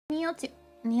Nioh 2.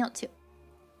 Nioh 2.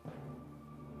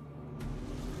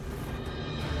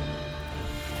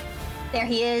 There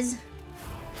he is.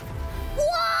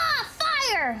 Whoa!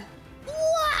 Fire!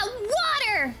 Whoa!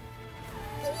 Water!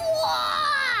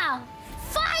 Whoa!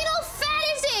 Final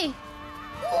Fantasy!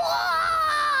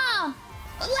 Whoa!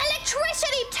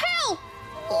 Electricity too!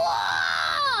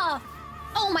 Whoa!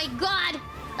 Oh my god!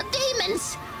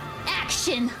 Demons!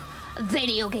 Action!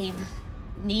 Video game.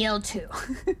 Nioh 2.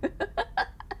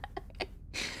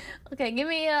 Okay, give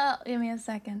me a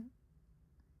second.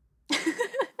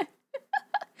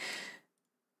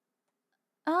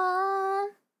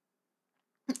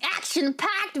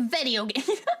 Action-packed video game.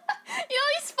 You know,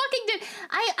 he's fucking dude.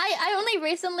 I only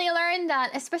recently learned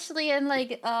that, especially in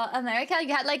like America,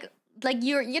 you had like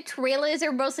your trailers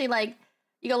are mostly like,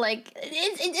 you go like,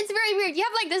 it's very weird. You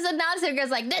have like this announcer who goes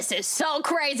like, "This is so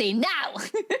crazy now."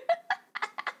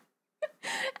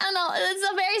 I don't know. It's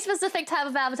a very specific type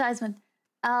of advertisement.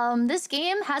 This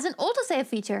game has an autosave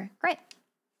feature. Great.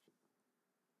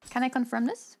 Can I confirm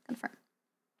this? Confirm.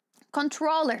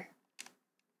 Controller.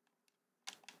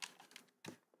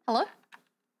 Hello?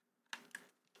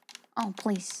 Oh,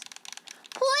 please.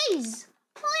 Please!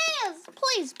 Please!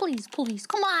 Please, please, please.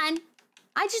 Come on.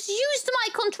 I just used my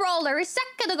controller a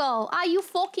second ago. Are you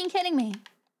fucking kidding me?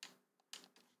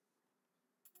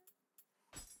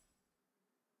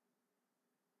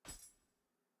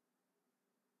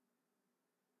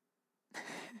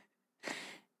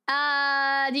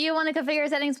 Do you want to configure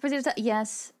settings?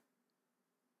 Yes.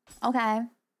 Okay.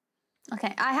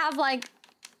 Okay, I have like...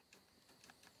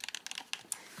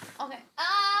 Okay.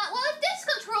 Well, if this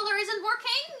controller isn't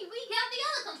working, we have the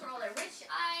other controller, which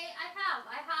I have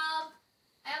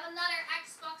another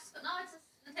Xbox... No, it's a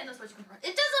Nintendo Switch controller.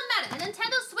 It doesn't matter. The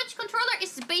Nintendo Switch controller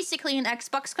is basically an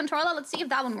Xbox controller. Let's see if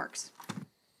that one works.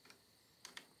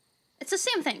 It's the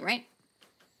same thing, right?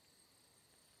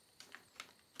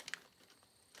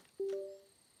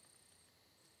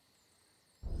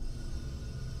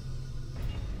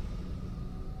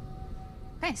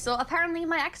 Okay, so apparently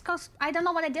my Xbox, I don't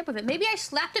know what I did with it. Maybe I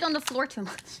slapped it on the floor too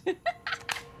much. Who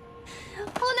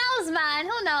knows, man?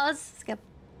 Who knows? Skip.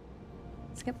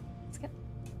 Skip. Skip.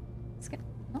 Skip.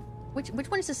 No? Which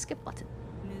one is the skip button?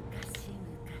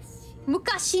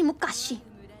 Mukashi, mukashi.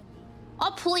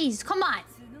 Oh, please, come on.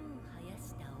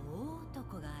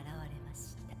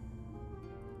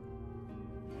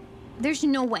 There's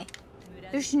no way.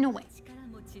 There's no way.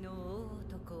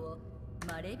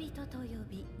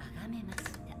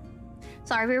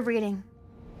 Sorry, we're reading.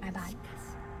 My bad.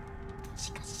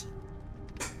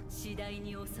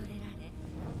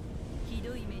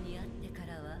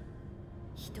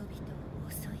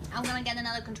 I'm gonna get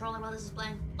another controller while this is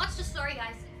playing. Watch the story,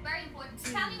 guys. It's very important.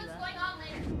 Tell me what's going on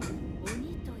later.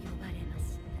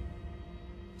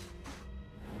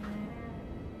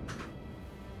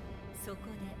 そこ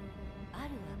であ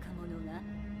る若者が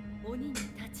鬼に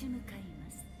立ち向かい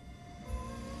ます。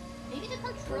 Maybe the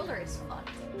controller is fucked.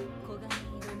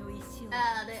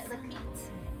 The key.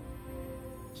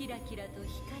 キラキラと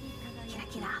光り輝き、キラ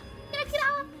キラ。キラキラ。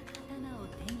刀を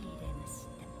手に入れまし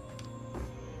た。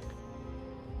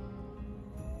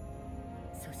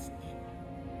そして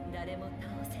誰も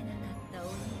倒せなかった鬼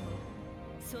を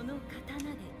その刀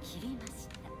で切りまし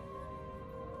た。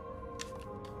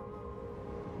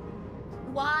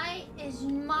 Why is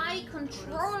my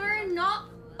controller not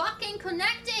fucking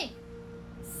connecting?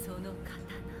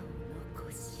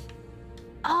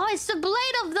 Oh, it's the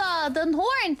blade of the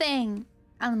horn thing.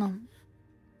 I don't know.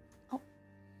 Oh.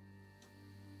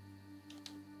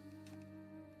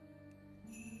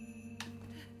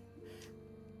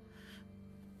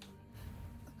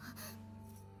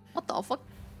 What the fuck?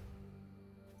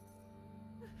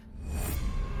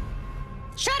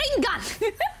 Sharingan!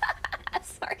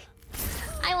 Sorry.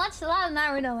 I watched a lot of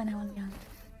Naruto when I was young.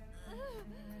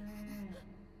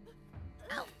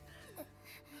 Ow.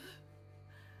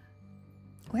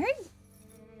 Where?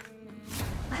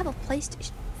 I have a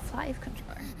PlayStation 5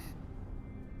 controller.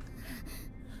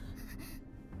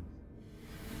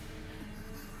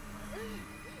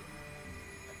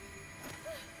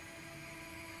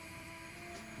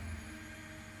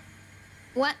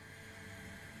 What?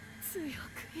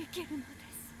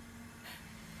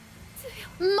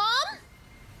 Mom?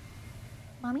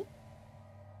 Mommy?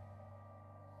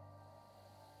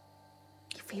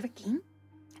 Your favorite game?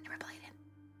 I never played it.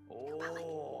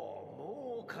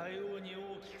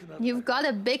 You've got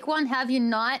a big one, have you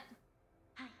not?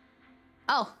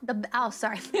 Oh,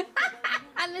 sorry.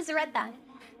 I misread that.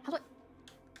 How do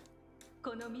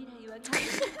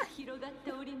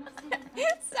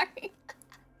Sorry.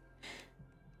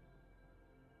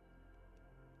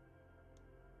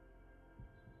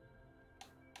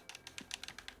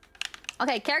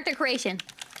 Okay, character creation.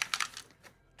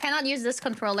 Cannot use this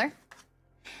controller.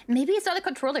 Maybe it's not a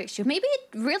controller issue. Maybe it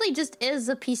really just is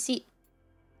a PC.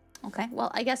 Okay,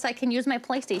 well, I guess I can use my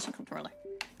PlayStation controller.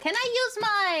 Can I use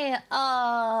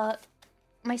my,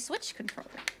 my Switch controller?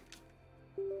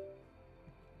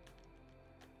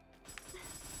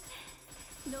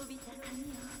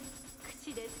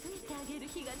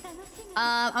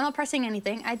 I'm not pressing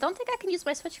anything. I don't think I can use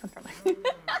my Switch controller.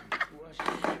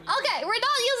 Okay, we're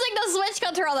not using the Switch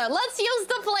controller. Let's use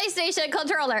the PlayStation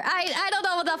controller. I don't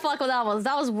know what the fuck that was.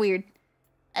 That was weird.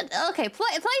 Okay,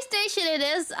 PlayStation it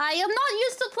is. I am not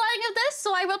used to playing with this,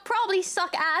 so I will probably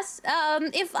suck ass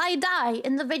if I die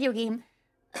in the video game.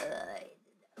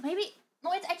 Maybe...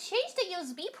 No, I changed the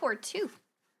USB port too.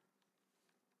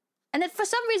 And then for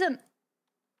some reason...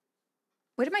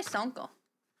 Where did my sound go?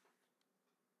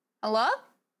 Hello?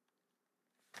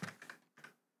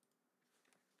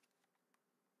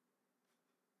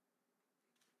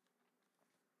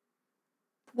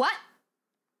 What?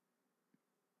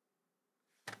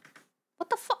 What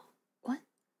the fuck? What?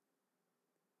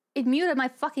 It muted my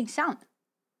fucking sound.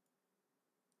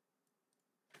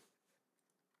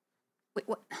 Wait,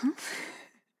 what? Huh?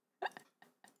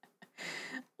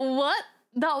 What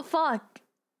the fuck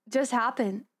just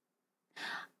happened?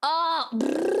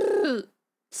 Oh,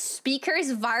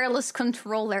 speakers, wireless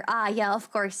controller. Ah, yeah, of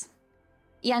course.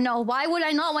 Yeah, no, why would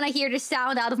I not want to hear the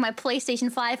sound out of my PlayStation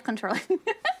 5 controller?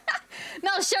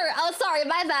 No, sure. Oh, sorry,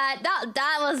 my bad.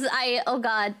 That was... Oh,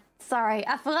 God. Sorry.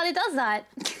 I forgot it does that.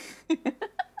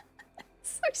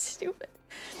 So stupid.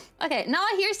 Okay, now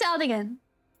I hear sound again.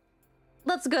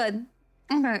 That's good.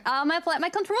 Okay, my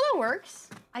controller works,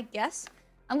 I guess.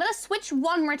 I'm gonna switch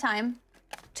one more time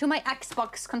to my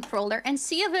Xbox controller and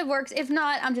see if it works. If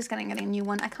not, I'm just gonna get a new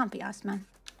one. I can't be asked, man.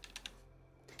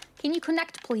 Can you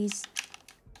connect, please?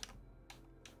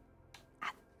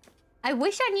 I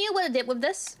wish I knew what I did with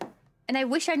this. And I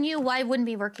wish I knew why it wouldn't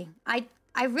be working. I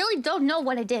really don't know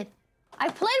what I did. I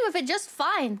played with it just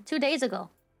fine 2 days ago.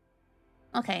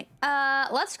 Okay,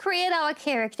 let's create our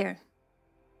character.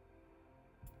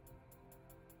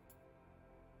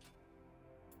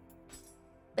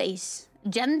 Base.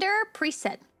 Gender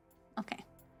preset. Okay.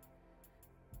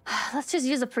 Let's just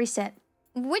use a preset.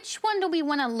 Which one do we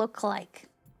want to look like?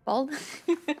 Bald?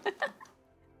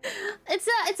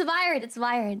 It's wired. It's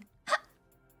wired.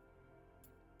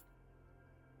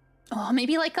 Oh,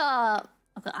 maybe like a...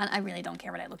 Okay, I really don't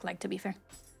care what I look like, to be fair.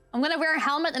 I'm gonna wear a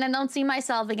helmet and I don't see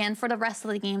myself again for the rest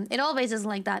of the game. It always is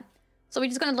like that. So we're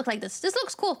just gonna look like this. This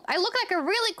looks cool. I look like a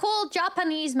really cool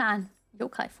Japanese man.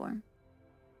 Yokai form.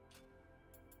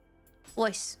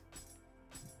 Voice.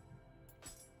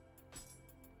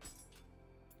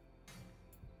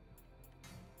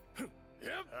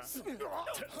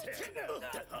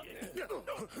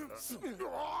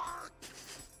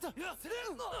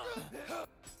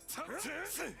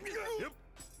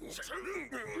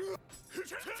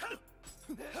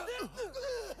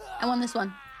 I want this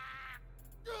one.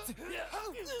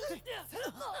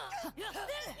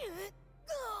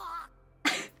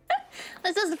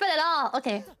 This doesn't fit at all.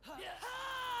 Okay.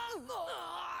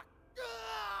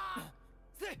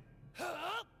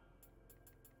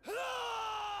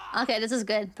 Okay, this is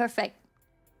good. Perfect.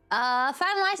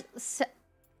 Finalize...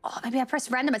 Oh, maybe I press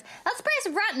randomize. Let's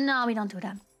press No, we don't do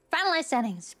that. Finalize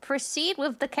settings. Proceed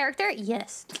with the character?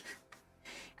 Yes.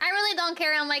 I really don't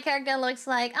care how my character looks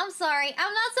like. I'm sorry.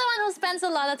 I'm not someone who spends a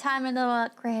lot of time in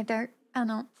the creator. I don't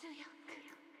know.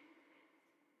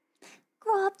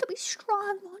 Grow up to be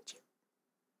strong, won't you?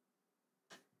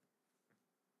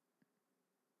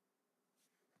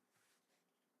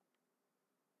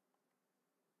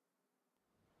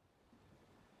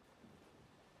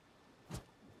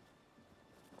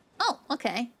 Oh,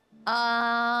 okay.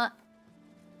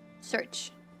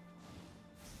 Search.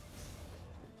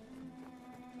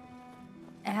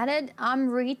 Added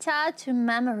Amrita to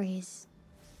memories.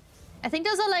 I think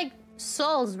those are like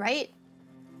souls, right?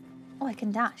 Oh, I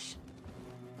can dash.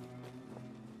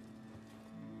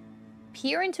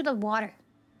 Peer into the water.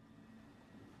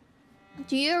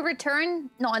 Do you return?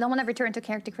 No, I don't want to return to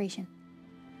character creation.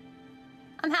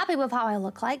 I'm happy with how I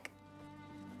look like.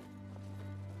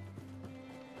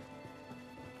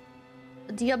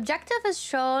 The objective is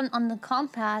shown on the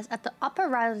compass at the upper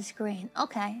right of the screen.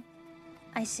 Okay,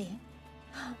 I see.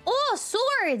 Oh,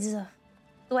 swords!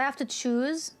 Do I have to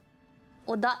choose?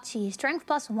 Odachi, strength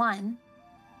 +1.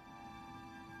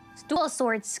 Dual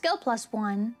sword, skill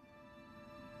 +1.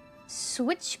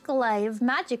 Switch glaive,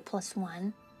 magic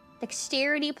 +1.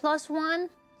 Dexterity +1.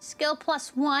 Skill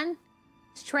 +1.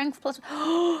 Strength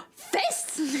 +1.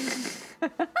 Fists!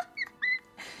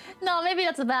 No, No, maybe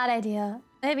that's a bad idea.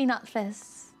 Maybe not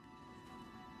fists.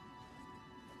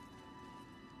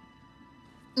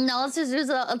 No, let's just use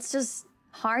a... Let's just...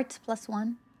 Heart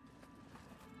 +1.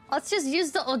 Let's just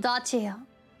use the Odachi.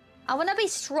 I wanna be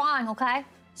strong, okay?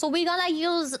 So we're gonna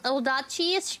use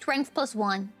Odachi, strength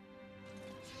 +1.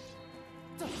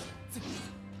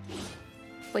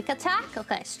 Quick attack?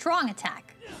 Okay, strong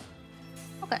attack.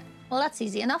 Okay, well that's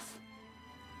easy enough.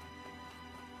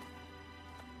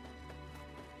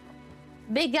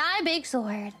 Big guy, big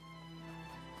sword.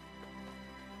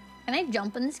 Can I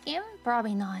jump in this game?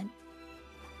 Probably not.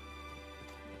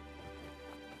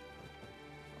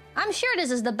 I'm sure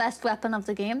this is the best weapon of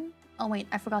the game. Oh wait,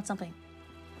 I forgot something.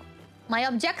 My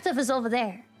objective is over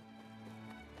there.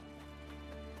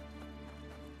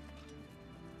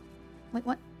 Wait,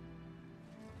 what?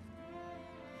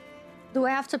 Do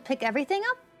I have to pick everything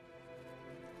up?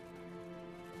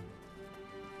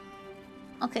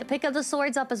 Okay, pick up the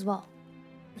swords up as well.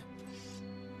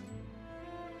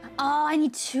 Oh, I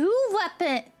need 2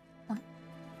 weapons.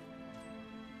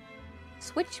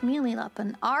 Switch melee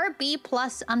weapon. RB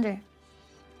plus under.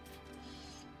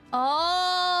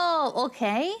 Oh,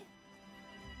 okay.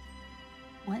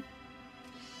 What?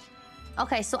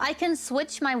 Okay, so I can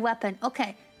switch my weapon.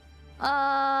 Okay.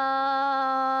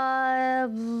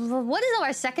 What is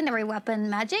our secondary weapon?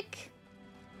 Magic?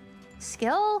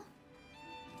 Skill?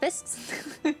 Fists?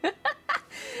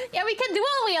 Yeah, we can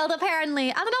dual wield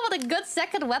apparently. I don't know what a good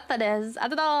second weapon is. I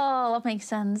don't know what makes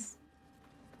sense.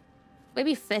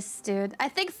 Maybe fists, dude. I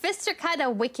think fists are kind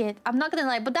of wicked. I'm not gonna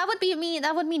lie, but that would be me.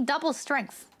 That would mean double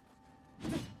strength.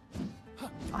 Oh,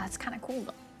 that's kind of cool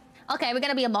though. Okay, we're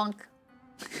gonna be a monk.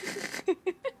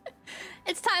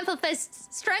 It's time for fists.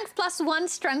 Strength +1,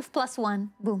 strength +1.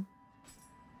 Boom.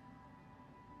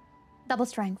 Double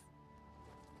strength.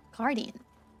 Guardian.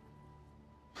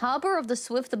 Harbor of the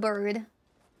Swift Bird.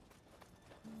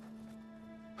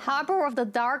 Harbor of the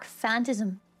Dark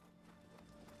Phantasm.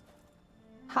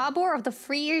 Harbor of the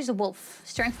Freer's Wolf.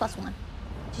 Strength +1.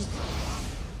 Jesus.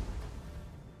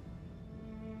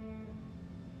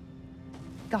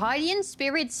 Guardian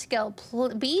Spirit Skill.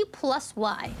 B plus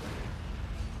Y.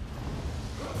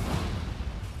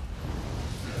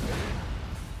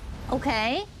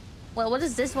 Okay. Well, what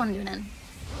does this one do then?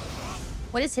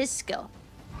 What is his skill?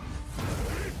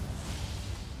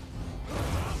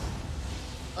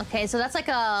 Okay, so that's like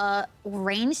a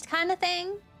ranged kind of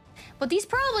thing. But these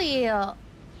probably...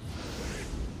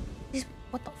 these...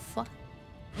 What the fuck?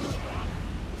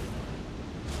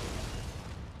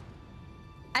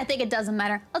 I think it doesn't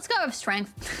matter. Let's go with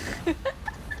strength.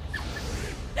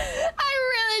 I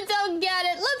really don't get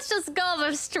it. Let's just go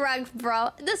with strength, bro.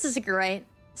 This is great.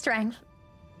 Strength.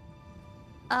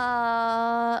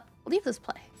 Leave this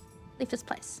play. Leave this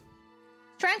place.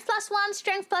 Strength +1,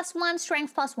 strength +1,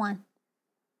 strength +1.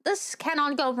 This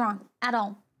cannot go wrong at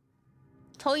all.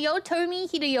 Toyotomi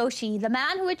Hideyoshi, the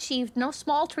man who achieved no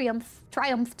small triumph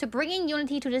to bringing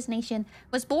unity to this nation,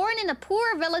 was born in a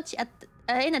poor village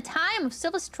in a time of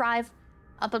civil strife,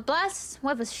 but blessed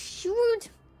with a shrewd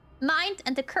mind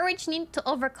and the courage needed to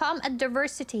overcome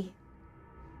adversity.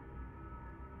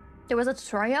 There was a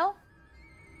tutorial?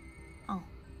 Oh.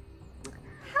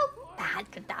 How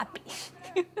bad could that be?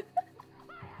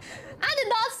 I did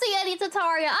not see any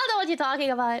tutorial. I don't know what you're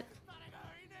talking about.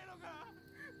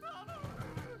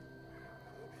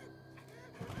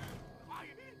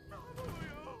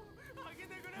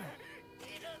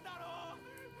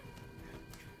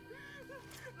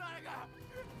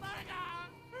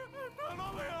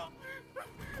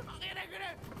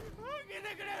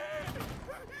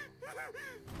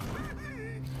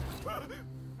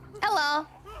 Hello.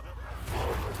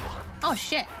 Oh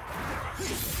shit.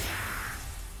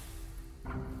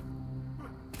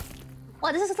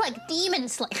 Wow, this is like Demon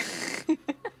Slayer.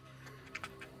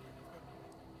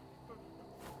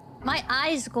 My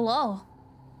eyes glow.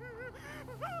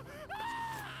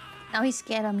 Now he's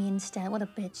scared of me instead. What a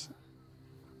bitch.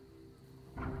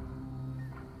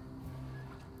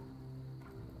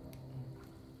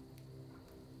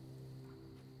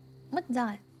 What's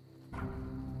that?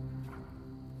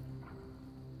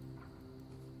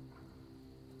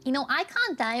 You know, I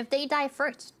can't die if they die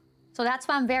first. So that's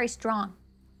why I'm very strong.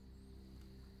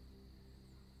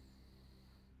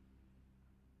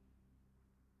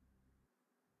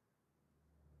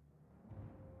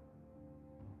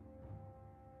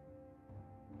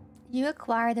 You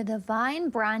acquire the Divine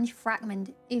Branch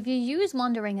Fragment. If you use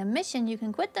while during a mission, you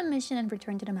can quit the mission and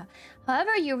return to the map.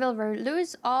 However, you will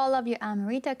lose all of your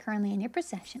Amrita currently in your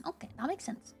possession. Okay, that makes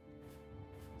sense.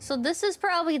 So this is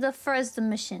probably the first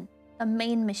mission. The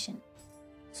main mission.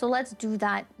 So let's do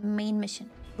that main mission.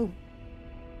 Boom.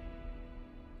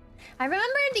 I remember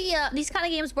these kind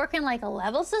of games work in like a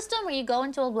level system where you go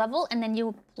into a level and then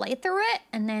you play through it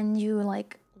and then you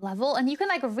like level and you can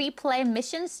like replay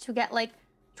missions to get like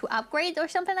to upgrade or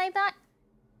something like that.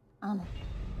 I don't know.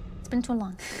 It's been too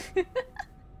long.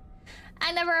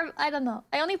 I don't know.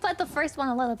 I only played the first one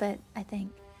a little bit, I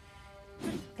think.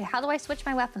 Okay, how do I switch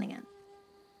my weapon again?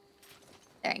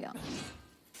 There you go.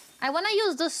 I want to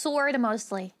use the sword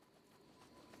mostly.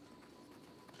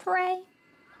 Pray.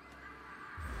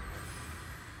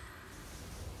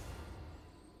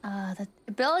 The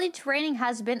ability training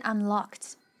has been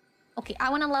unlocked. Okay, I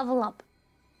want to level up.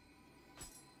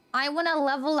 I want to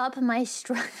level up my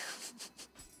strength.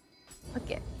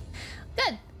 Okay.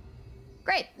 Good.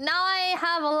 Great. Now I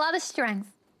have a lot of strength.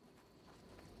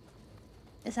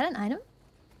 Is that an item?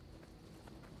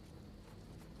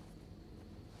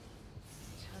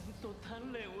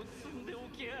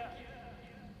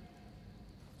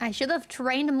 I should have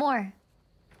trained more.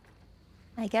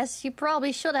 I guess you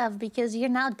probably should have because you're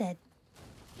now dead.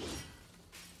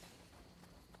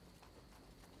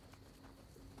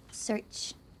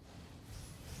 Search.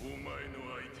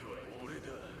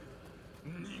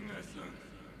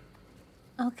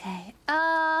 Okay.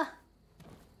 Can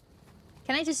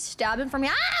I just stab him from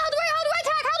here? Ah! How do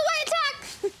I attack?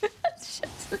 Shit.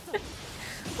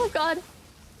 Oh god.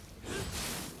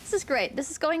 This is great.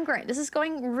 This is going great. This is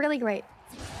going really great.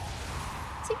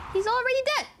 See, he's already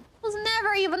dead. It was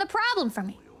never even a problem for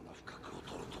me.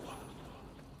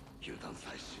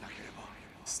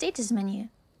 Status menu.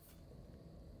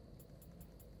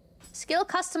 Skill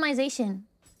customization.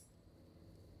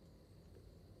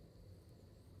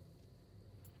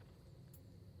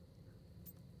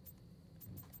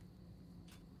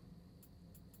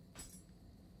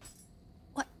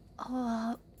 What?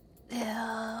 Oh,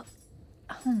 yeah.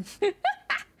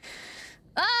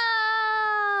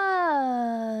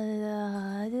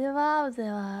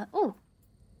 Oh,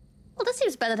 well, this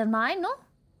seems better than mine, no?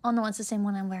 Oh no, it's the same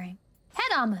one I'm wearing.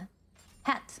 Head armor,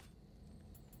 hat.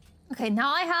 Okay,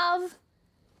 now I have.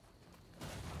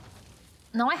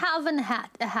 Now I have a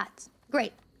hat.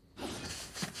 Great.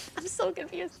 I'm so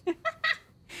confused.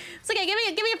 It's okay.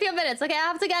 Give me a few minutes. Okay, I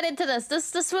have to get into this.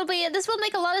 This will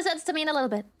make a lot of sense to me in a little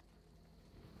bit.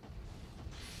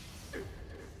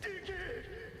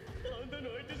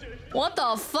 What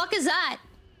the fuck is that?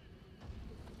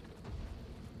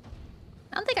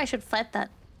 I don't think I should fight that.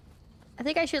 I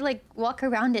think I should, like, walk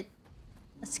around it.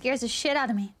 That scares the shit out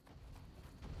of me.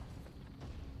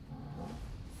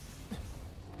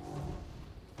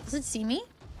 Does it see me?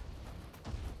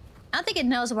 I don't think it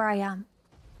knows where I am.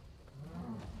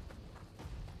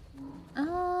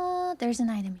 There's an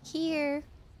item here.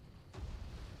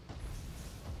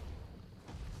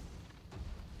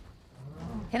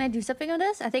 Can I do something on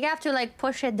this? I think I have to, like,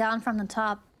 push it down from the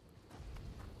top.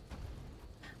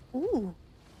 Ooh.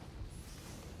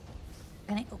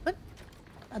 Can I open?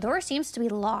 The door seems to be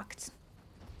locked.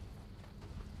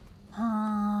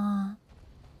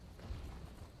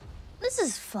 This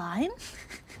is fine.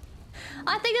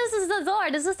 I think this is the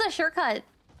door. This is the shortcut.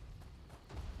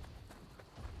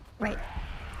 Right.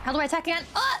 How do I attack again?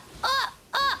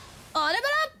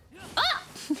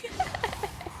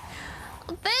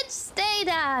 Bitch, stay,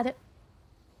 Dad.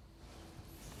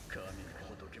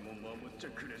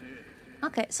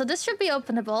 Okay, so this should be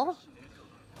openable.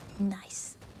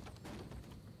 Nice.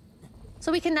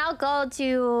 So we can now go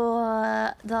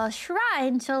to the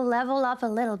shrine to level up a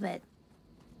little bit.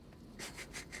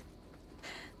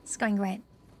 It's going great.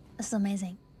 This is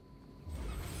amazing.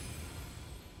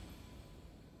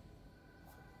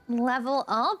 Level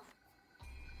up?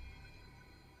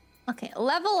 Okay,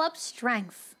 level up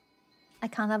strength. I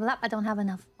can't level up. I don't have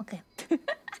enough. Okay.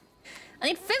 I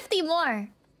need 50 more.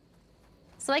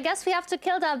 So I guess we have to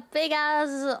kill that big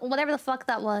ass whatever the fuck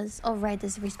that was. Oh right,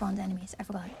 this respawns enemies. I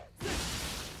forgot.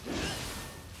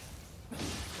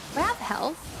 Do I have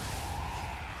health?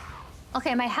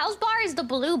 Okay, my health bar is the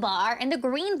blue bar and the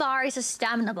green bar is a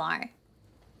stamina bar.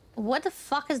 What the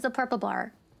fuck is the purple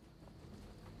bar?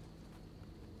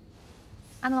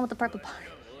 I don't know what the purple bar is.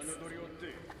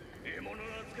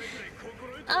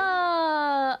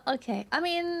 Okay. I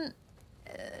mean,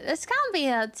 this can't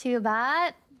be too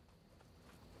bad.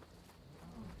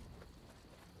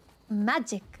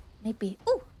 Magic, maybe.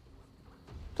 Ooh!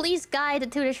 Please guide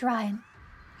to the shrine.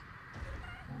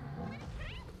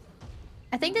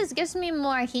 I think this gives me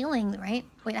more healing, right?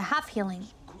 Wait, I have healing.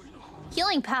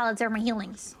 Healing pallets are my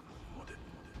healings.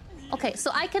 Okay,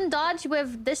 so I can dodge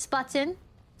with this button.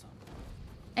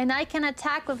 And I can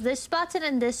attack with this button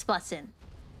and this button.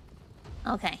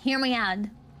 Okay, hear me out.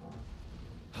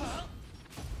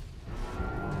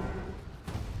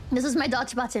 This is my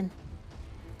dodge button.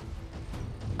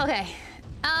 Okay.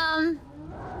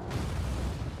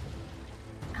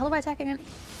 How do I attack again?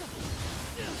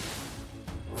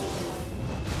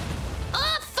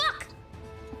 Oh, fuck!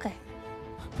 Okay.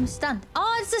 I'm stunned.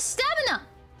 Oh, it's the stamina!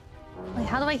 Wait,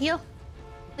 how do I heal?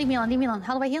 Leave me alone, leave me alone.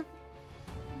 How do I heal?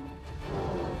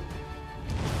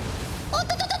 Oh,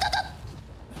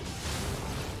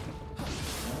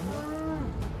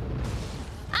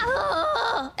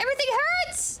 oh, everything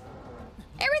hurts!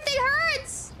 Everything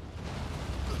hurts!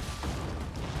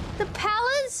 The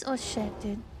palace? Oh shit,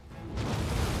 dude.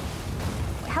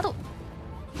 Wait, how do...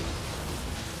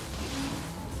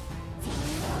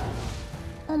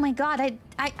 Oh my god,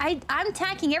 I'm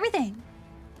tanking everything.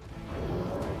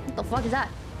 What the fuck is that?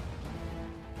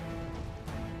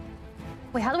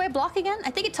 Wait, how do I block again?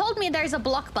 I think it told me there's a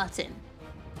block button.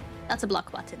 That's a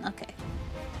block button, okay.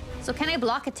 So can I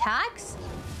block attacks?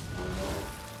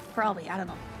 Probably, I don't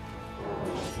know.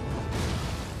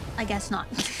 I guess not.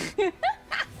 It's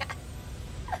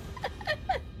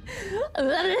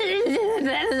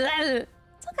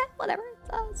okay, whatever.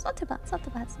 It's not too bad, it's not too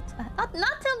bad, it's not too bad.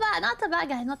 Not too bad, not too bad,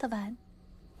 guys, not too bad.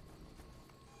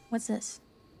 What's this?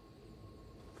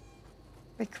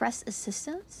 Request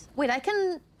assistance? Wait, I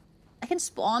can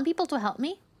spawn people to help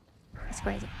me? That's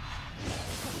crazy.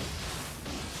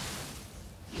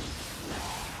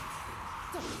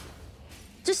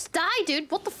 Just die,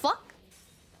 dude. What the fuck?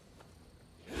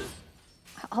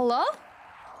 Hello?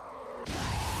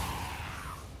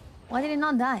 Why did it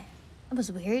not die? That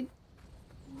was weird.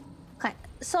 Okay,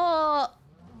 so...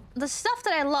 the stuff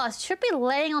that I lost should be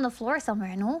laying on the floor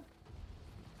somewhere, no?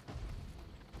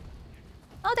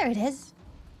 Oh, there it is.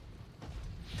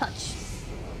 Touch.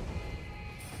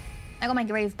 I got my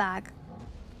grave bag.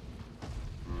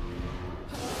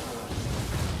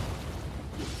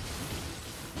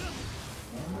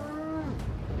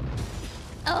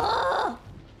 Oh!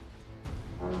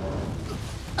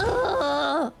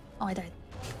 Oh! Oh, I died.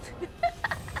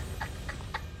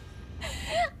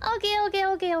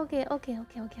 Okay.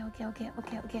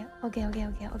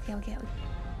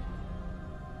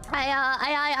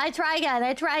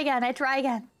 I try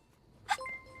again.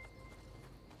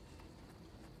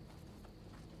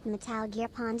 Metal Gear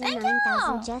Panda Thank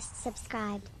 9000 you! just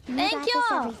subscribed. Thank got you!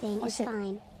 This, everything Oh, is shit.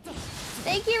 fine.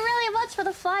 Thank you really much for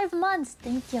the 5 months.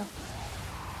 Thank you.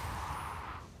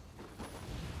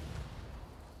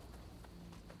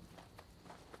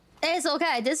 It's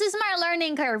okay. This is my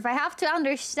learning curve. I have to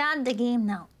understand the game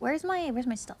now. Where's my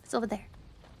stuff? It's over there.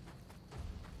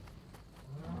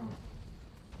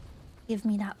 Give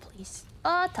me that, please.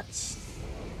 Oh, touch.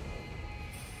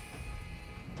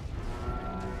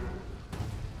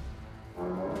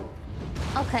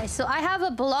 Okay, so I have a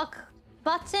block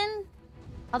button.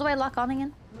 How do I lock on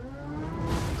again?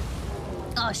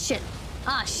 Oh shit.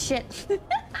 Ah shit.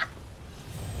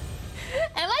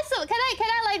 Am I so can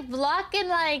I like block in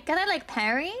like can I like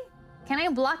parry? Can I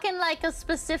block in like a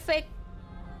specific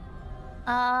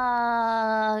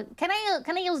can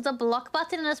I use the block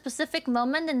button in a specific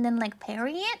moment and then like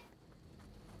parry it?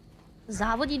 Is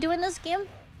that what you do in this game?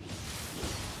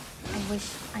 I wish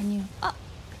I knew. Oh,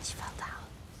 she fell down.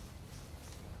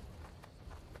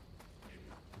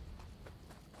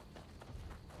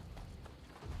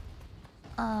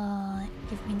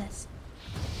 Give me this.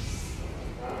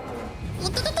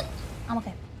 I'm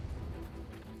okay.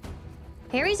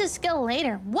 Parry's a skill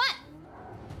later. What?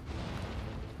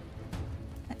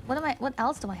 What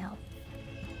else do I have?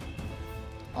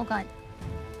 Oh god.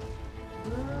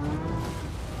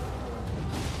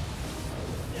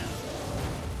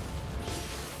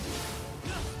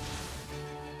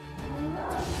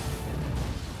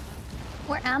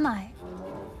 Where am I?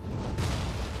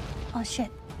 Oh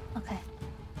shit. Okay.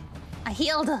 I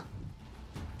healed.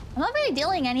 I'm not really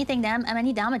dealing any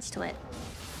damage to it.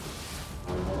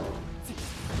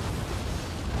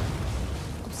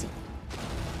 Oopsie.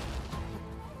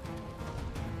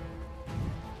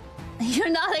 You're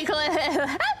not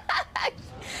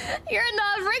You're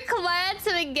not required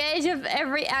to engage with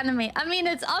every enemy. I mean,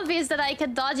 it's obvious that I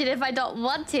can dodge it if I don't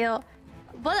want to.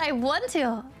 But I want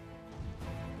to.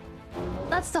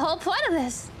 That's the whole point of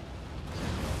this.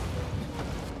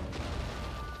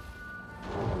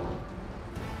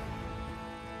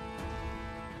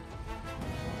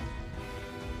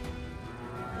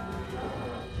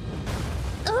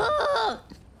 Ugh!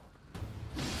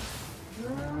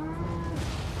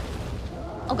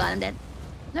 Oh god, I'm dead.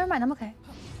 Never mind, I'm okay.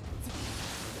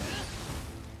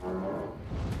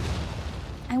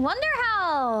 I wonder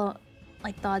how,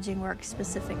 like, dodging works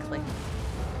specifically.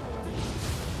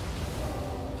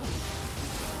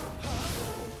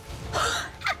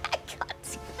 God.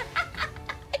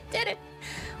 I did it.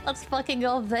 Let's fucking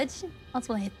go, bitch. That's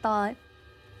what I thought.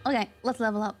 Okay, let's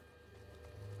level up.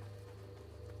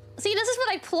 See, this is what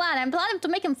I planned. I planned to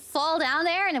make him fall down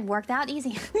there, and it worked out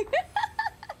easy.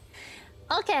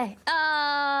 Okay,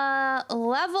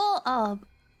 level up.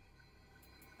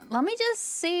 Let me just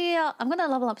see. I'm gonna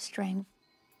level up strength.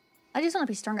 I just want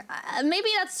to be stronger. Maybe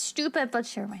that's stupid, but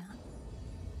sure, why not?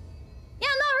 Yeah,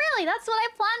 no, really. That's what I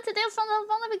planned to do from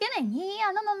the beginning.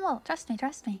 Yeah, no. Trust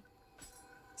me.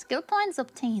 Skill points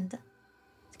obtained.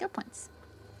 Skill points.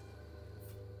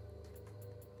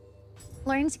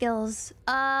 Learn skills.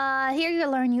 Here you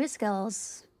learn new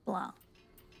skills. Blah.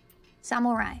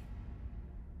 Samurai.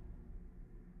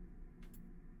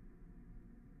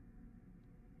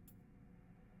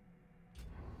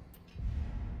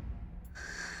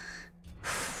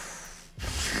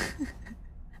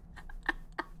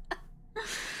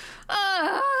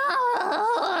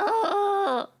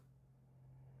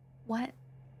 What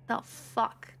the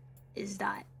fuck is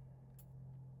that?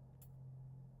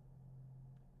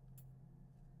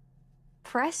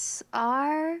 Press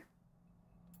R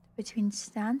between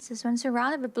stances. When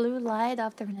surrounded with blue light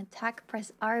after an attack,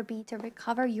 press RB to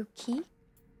recover your key.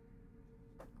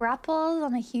 Grapple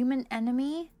on a human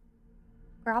enemy.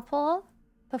 Grapple.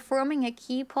 Performing a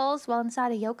key pulse while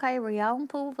inside a yokai realm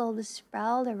pool will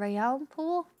dispel the realm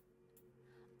pool.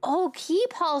 Oh, key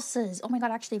pulses. Oh my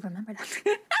god, I actually remember that.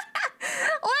 Wait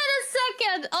a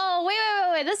second. Oh,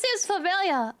 wait. This is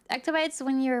familiar. Activates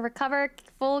when you recover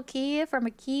full key from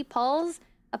a key pulse.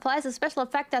 Applies a special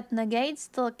effect that negates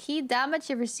the key damage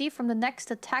you receive from the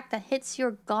next attack that hits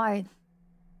your guard.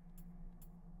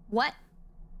 What?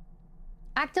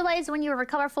 Activates when you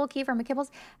recover full key from a key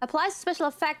pulse. Applies a special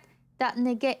effect that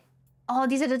negate... Oh,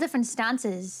 these are the different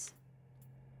stances.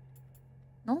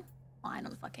 No? Oh, I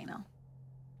don't fucking know.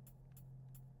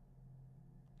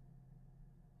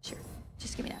 Sure.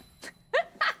 Just give me that.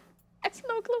 I have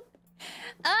no clue.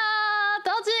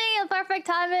 Dodging and perfect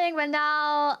timing will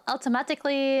now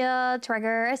automatically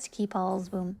triggers key pulse.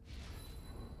 Boom.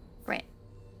 Great.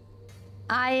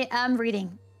 I am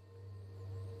reading.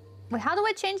 Wait, how do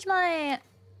I change my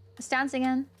stance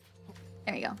again?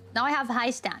 There we go. Now I have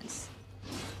high stance.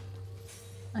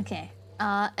 Okay.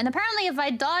 And apparently if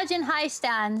I dodge in high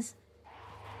stance,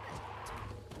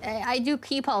 I do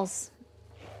key pulse.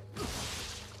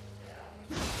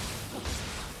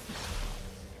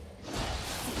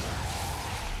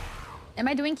 Am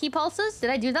I doing key pulses?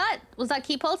 Did I do that? Was that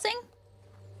key pulsing?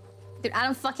 Dude, I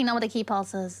don't fucking know what a key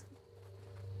pulse is.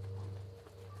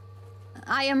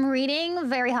 I am reading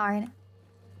very hard.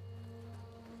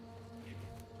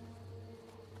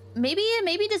 Maybe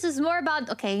this is more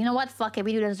about... Okay, you know what? Fuck it,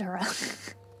 we do the tutorial.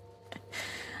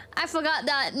 I forgot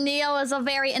that Nioh is a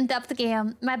very in-depth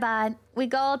game. My bad. We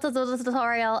go to the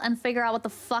tutorial and figure out what the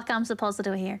fuck I'm supposed to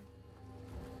do here.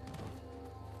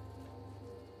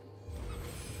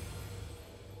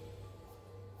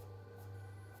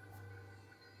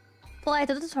 Play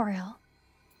the tutorial.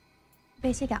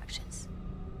 Basic actions.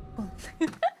 Boom. I'm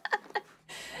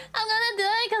gonna do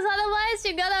it because otherwise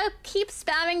you're gonna keep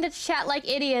spamming the chat like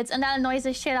idiots and that annoys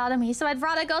the shit out of me. So I'd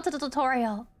rather go to the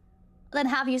tutorial than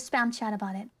have you spam chat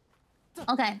about it.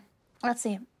 Okay, let's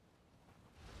see.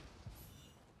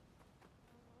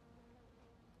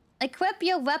 Equip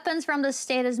your weapons from the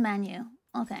status menu.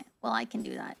 Okay, well I can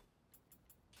do that.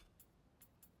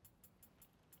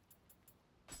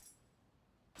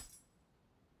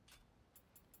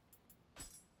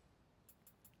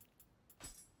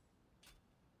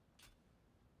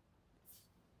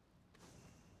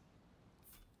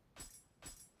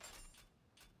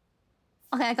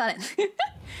 Okay, I got it.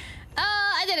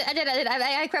 I did it.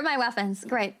 I equipped my weapons.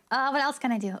 Great. What else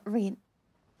can I do? Read.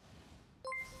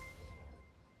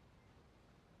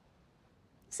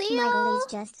 See ya! Michael's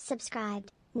just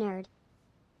subscribed. Nerd.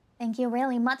 Thank you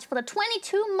really much for the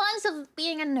 22 months of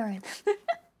being a nerd.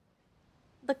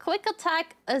 The quick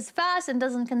attack is fast and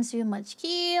doesn't consume much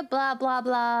ki. Blah, blah,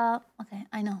 blah. Okay,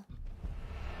 I know.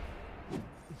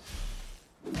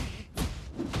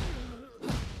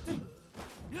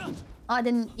 Oh, I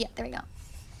didn't... Yeah, there we go.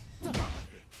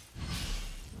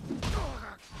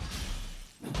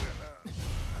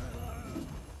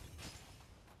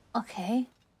 Okay.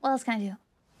 What else can I do?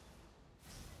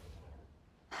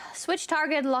 Switch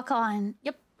target, lock on.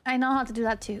 Yep, I know how to do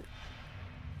that too.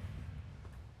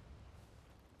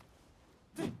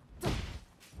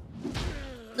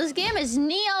 This game is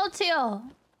Nioh too.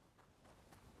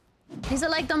 These are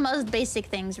like the most basic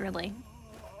things, really.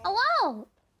 Hello!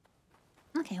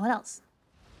 Okay, what else?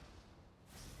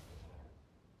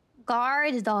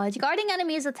 guard dodge. Guarding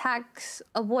enemies attacks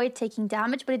avoid taking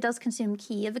damage, but it does consume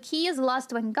ki. If a ki is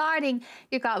lost when guarding,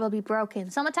 your guard will be broken.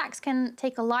 Some attacks can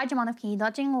take a large amount of ki.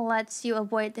 Dodging lets you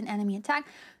avoid an enemy attack.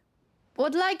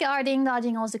 But like guarding,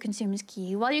 dodging also consumes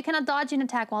ki. While you cannot dodge an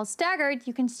attack while staggered,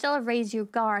 you can still raise your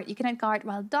guard. You cannot guard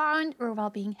while downed or while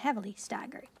being heavily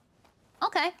staggered.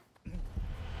 Okay.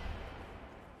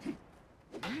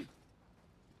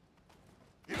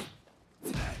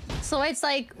 So it's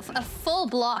like a full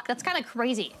block. That's kind of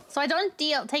crazy. So I don't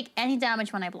take any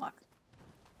damage when I block.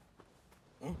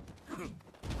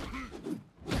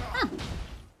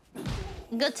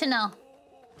 Good to know.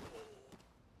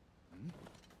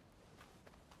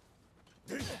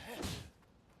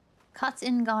 Cuts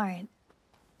in guard.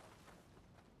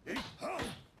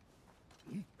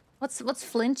 What's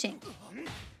flinching?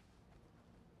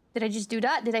 Did I just do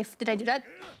that? Did I do that?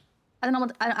 I don't know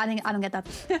what I don't get that.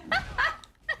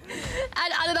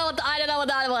 I don't know what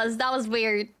that was. That was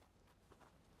weird.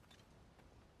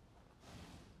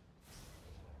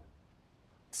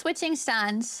 Switching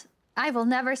stance. I will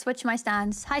never switch my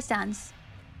stance. High stance.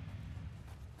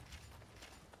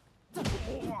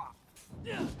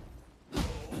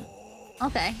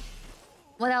 Okay.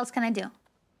 What else can I do?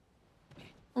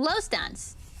 Low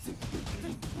stance.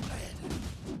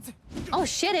 Oh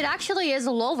shit, it actually is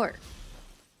lower.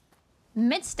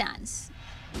 Mid stance.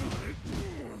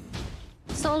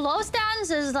 So low stance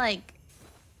is like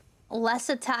less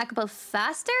attack but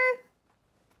faster?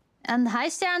 And high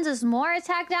stance is more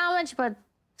attack damage but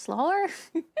slower?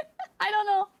 I don't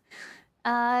know.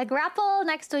 Grapple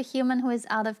next to a human who is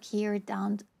out of key or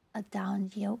downed a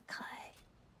downed yokai.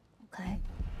 Okay.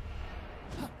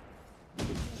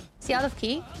 Is he out of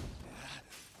key?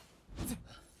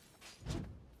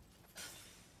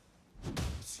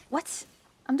 What?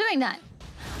 I'm doing that.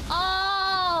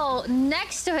 Oh,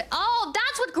 next to it. Oh,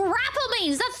 that's what grapple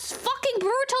means. That's fucking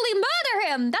brutally murder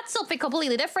him. That's something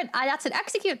completely different. That's an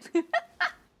execute.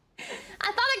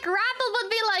 I thought a grapple would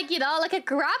be like, you know, like a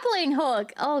grappling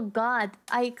hook. Oh god,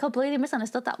 I completely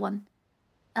misunderstood that one.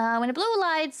 When the blue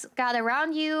lights gather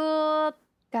around you,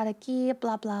 got a key,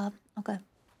 blah blah. Okay.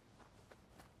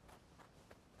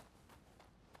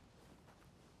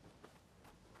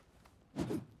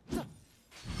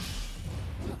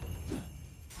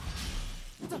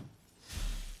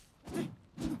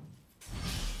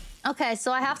 Okay,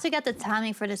 so I have to get the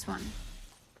timing for this one.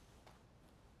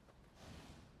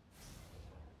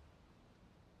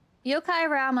 Yokai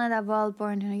Rama that world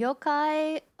born in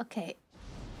yokai. Okay.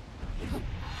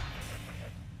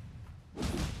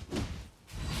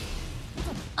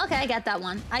 Okay, I get that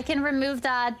one. I can remove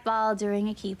that while doing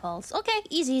a key pulse. Okay,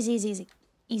 easy, easy, easy, easy.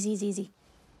 Easy, easy, easy.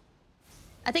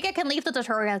 I think I can leave the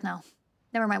tutorial now.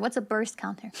 Never mind, what's a burst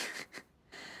counter?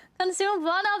 Consume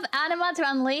one of anima to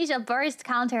unleash a burst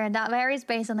counter, and that varies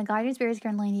based on the guardian spirits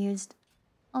currently used.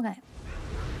 Okay.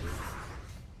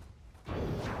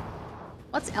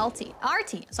 What's LT?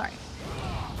 RT, sorry.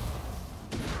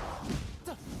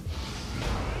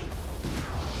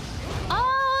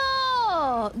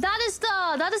 Oh, that is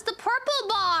the purple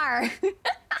bar.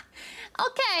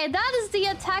 Okay, that is the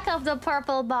attack of the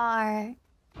purple bar.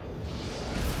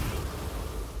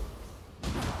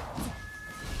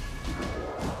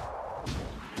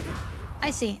 I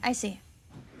see, I see.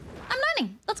 I'm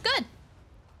learning. That's good.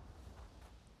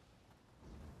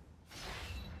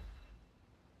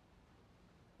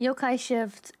 Yokai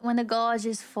shift when the gauge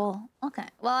is full. Okay.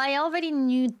 Well, I already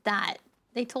knew that.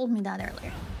 They told me that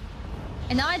earlier.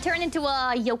 And now I turn into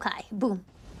a yokai. Boom.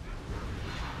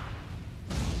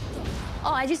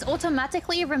 Oh, I just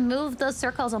automatically remove the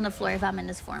circles on the floor if I'm in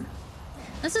this form.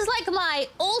 This is like my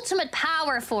ultimate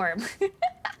power form.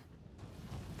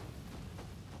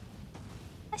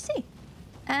 I see.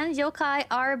 And yokai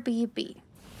RBB.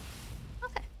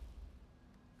 Okay.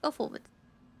 Go forward.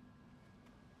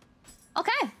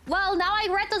 Okay. Well, now I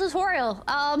read the tutorial.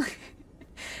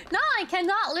 No, I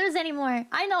cannot lose anymore.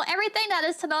 I know everything that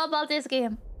is to know about this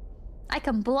game. I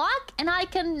can block and I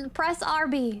can press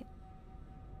RB.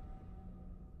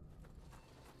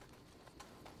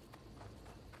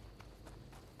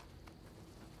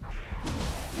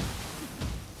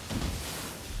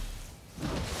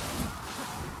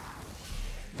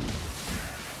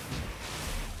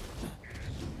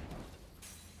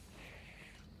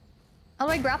 How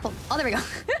do I grapple? Oh, there we go.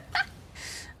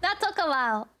 That took a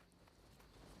while.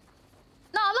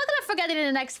 No, I'm not gonna forget it in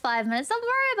the next 5 minutes. Don't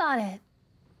worry about it.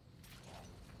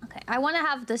 Okay, I want to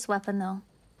have this weapon though.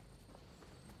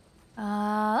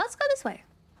 Let's go this way.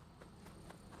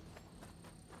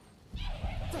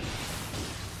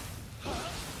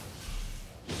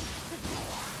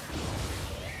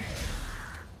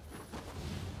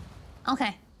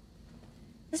 Okay.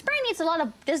 This brain needs a lot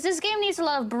of... This game needs a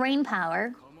lot of brain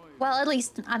power. Well, at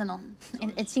least, I don't know.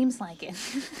 It seems like it.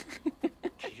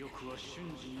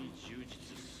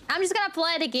 I'm just gonna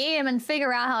play the game and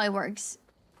figure out how it works.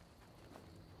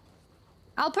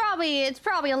 It's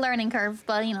probably a learning curve,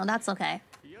 but you know, that's okay.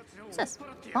 What's this?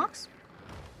 Box?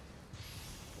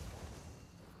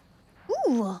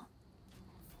 Ooh!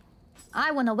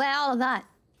 I wanna wear all of that.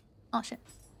 Oh shit.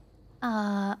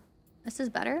 This is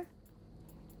better?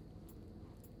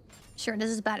 Sure, this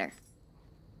is better.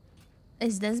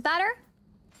 Is this better?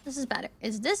 This is better.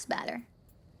 Is this better?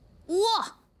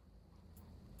 Whoa!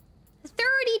 30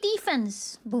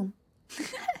 defense. Boom.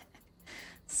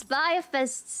 Spy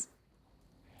fists.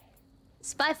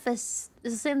 Spy fists.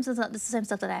 This is the same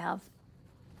stuff that I have.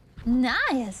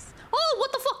 Nice. Oh,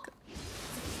 what the fuck?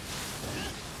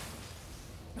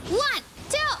 1,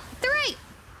 2, 3.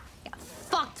 Get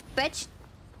fucked, bitch.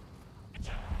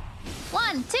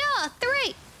 1, 2,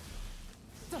 3.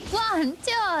 1,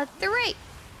 2, 3.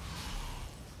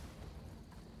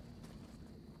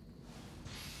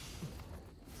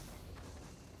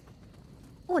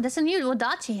 Oh, that's a new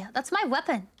Wadachi. That's my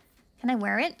weapon. Can I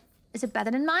wear it? Is it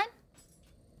better than mine?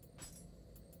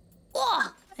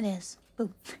 Oh, it is.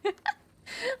 Boom.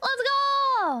 Let's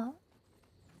go!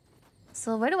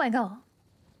 So where do I go?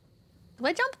 Do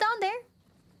I jump down there?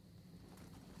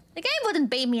 The game wouldn't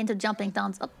bait me into jumping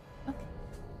down. Oh, okay.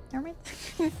 Never mind.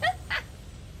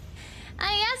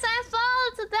 I guess I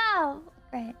followed it down.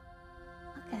 Right.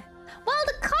 Okay. Well,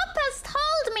 the compass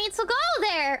told me to go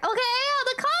there, okay?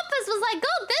 The compass was like,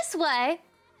 go this way.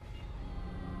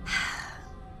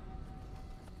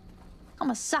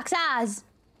 Almost sucks ass.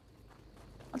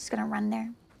 I'm just gonna run there.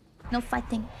 No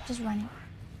fighting, just running.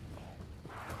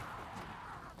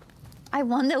 I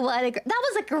wonder what that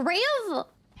was a grave?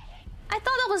 I thought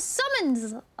that was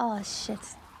summons. Oh, shit.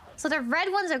 So the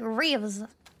red ones are graves.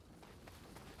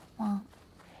 Well,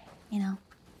 you know.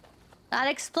 That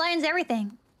explains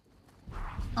everything.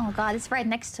 Oh god, it's right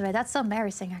next to it. That's so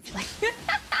embarrassing, actually.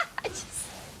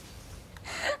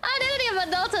 I didn't even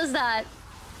notice that.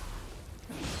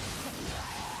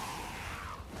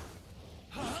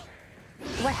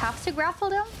 Do I have to grapple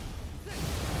them?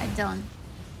 I don't.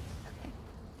 Okay.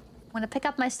 I'm gonna pick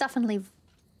up my stuff and leave.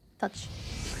 Touch.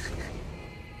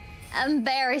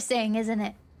 Embarrassing, isn't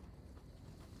it?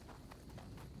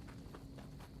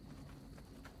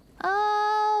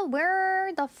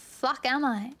 Where the fuck am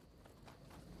I?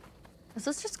 Does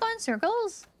this just go in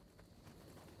circles?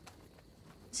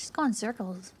 It's just go in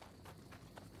circles.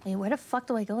 Wait, where the fuck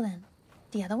do I go then?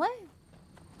 The other way?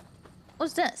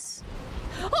 What's this?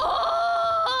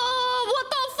 Oh, what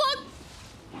the fuck?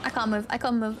 I can't move. I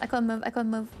can't move. I can't move. I can't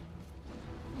move.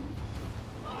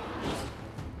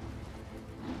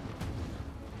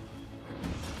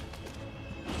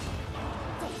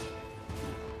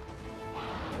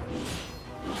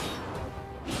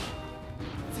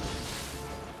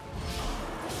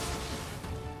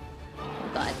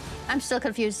 Oh god, I'm still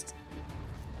confused.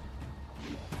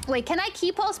 Wait, can I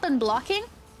keep Pulseman blocking?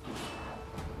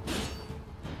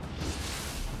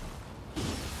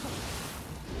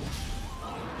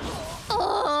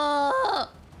 Oh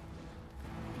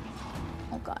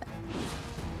god.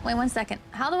 Wait 1 second.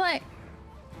 How do I...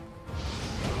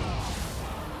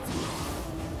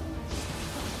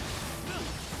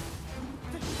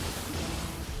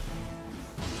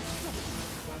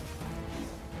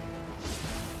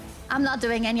 I'm not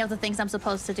doing any of the things I'm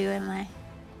supposed to do, am I?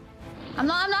 I'm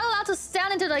not allowed to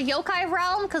stand into the yokai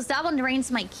realm because that one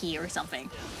drains my ki or something.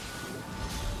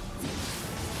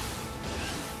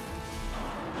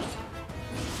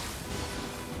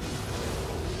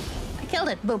 I killed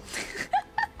it. Boom.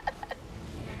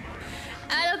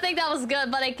 I don't think that was good,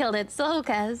 but I killed it. So who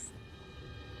cares?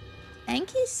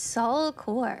 Enki Soul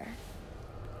Core.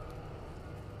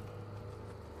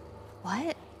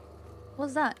 What? What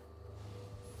was that?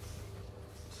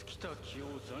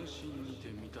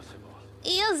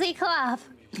 Easy clap.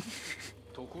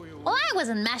 Well, I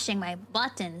wasn't mashing my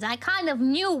buttons. I kind of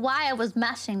knew why I was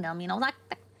mashing them, you know? That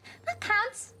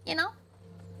counts, you know?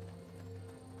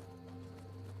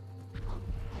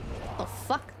 Oh,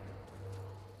 fuck.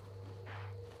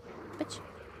 Bitch.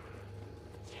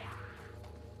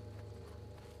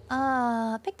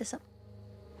 Pick this up.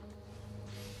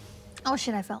 Oh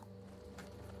shit, I fell.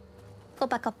 Go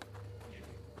back up.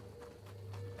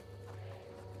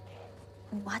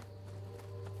 What?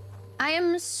 I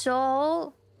am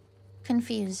so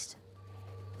confused.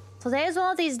 Today is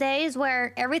one of these days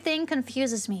where everything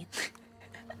confuses me.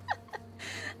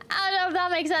 I don't know if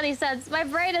that makes any sense. My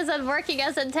brain isn't working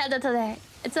as intended today.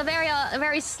 It's a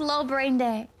very slow brain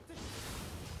day.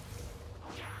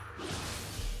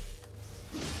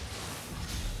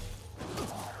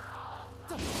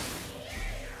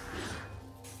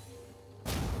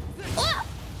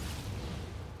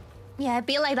 Yeah, it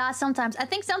be like that sometimes. I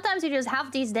think sometimes you just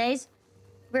have these days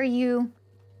where you,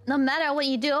 no matter what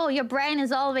you do, your brain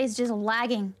is always just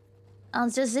lagging.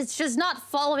 It's just not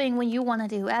following what you want to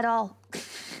do at all.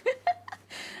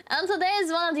 And today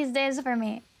is one of these days for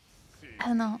me. I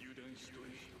don't know.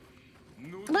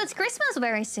 But it's Christmas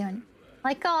very soon.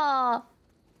 Like,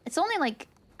 it's only like,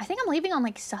 I think I'm leaving on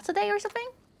like Saturday or something.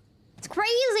 It's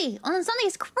crazy. On Sunday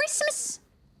it's Christmas.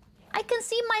 I can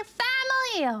see my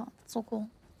family. Oh, so cool.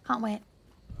 Can't wait.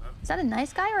 Is that a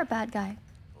nice guy or a bad guy?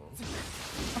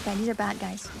 Okay, these are bad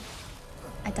guys.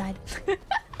 I died.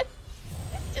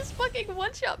 Just fucking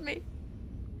one-shot me.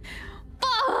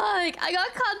 Fuck! I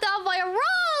got cut down by a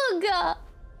rogue!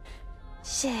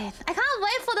 Shit. I can't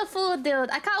wait for the food,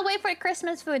 dude. I can't wait for the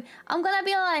Christmas food. I'm gonna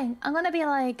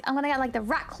get like the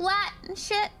raclette and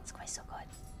shit. It's going to be so good.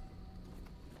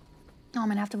 Oh, I'm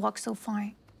gonna have to walk so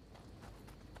far.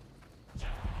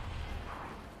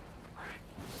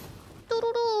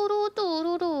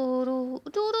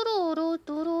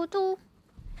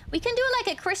 We can do like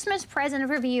a Christmas present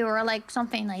review or like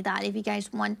something like that if you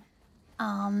guys want.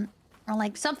 Or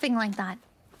like something like that.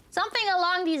 Something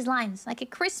along these lines. Like a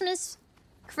Christmas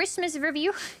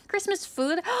review. Christmas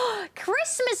food.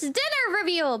 Christmas dinner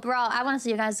review! Bro, I want to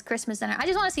see you guys' Christmas dinner. I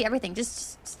just want to see everything.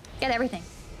 Just get everything.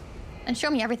 And show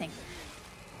me everything.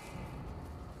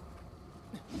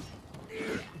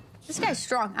 This guy's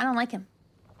strong. I don't like him.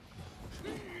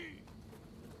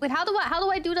 Wait, how do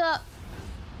I do the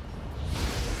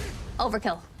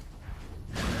overkill?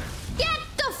 Get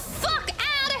the fuck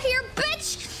out of here,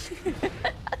 bitch!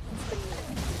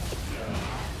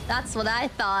 That's what I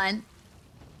thought.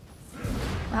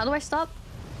 How do I stop?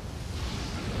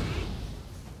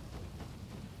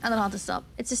 I don't know how to stop.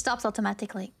 It just stops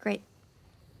automatically. Great.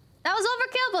 That was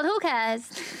overkill, but who cares?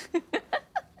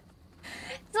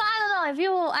 So I don't know if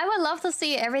you... I would love to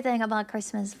see everything about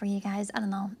Christmas for you guys. I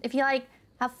don't know. If you like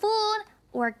have food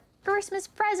or Christmas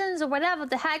presents or whatever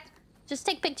the heck, just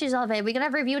take pictures of it. We're gonna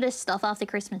review this stuff after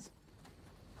Christmas.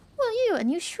 Well, you, a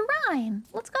new shrine.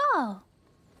 Let's go.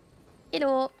 You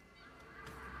know.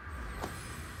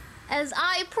 As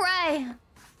I pray.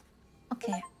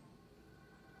 Okay.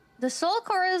 The soul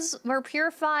cores were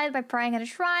purified by praying at a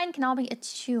shrine, can all be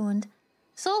attuned.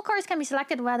 Soul cores can be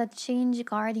selected whether to change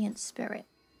guardian spirit.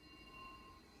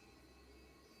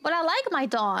 But I like my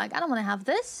dog. I don't want to have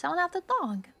this. I want to have the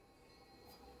dog.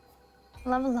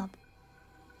 Level up.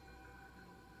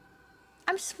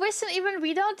 I'm Swiss and even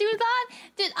we don't do that?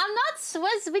 Dude, I'm not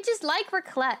Swiss. We just like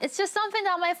raclette. It's just something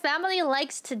that my family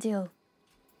likes to do.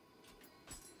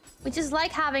 We just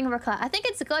like having raclette. I think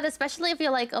it's good, especially if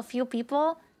you're like a few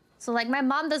people. So like my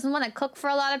mom doesn't want to cook for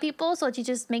a lot of people, so she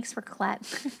just makes raclette.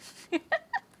 It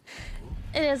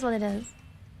is what it is.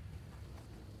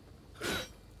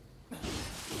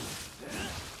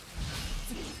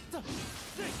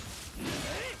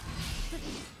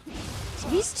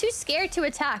 He's too scared to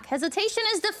attack. Hesitation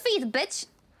is defeat, bitch.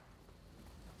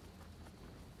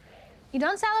 You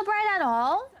don't celebrate at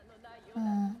all?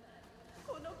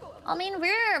 I mean,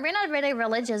 we're not really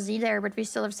religious either, but we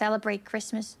still celebrate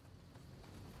Christmas.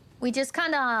 We just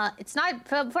kind of... It's not...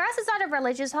 For us, it's not a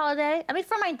religious holiday. I mean,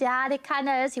 for my dad, it kind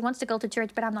of is. He wants to go to church,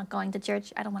 but I'm not going to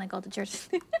church. I don't want to go to church.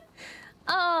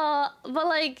 But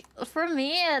like, for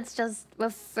me, it's just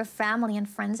with family and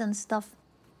friends and stuff.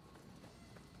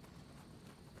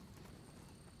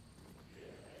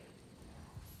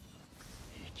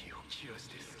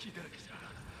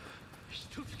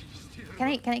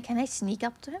 Can I sneak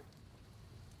up to him?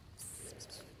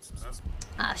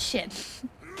 Ah, shit.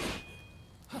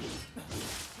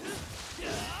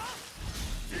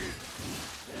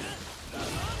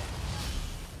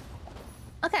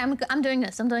 Okay, I'm doing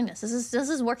this. I'm doing this. This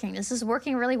is working. This is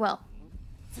working really well.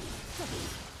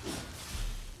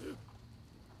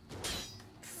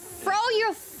 Throw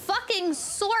your fucking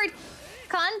sword,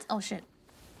 cunt! Oh shit.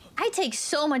 I take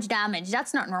so much damage.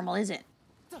 That's not normal, is it?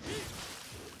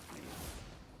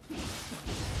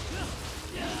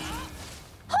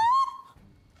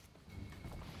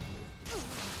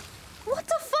 What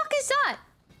the fuck is that?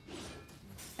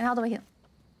 And how do I heal?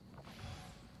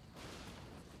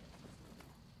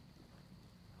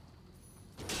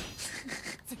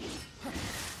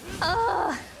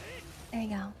 Oh, there you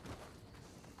go.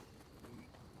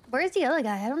 Where's the other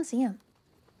guy? I don't see him.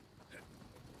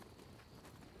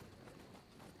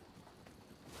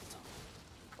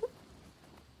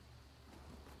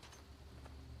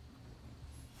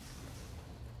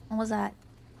 What was that?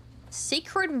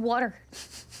 Sacred water.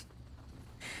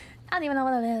 I don't even know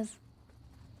what that is.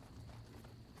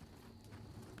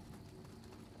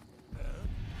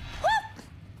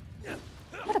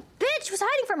 What a bitch was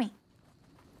hiding from me.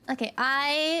 Okay,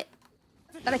 I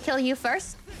gotta kill you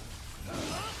first.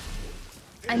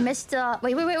 I missed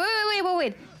wait.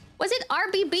 Was it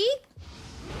RBB?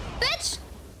 Bitch!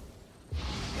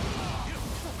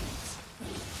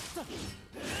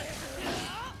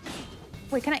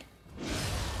 Wait, can I?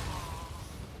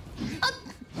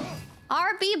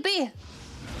 RBB.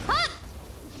 Huh?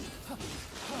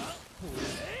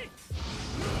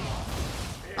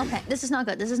 Okay, this is not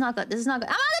good. This is not good. This is not good.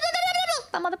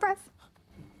 I'm on the breath.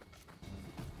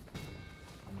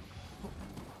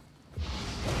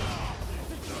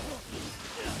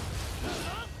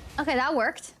 Okay, that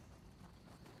worked.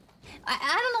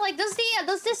 I don't know, like,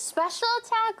 does this special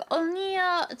attack only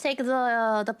take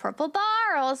the purple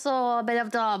bar, or also a bit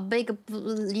of the big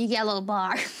yellow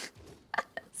bar?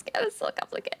 This game is so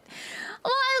complicated.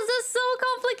 Why is this so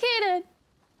complicated?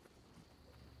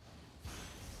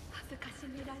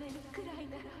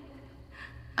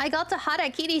 I got the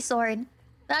Harakiri sword.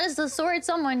 That is the sword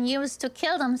someone used to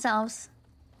kill themselves.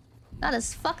 That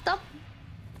is fucked up.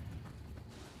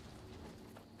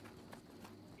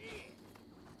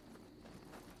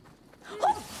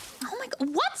 Oh my god,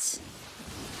 what?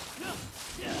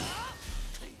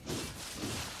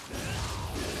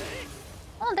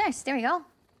 Oh, there we go.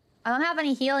 I don't have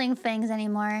any healing things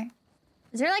anymore.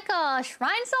 Is there like a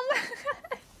shrine somewhere?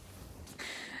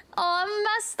 Oh, I'm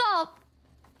messed up.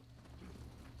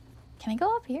 Can I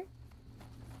go up here?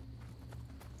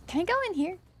 Can I go in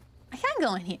here? I can't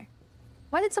go in here.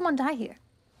 Why did someone die here?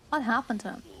 What happened to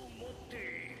him?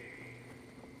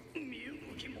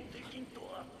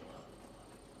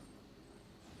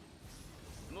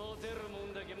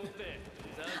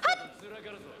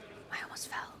 I almost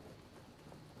fell.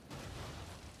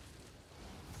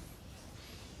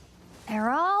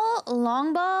 Arrow,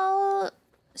 longbow,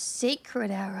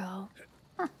 sacred arrow.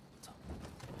 Huh.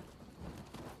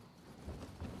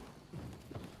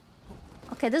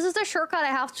 Okay, this is the shortcut I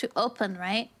have to open,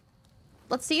 right?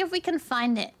 Let's see if we can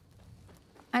find it.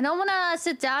 I don't want to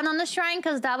sit down on the shrine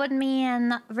because that would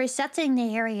mean resetting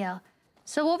the area.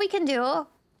 So what we can do,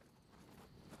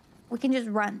 we can just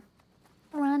run.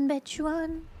 Run, bitch,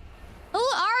 run. Who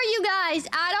are you guys?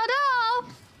 I don't know.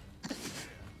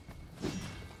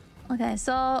 Okay,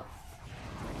 so...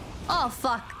 Oh,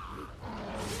 fuck.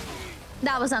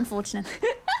 That was unfortunate. Why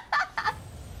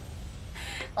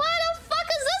the fuck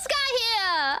is this guy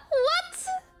here? What?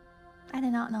 I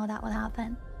did not know that would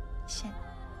happen. Shit.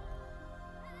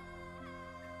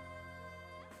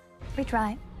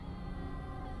 Retry.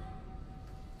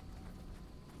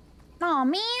 Oh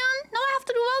man, now I have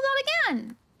to do all that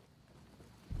again.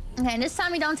 Okay, this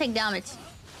time we don't take damage.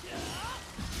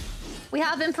 We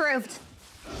have improved.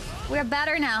 We're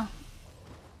better now.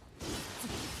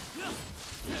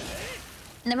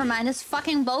 Never mind, this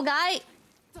fucking bow guy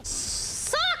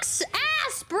sucks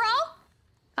ass, bro.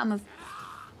 I'll move.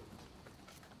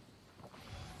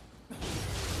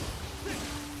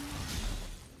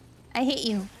 I hate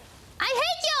you. I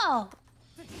hate you!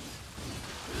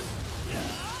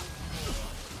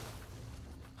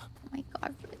 Oh my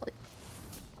god, really?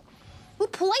 Who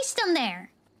placed them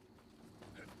there?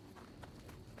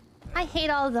 I hate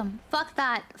all of them. Fuck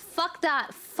that. Fuck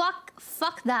that. Fuck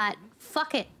that.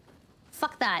 Fuck it.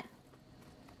 Fuck that.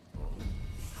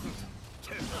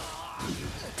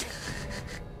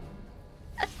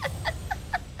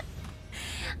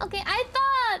 Okay, I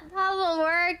thought that would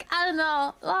work. I don't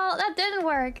know. Well, that didn't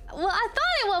work. Well, I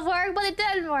thought it would work, but it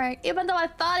didn't work. Even though I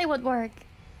thought it would work.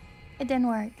 It didn't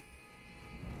work.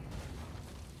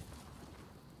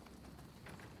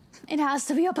 It has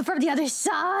to be open from the other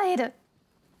side.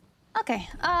 Okay,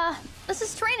 this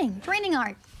is training. Training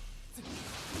art.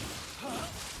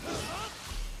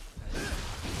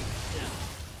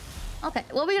 Okay,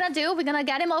 what we're gonna do, we're gonna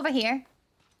get him over here.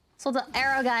 So the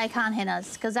arrow guy can't hit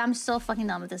us, because I'm so fucking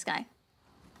done with this guy.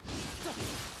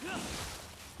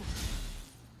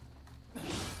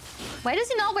 Why does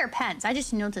he not wear pants? I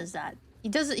just noticed that.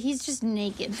 He's just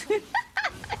naked.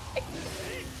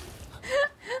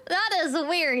 That is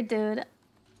weird, dude.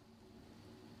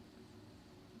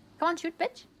 Come on, shoot,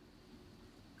 bitch.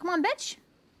 Come on, bitch.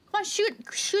 Come on, shoot.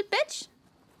 Shoot, bitch.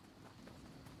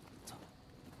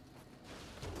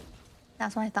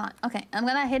 That's what I thought. Okay, I'm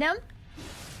gonna hit him.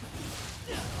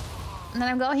 And then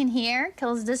I'm going here,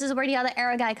 because this is where the other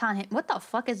arrow guy can't hit. What the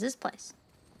fuck is this place?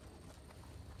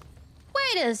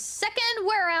 Wait a second,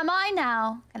 where am I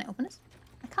now? Can I open this?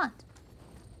 I can't.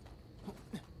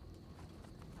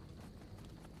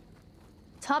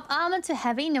 Top armor to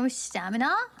heavy, no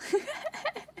stamina?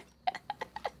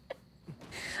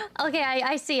 Okay,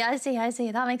 I see.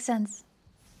 That makes sense.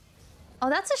 Oh,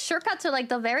 that's a shortcut to like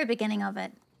the very beginning of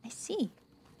it. I see.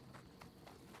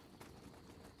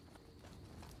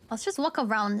 Let's just walk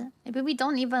around. Maybe we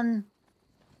don't even...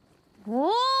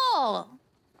 Whoa!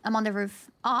 I'm on the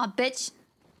roof. Aw, bitch.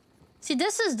 See,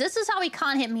 this is how he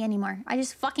can't hit me anymore. I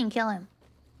just fucking kill him.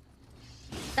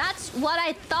 That's what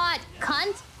I thought,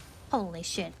 cunt. Holy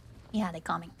shit. He had it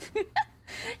coming. He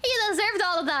deserved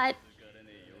all of that.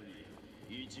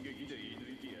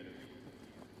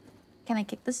 Can I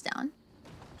kick this down?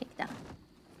 Kick down.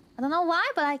 I don't know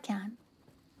why, but I can.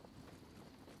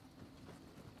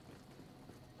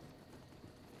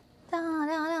 Da, da,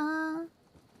 da.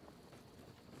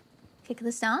 Kick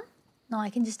this down? No, I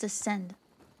can just ascend.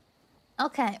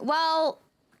 Okay, well...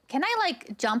 Can I,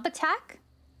 like, jump attack?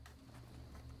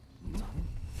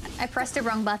 I pressed the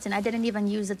wrong button. I didn't even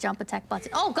use the jump attack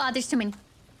button. Oh god, there's too many.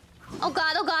 Oh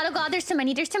god, oh god, oh god, there's too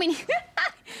many, there's too many. Oh, I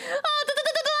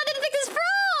didn't think this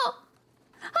through!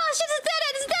 Oh shit, it's a dead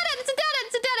end, it's a dead end, it's a dead end,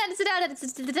 it's a dead end, it's a dead end,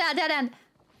 it's a dead end.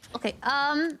 Okay,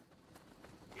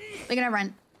 we're gonna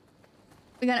run.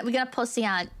 We're gonna pussy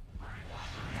out.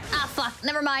 Ah, fuck,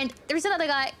 never mind. There's another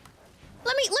guy.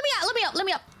 Let me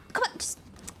up. Come on, just...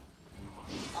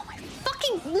 Oh my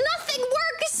fucking... Nothing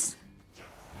works!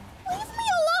 Leave me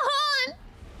alone!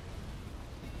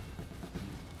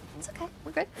 It's okay.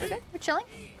 We're good. We're chilling.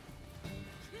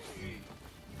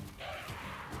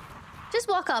 Just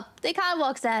walk up. They can't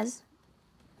walk stairs.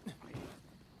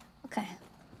 Okay.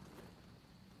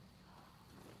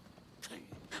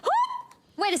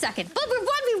 Wait a second. But we're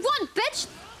 1v1, bitch!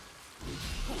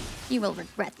 You will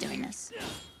regret doing this.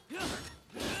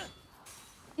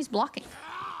 He's blocking.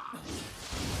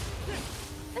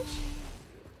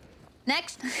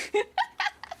 Next. Next.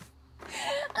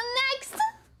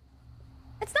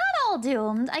 It's not all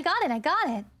doomed. I got it.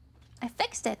 I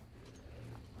fixed it.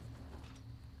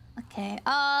 Okay.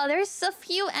 There's a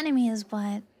few enemies,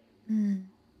 but...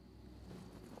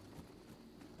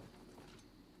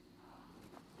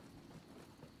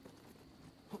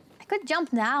 I could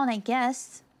jump down, I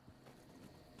guess.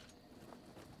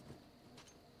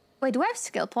 Wait, do I have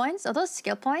skill points? Are those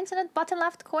skill points in the bottom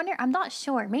left corner? I'm not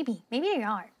sure. Maybe they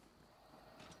are.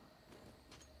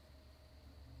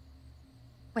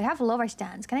 Wait, I have lower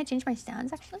stands. Can I change my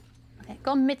stands, actually? Okay,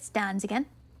 go mid stands again.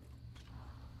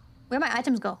 Where my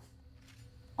items go?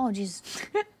 Oh, jeez.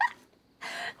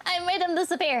 I made them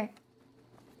disappear.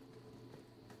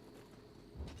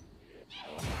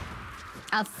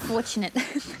 Unfortunate.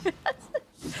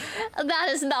 That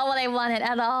is not what I wanted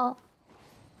at all.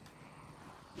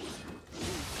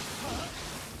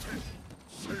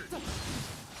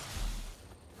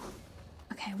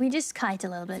 Okay, we just kite a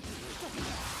little bit.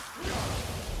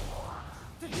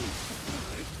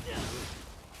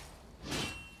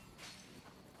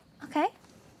 Okay.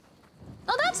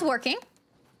 Oh, that's working.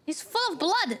 He's full of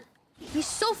blood. He's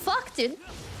so fucked, dude.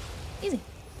 Easy.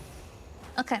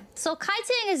 Okay, so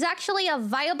kiting is actually a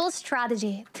viable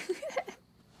strategy.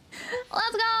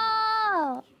 Let's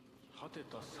go!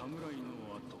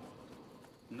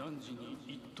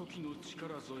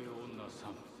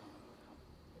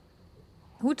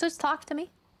 Who just talked to me?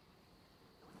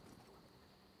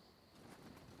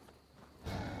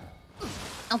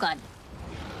 Oh god.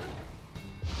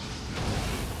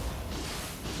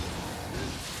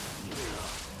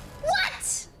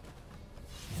 What?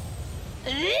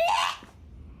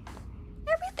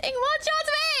 Everything one-shots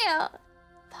me!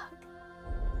 Fuck.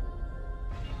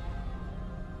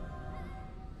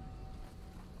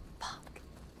 Fuck.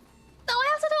 No, I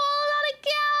have to do all that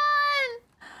again!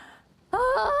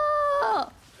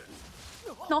 Oh!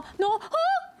 No, no! Oh!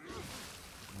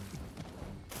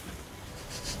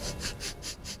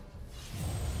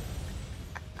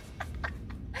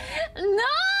 No!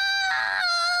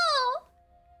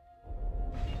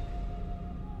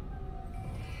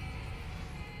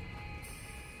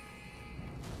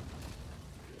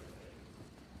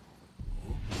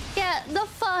 Get the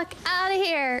fuck out of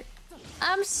here.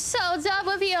 I'm so done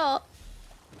with you.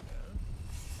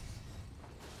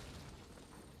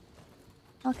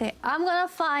 Okay, I'm gonna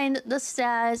find the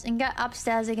stairs and get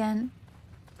upstairs again.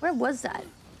 Where was that?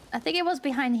 I think it was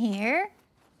behind here.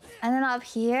 And then up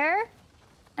here.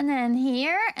 And then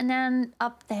here. And then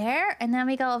up there. And then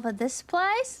we go over this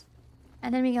place.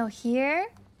 And then we go here.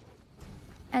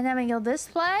 And then we go this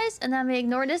place. And then we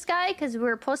ignore this guy because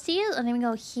we're pussies. And then we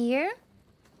go here.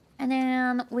 And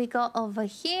then we go over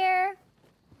here.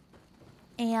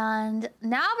 And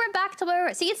now we're back to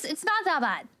where... See, it's not that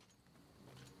bad.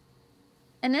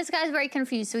 And this guy's very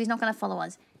confused, so he's not gonna follow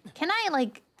us. Can I,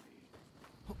 like...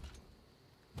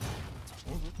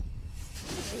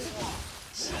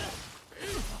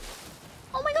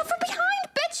 Oh my god, from behind,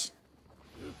 bitch!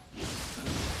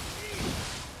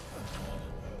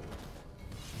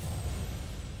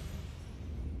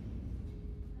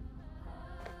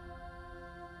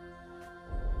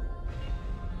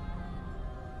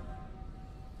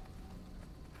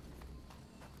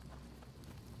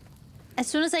 As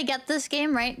soon as I get this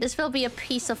game, right, this will be a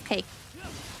piece of cake.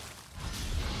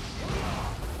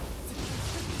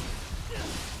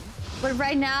 But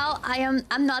right now, I'm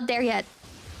not there yet.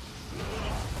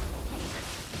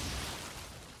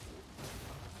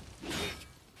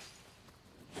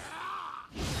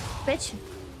 Bitch.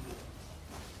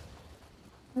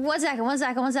 One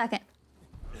second.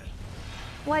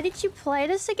 Why did you play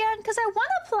this again? Because I want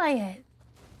to play it.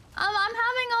 I'm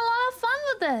having a lot of fun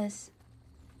with this.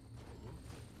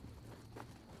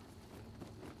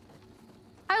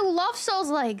 I love Souls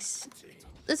Likes.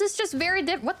 This is just very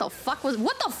different. What the fuck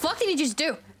did he just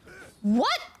do?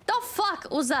 What the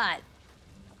fuck was that?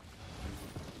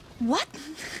 What?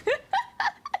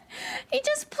 He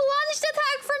just plunged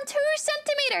attack from 2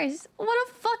 centimeters. What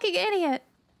a fucking idiot.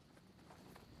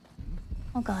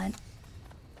 Oh god.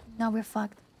 Now we're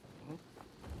fucked.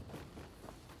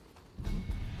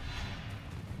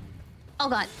 Oh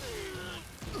god.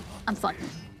 I'm fucked.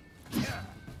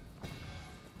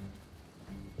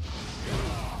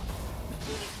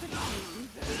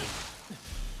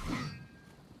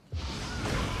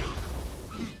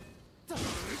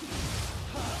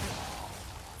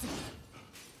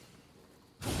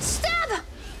 Stab!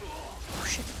 Oh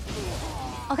shit.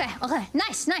 Okay.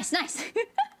 Nice. Nice.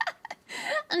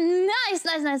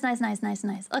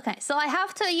 Okay, so I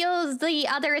have to use the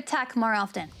other attack more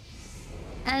often.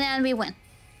 And then we win.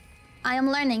 I am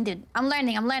learning, dude. I'm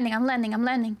learning.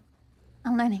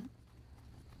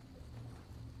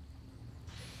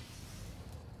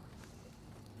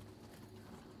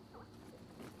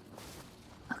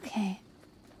 Okay.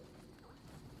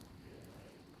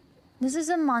 This is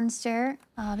a monster.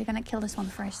 We're gonna kill this one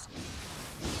first.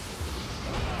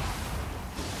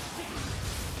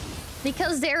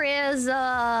 Because there is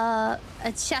a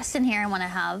chest in here I want to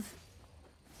have.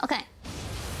 Okay.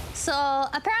 So,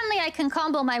 apparently I can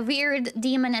combo my weird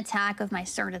demon attack with my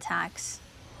sword attacks.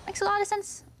 Makes a lot of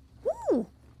sense. Ooh!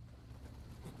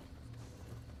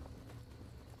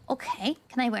 Okay,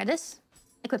 can I wear this?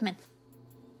 Equipment.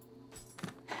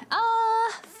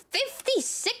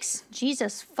 56?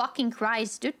 Jesus fucking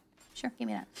Christ, dude. Sure, give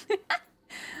me that.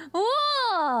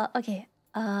 Whoa! Okay,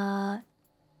 how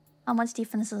much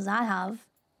defense does that have?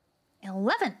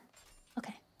 11.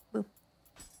 Okay, boop.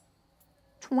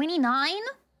 29?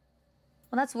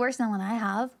 Well, that's worse than what I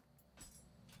have.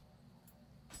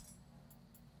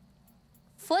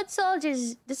 Foot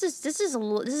soldiers. This is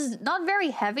not very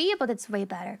heavy, but it's way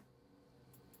better.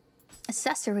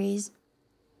 Accessories.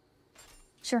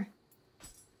 Sure.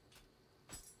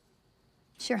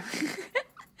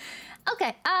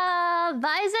 Okay.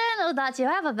 Bison, Odachi.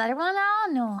 I have a better one now.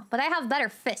 No, but I have better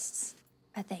fists,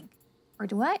 I think. Or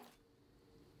do I?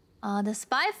 The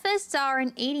spy fists are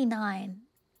an 89.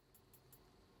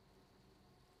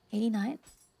 89?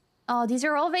 Oh, these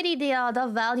are already the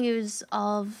values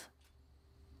of...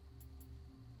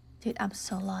 Dude, I'm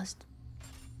so lost.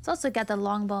 Let's also get the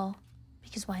longbow.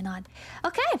 Because why not?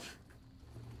 Okay.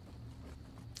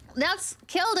 Let's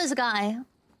kill this guy.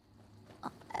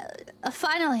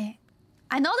 Finally.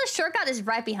 I know the shortcut is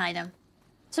right behind him.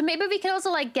 So maybe we can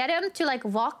also, like, get him to, like,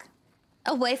 walk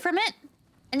away from it.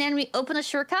 And then we open a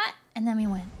shortcut. And then we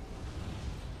win.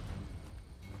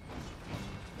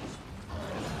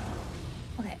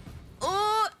 Okay.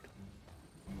 Oh!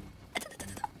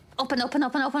 Open.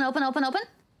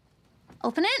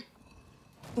 Open it.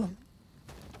 Boom.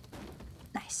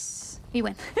 Nice. We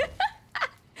win.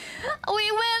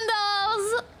 We win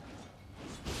those!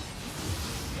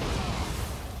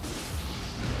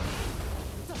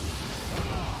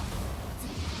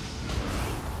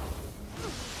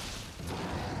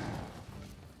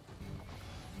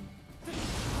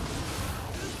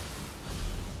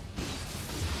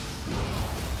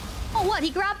 Oh, what? He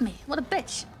grabbed me. What a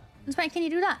bitch. Since when can you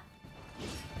do that?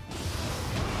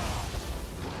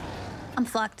 I'm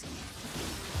fucked.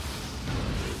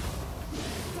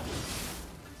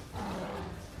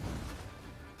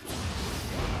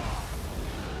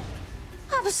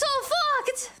 I'm so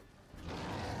fucked!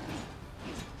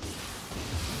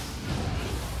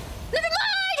 Never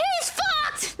mind! He's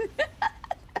fucked!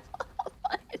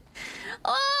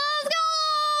 Oh, let's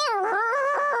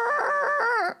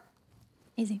go!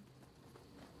 Easy.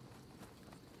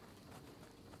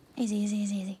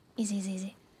 Easy. Easier!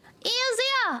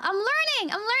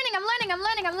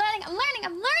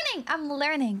 I'm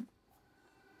learning.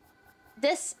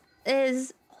 This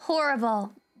is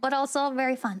horrible, but also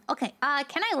very fun. Okay,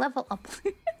 can I level up?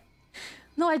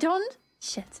 No, I don't.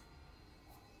 Shit.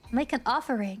 Make an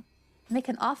offering.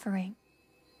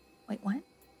 Wait, what?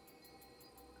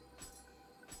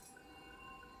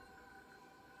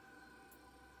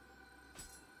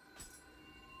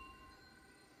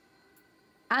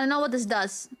 I don't know what this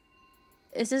does.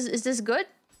 Is this good?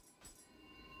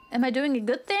 Am I doing a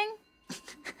good thing?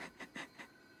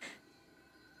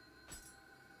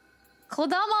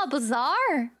 Kodama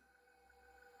Bazaar?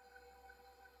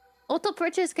 Auto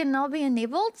purchase can now be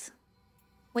enabled?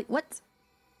 Wait, what?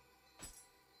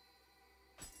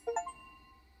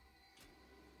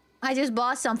 I just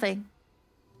bought something.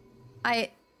 I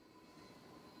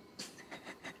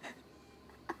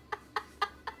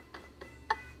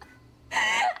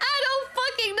don't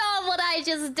fucking know what I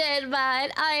just did,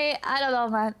 man. I don't know,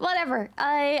 man. Whatever.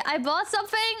 I bought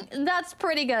something that's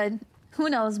pretty good. Who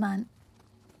knows, man.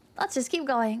 Let's just keep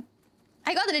going.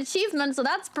 I got an achievement, so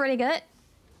that's pretty good.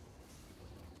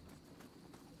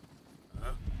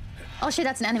 Oh shit,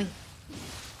 that's an enemy.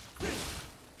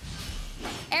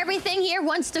 Everything here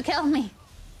wants to kill me.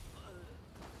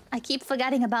 I keep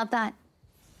forgetting about that.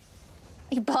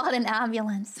 He bought an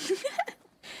ambulance.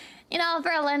 You know,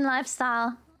 Berlin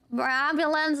lifestyle.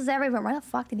 Ambulance is everywhere. Why the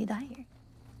fuck did he die here?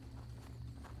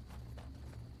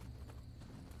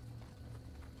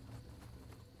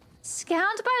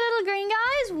 Scammed by little green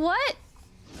guys? What?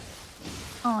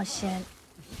 Oh shit.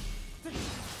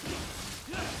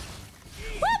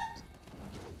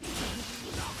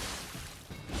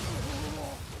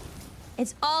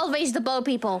 It's always the bow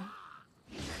people.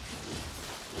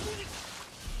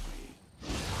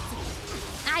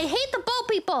 I hate the bow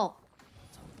people.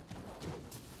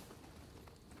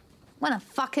 Wanna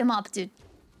fuck him up, dude.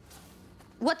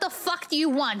 What the fuck do you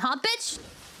want, huh, bitch?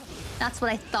 That's what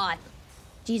I thought.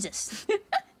 Jesus.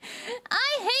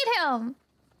 I hate him.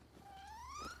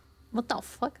 What the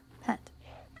fuck? Pet.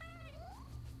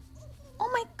 Oh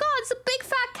my god, it's a big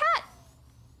fat cat.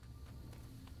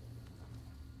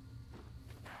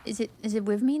 Is it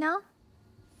with me now?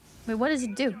 Wait, what does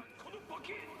it do?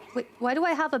 Wait, why do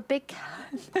I have a big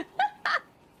cat?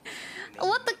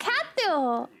 What the cat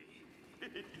do?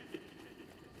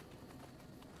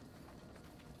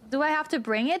 Do I have to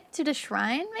bring it to the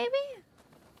shrine, maybe?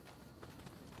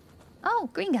 Oh,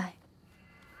 green guy.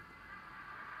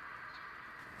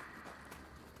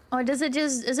 Or is it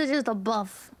just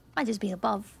above? Might just be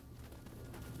above.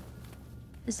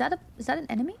 Is that an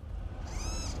enemy?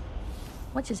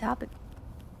 What just happened?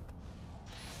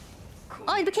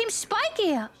 Oh, it became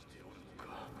spiky!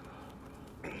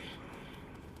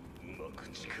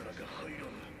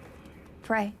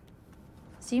 Pray.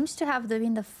 Seems to have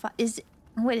been the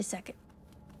wait a second.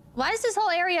 Why is this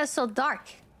whole area so dark?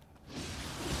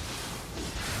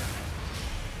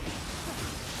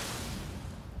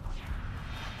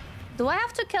 Do I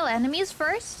have to kill enemies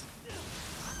first?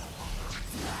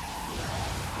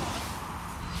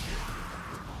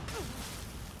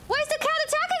 Why is the cat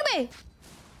attacking me?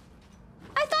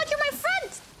 I thought you're my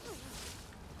friend!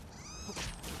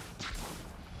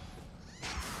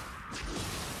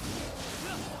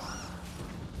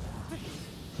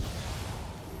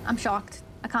 I'm shocked.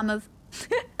 I can't move.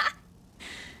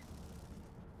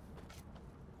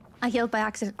 I healed by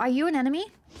accident. Are you an enemy?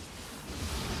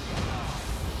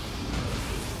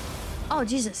 Oh,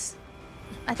 Jesus.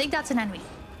 I think that's an enemy.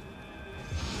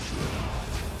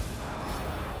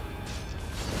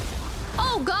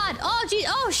 Oh, God. Oh, gee.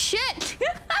 Oh, shit.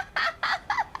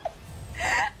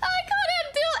 I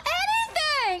couldn't do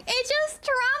anything. It just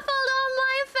trampled on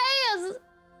my face.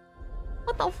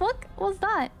 What the fuck was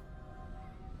that?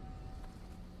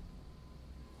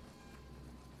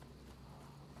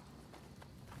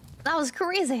 That was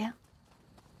crazy.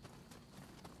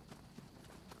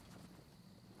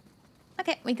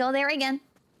 Okay, we go there again.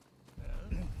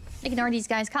 Ignore these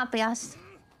guys, can't be us.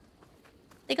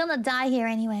 They're gonna die here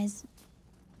anyways.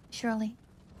 Surely.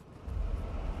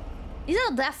 These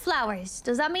are death flowers.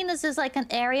 Does that mean this is like an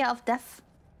area of death?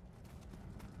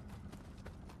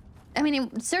 I mean,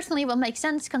 it certainly will make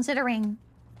sense considering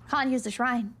can't use the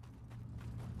shrine.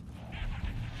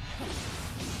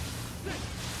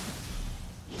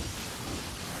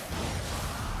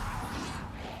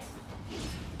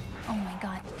 Oh my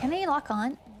god. Can I lock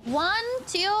on? 1,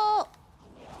 2...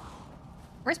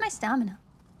 Where's my stamina?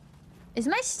 Is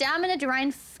my stamina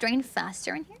drain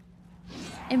faster in here?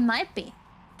 It might be.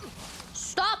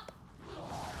 Stop!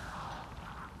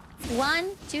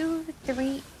 1, 2,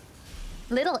 3...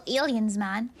 Little aliens,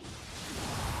 man.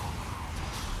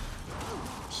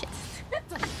 Shit.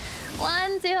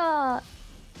 1, 2...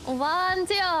 1,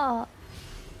 2...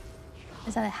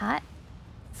 Is that a hat?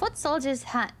 Foot soldier's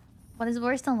hat. What is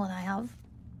worse than what I have?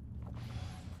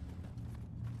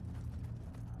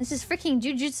 This is freaking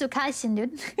Jujutsu Kaisen,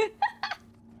 dude.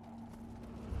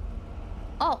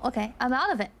 Oh, okay. I'm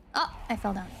out of it. Oh, I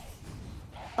fell down.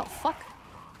 Oh, fuck.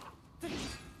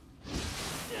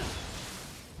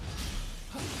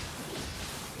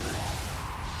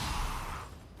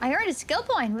 I earned a skill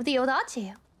point with the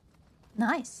Odachi.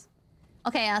 Nice.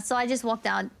 Okay, so I just walked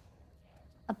out.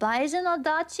 A Bison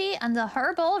Odachi and a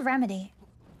Herbal Remedy.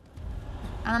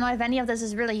 I don't know if any of this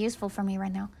is really useful for me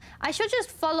right now. I should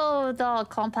just follow the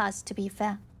compass, to be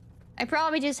fair. I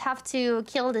probably just have to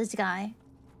kill this guy.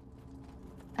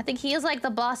 I think he is like the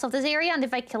boss of this area, and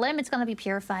if I kill him, it's gonna be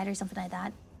purified or something like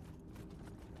that.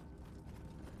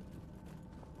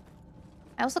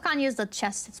 I also can't use the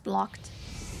chest, it's blocked.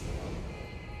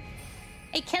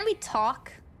 Hey, can we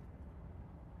talk?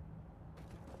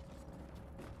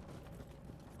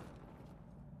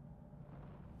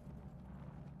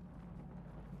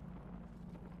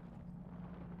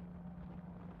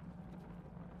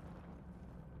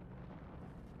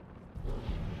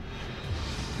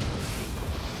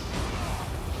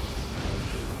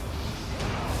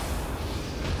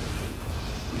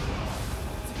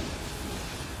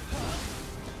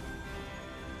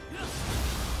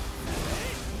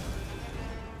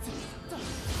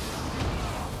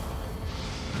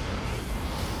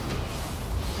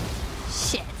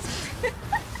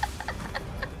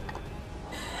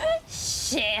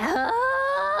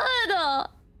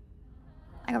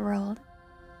 I got rolled.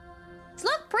 It's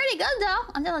looked pretty good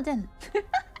though, until it didn't.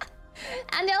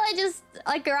 Until I just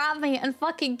like grabbed me and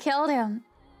fucking killed him.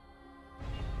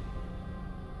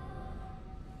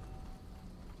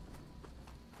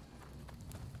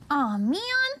 Oh man.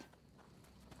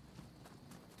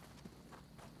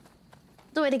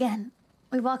 Do it again.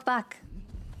 We walk back.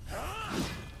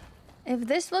 If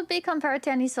this would be compared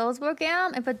to any Soulsborne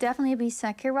game, it would definitely be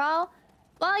Sekiro.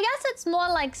 Well, I guess it's more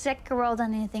like Sekiro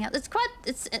than anything else.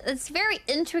 It's very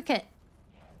intricate.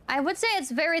 I would say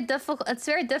it's very difficult. It's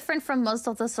very different from most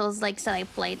of the Souls-likes that I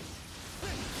played.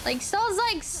 Like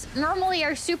Souls-likes normally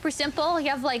are super simple. You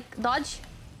have like dodge,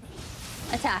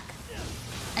 attack,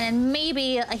 and then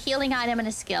maybe a healing item and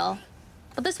a skill.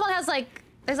 But this one has like,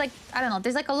 there's like, I don't know,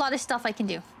 there's like a lot of stuff I can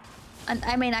do. And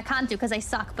I mean, I can't do because I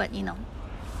suck, but you know,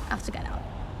 I have to get out.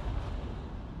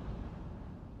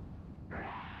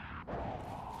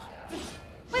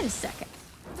 Wait a second.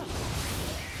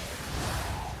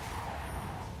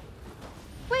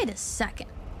 Wait a second.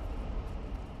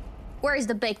 Where is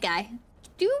the big guy?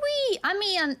 Do we? I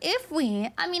mean, if we...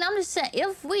 I mean, I'm just saying,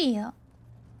 if we...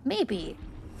 Maybe.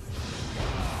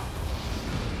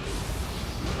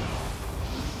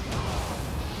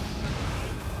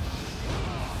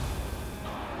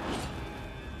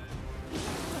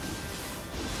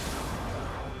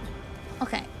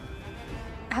 Okay.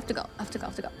 I have to go. I have to go. I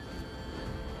have to go.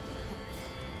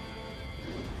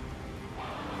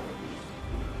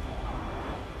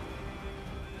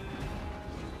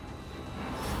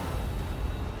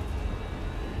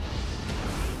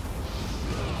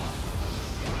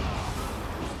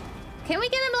 Can we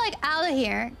get him, like, out of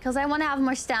here? Because I want to have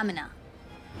more stamina.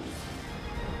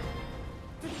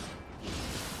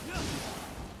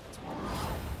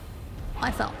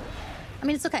 I fell. I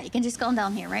mean, it's okay. You can just go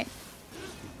down here, right?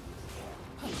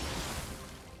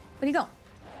 Where'd he go?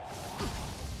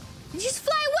 Did you just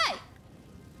fly away?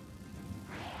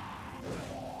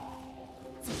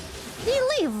 Did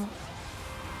he leave?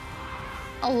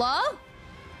 Hello?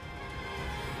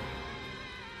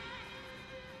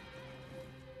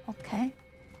 Okay.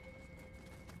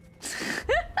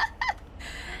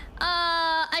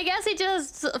 I guess he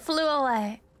just flew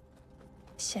away.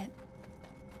 Shit.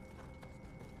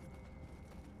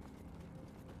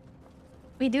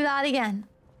 We do that again.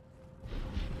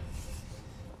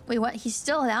 Wait, what? He's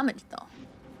still damaged though.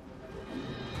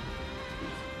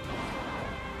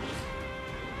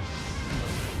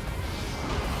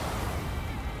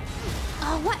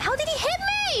 Oh, what? How did he hit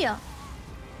me?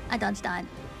 I dodged that.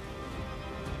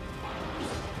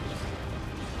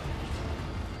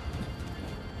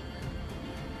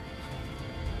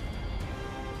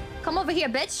 Come over here,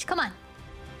 bitch. Come on.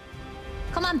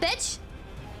 Come on, bitch.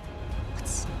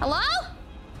 What? Hello?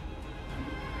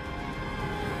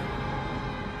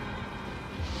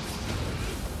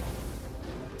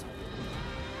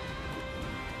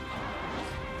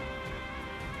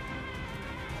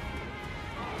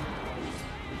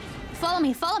 Follow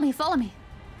me, follow me, follow me.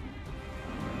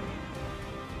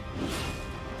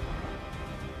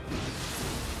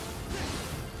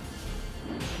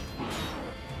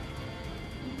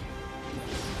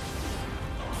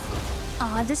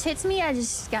 Oh, if this hits me, I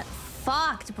just got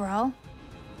fucked, bro.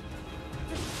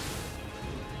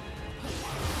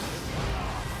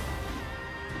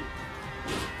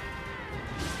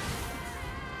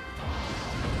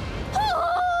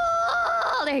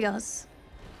 Oh, there he goes.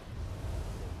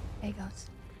 There he goes.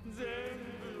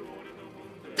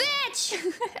 Bitch!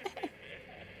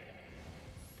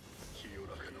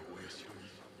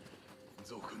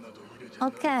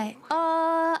 Okay.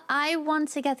 I want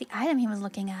to get the item he was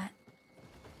looking at.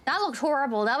 That looked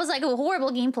horrible. That was like a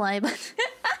horrible gameplay, but it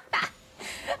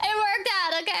worked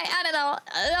out. Okay, I don't know.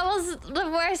 That was the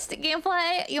worst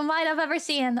gameplay you might have ever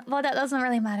seen, but that doesn't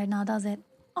really matter now, does it?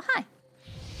 Oh, hi.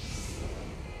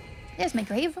 There's my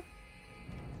grave.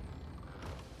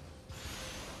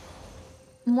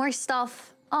 More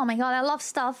stuff. Oh my god, I love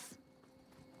stuff.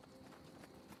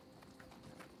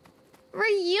 We're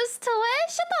used to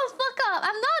it? Shut the fuck up.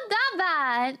 I'm not that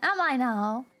bad. Am I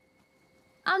now?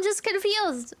 I'm just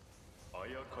confused.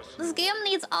 This game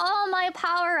needs all my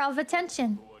power of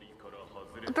attention.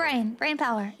 Brain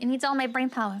power. It needs all my brain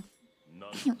power.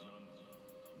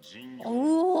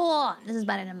 Oh, this is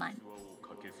better than mine.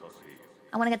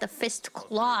 I want to get the fist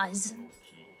claws.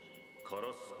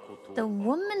 The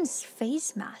woman's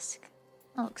face mask.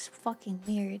 That looks fucking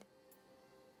weird.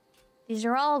 These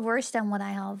are all worse than what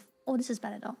I have. Oh, this is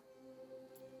better though.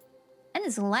 And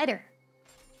it's lighter.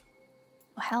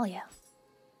 Oh, hell yeah.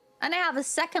 And I have a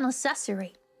second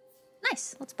accessory.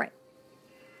 Nice, let's break.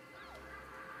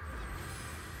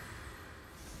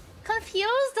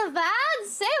 Confused the bad?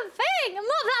 Same thing! I'm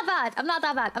not that bad. I'm not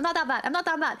that bad. I'm not that bad. I'm not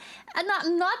that bad.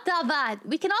 I'm not that bad.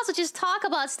 We can also just talk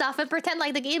about stuff and pretend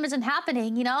like the game isn't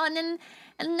happening, you know? And then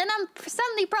I'm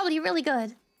suddenly probably really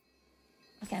good.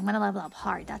 Okay, I'm gonna level up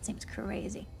hard. That seems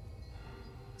crazy.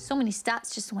 So many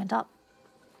stats just went up.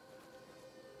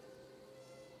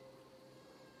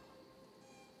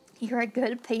 You're a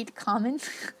good paid comment.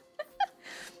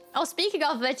 Oh, speaking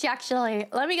of which, actually,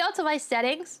 let me go to my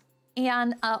settings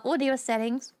and audio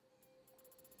settings.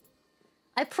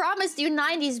 I promised you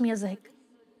 90s music.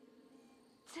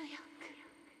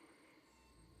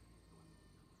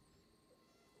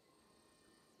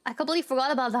 I completely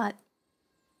forgot about that.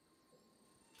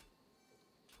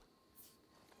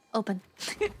 Open.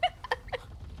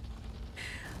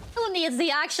 Who needs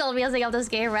the actual music of this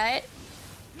game, right?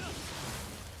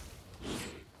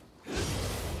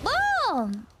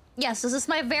 Boom! Yes, this is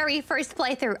my very first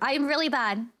playthrough. I'm really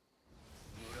bad.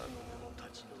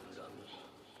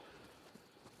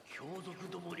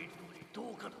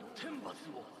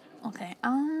 Okay,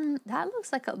 that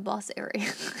looks like a boss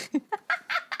area.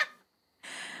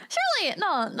 Surely,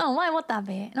 no, why would that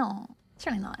be? No,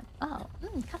 surely not. Oh,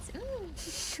 cuts.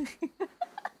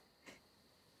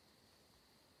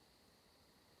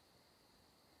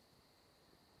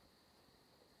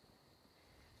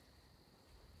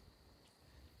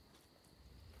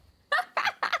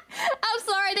 I'm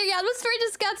sorry, the atmosphere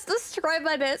just gets destroyed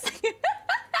by this.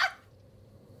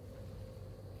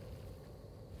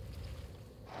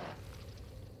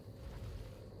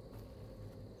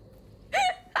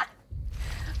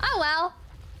 Oh well.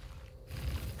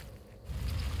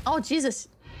 Oh Jesus.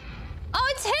 Oh,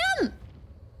 it's him!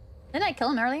 Didn't I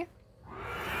kill him earlier?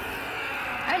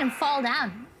 I made him fall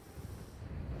down.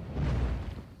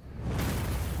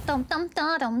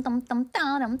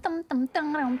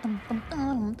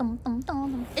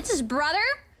 It's his brother?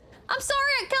 I'm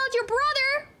sorry I killed your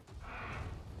brother!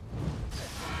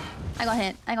 I got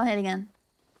hit. I got hit again.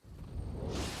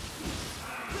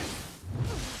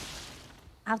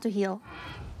 I have to heal.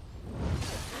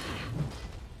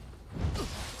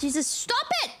 Jesus, stop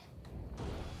it!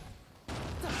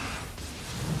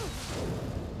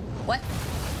 What?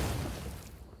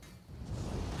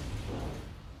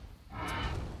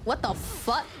 What the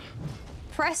fuck?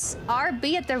 Press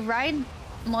RB at the right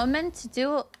moment to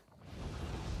do...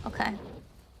 Okay.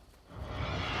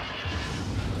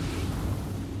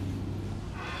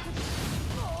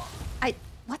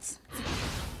 What?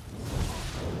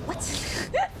 What?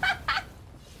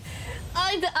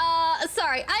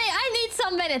 Sorry. I need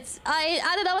some minutes. I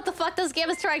don't know what the fuck this game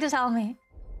is trying to tell me.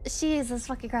 Jesus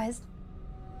fucking Christ.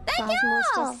 Thank you!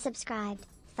 Cosmos just subscribed.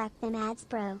 Fuck them ads,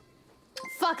 bro.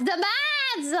 Fuck the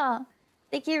ads!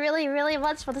 Thank you really, really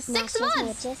much for the 6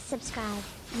 months! Just subscribe.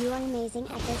 You are amazing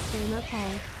at this game,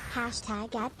 okay?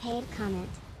 Hashtag at paid comment.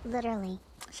 Literally.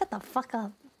 Shut the fuck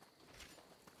up.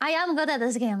 I am good at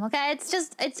this game, okay?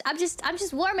 I'm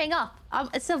just warming up.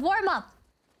 It's a warm up.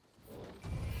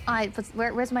 Alright,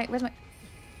 where's my... Okay,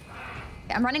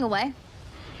 I'm running away.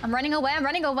 I'm surveying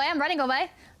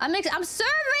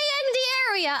the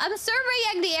area. I'm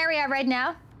surveying the area right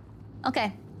now.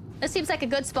 Okay. This seems like a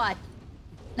good spot.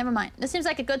 Never mind. This seems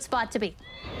like a good spot to be.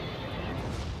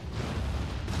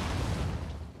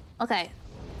 Okay.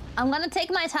 I'm gonna take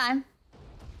my time.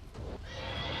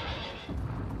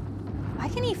 Why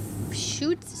can he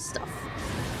shoot stuff?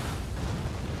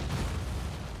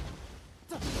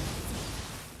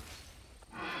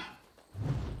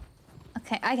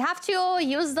 Okay, I have to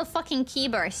use the fucking key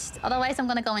burst. Otherwise, I'm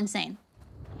gonna go insane.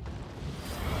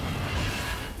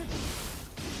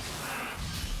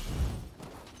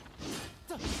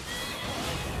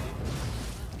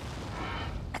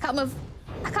 can't move.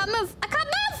 I can't move. I can't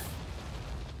move!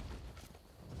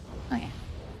 Okay.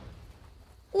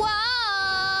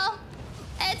 Whoa!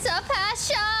 It's a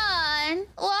passion!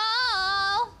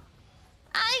 Whoa!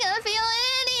 I can feel it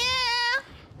in the air!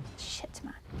 Shit,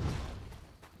 man.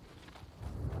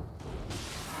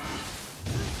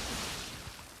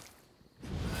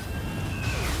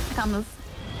 I can't move.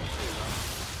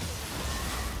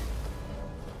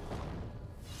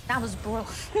 That was brutal.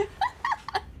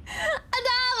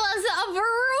 That was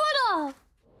brutal!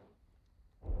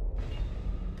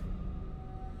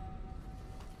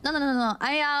 No.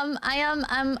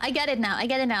 I get it now. I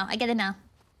get it now.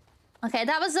 Okay,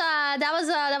 that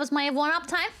was my warm-up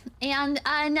time. And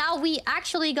now we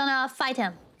actually gonna fight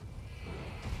him.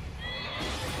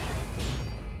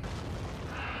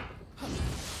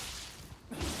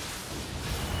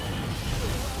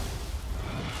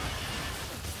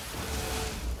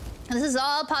 This is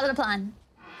all part of the plan.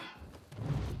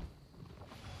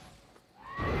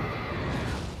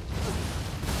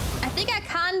 I think I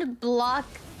can't block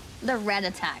the red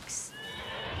attacks.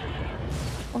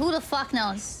 Well, who the fuck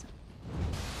knows?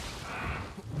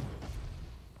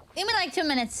 Give me like 2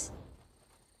 minutes.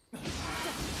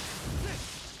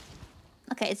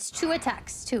 Okay, it's 2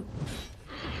 attacks. 2.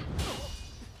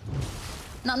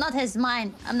 No, not his,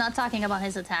 mine. I'm not talking about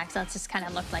his attacks. That just kind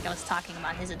of looked like I was talking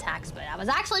about his attacks, but I was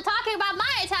actually talking about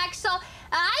my attacks, so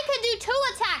I could do 2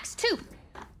 attacks. 2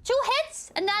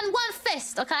 hits and then 1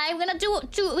 fist, okay? We're gonna do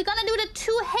the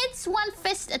 2 hits, 1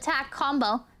 fist attack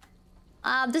combo.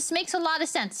 This makes a lot of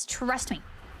sense. Trust me.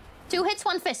 2 hits,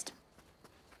 1 fist.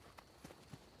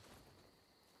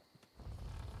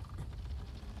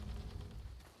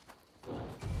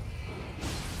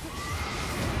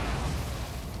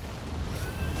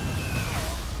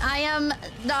 I am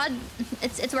not.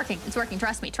 It's working. It's working.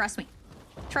 Trust me. Trust me.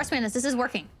 Trust me on this. This is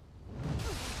working.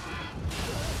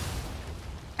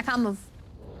 I can't move.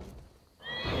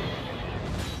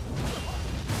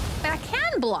 But I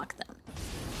can block them.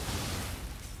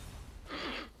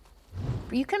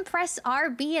 You can press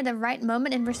RB at the right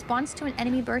moment in response to an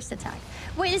enemy burst attack.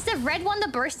 Wait, is the red one the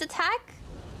burst attack?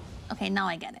 Okay, now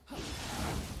I get it.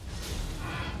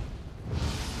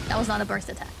 That was not a burst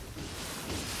attack.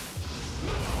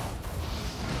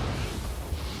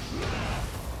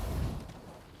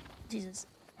 Jesus.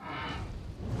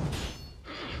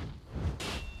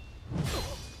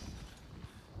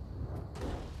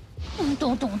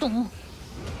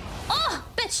 Oh,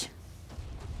 bitch!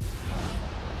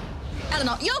 I don't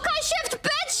know. Yokai shift,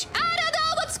 bitch! I don't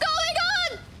know what's going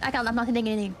on! I'm not hitting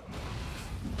anything.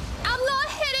 I'm not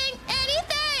hitting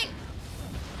anything!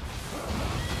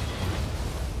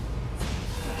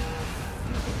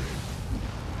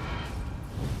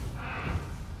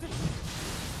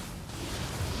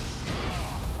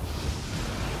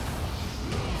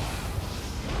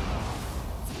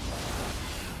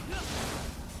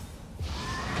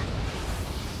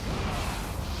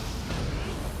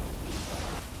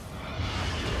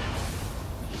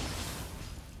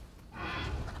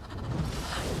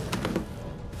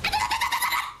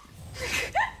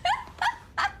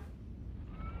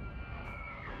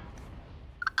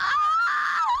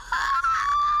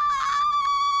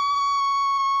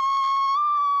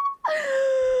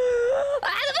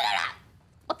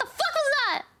 What the fuck was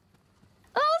that?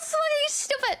 That was fucking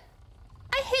stupid.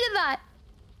 I hated that.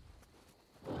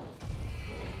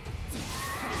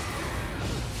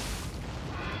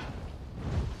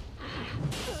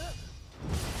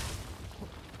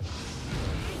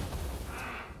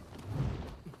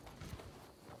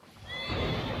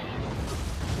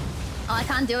 Oh, I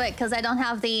can't do it because I don't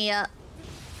have the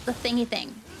thingy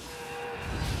thing.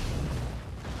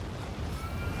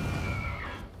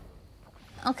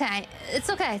 Okay, it's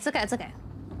okay, it's okay, it's okay.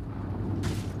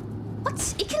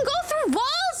 What? It can go through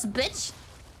walls, bitch!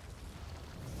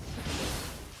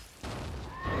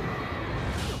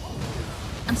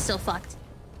 I'm still fucked.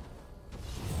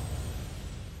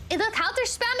 The counter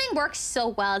spamming works so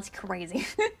well, it's crazy.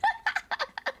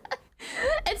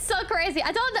 It's so crazy.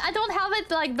 I don't have it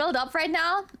like built up right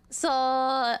now, so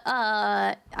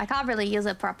I can't really use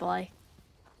it properly.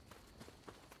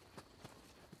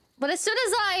 But as soon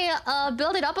as I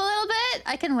build it up a little bit,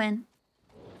 I can win.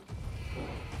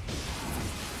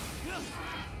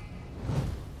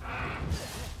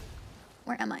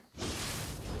 Where am I?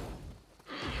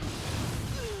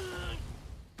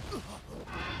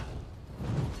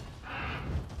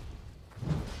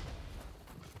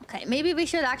 Okay, maybe we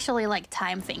should actually like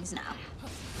time things now.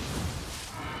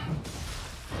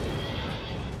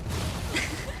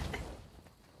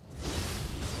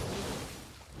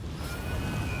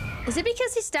 Is it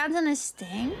because he stands on his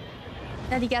sting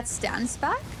that he gets stance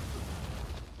back?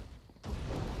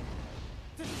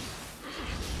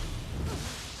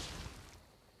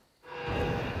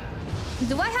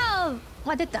 Do I have...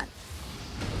 Oh, I did that.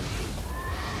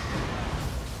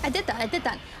 I did that. Okay,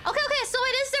 so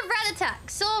it is the red attack.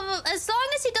 So as long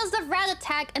as he does the red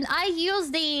attack and I use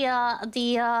the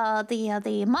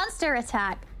monster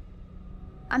attack,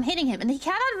 I'm hitting him. And he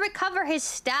cannot recover his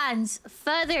stance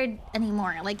further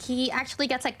anymore. Like, he actually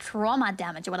gets, like, trauma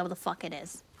damage or whatever the fuck it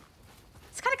is.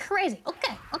 It's kind of crazy.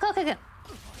 Okay.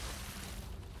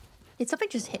 Did something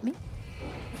just hit me?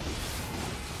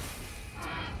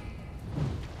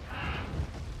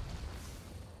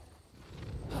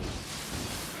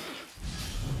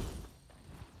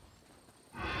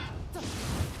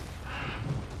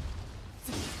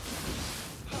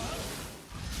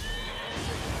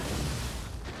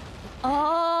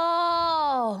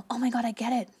 Oh my god, I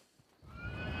get it.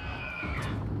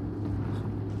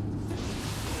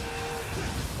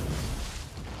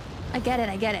 I get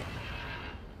it.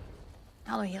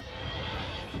 How do I heal?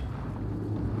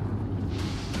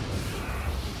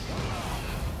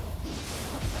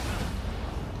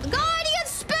 Guardian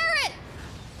Spirit!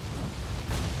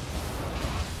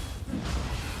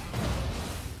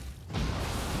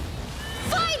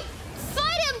 Fight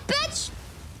him, bitch!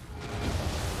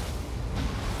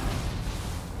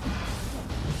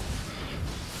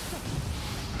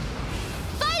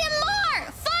 Fight him more!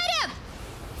 Fight him!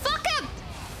 Fuck him!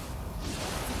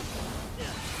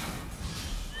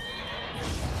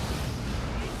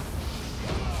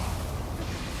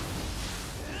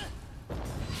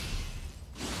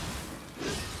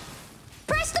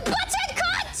 Press the button,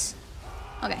 cunt!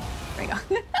 Okay, there you go.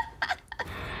 Okay.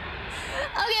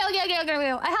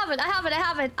 I have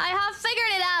it. I have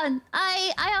figured it out.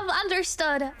 I have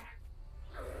understood.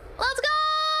 Let's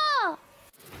go!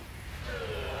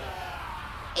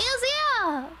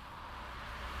 Easier!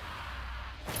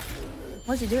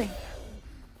 What's he doing?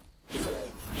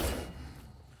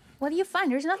 What do you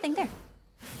find? There's nothing there.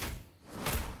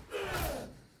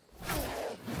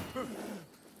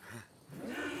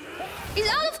 He's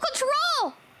out of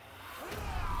control!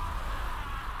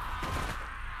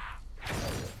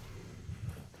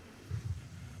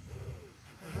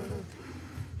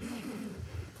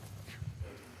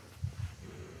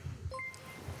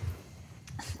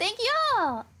 Thank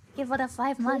you! Give it a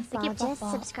 5 months. Thank you, just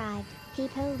Papa. subscribed.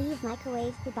 People leave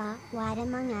microwave baba. White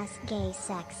among us. Gay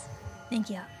sex. Thank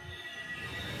you.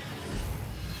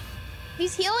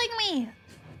 He's healing me!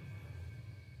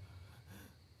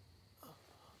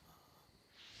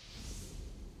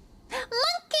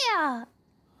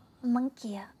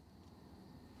 Monkey!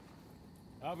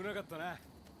 危なかったな。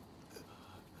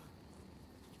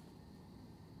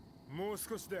もう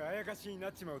少しであやかしにな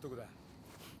っちまうとこだ。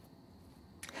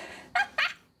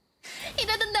He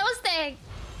doesn't know thing!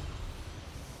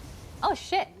 Oh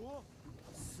shit!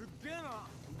 すっげえな。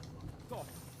と。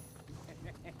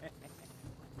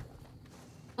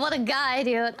What a guy,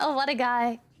 dude. Oh, what a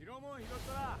guy. 拾うもん拾っ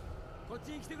たらこっち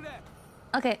に来てくれ。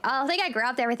 Okay, I think I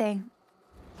grabbed everything.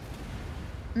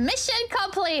 Mission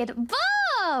complete!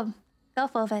 Boom! Go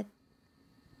for it.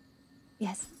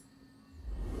 Yes.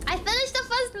 I finished the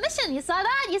first mission! You saw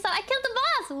that? You saw I killed the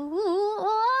boss! Ooh,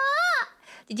 ah!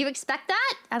 Did you expect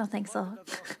that? I don't think so.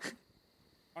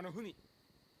 あの船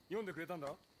読んでくれたんだ。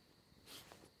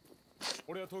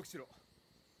俺はトウキシロ。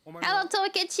お前 Hello,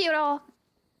 Tokichiro.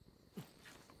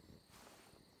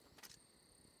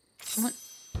 What?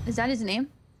 Is that his name?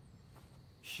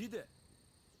 ヒデ。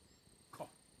か。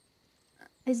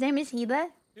 His name is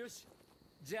Hide? よし。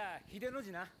じゃあヒデの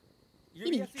字な。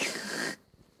呼びやすい。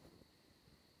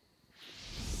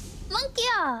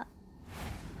Monkey!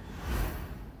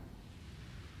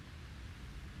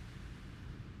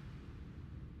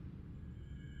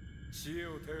 知恵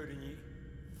を頼りに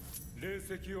霊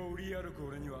石を売り歩く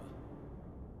俺には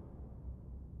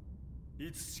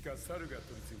いつしか猿が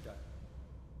取り付いた。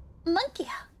 Monkey!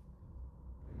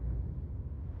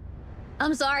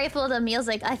 I'm sorry for the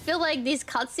music. I feel like these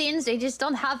cutscenes, they just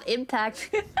don't have impact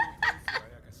with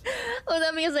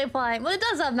the music playing. Well, it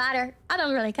doesn't matter. I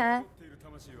don't really care. 持っている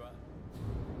魂は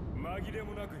紛れ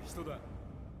もなく人だ。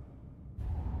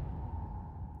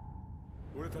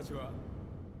俺たちは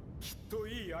きっと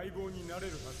いい相棒になれ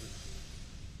るはず。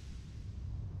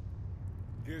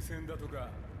ゲーセンだとか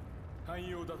汎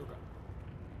用だとか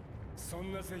そ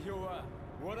んな世評は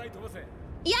笑い飛ばせ。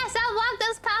 Yes, I'll walk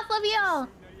this path with you.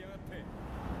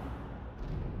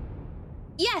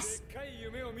 Yes.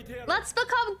 Let's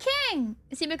become king.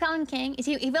 Is he becoming king?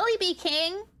 Will he be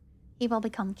king? He will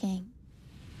become king.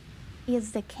 He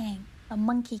is the king, a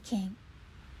monkey king.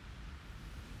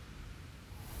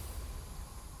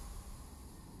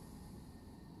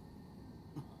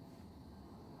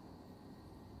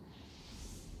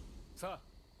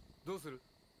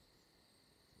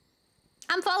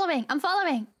 I'm following. I'm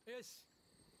following. よし。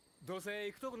どうせ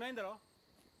行くとこないんだろ。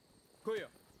来いよ。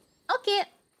Okay.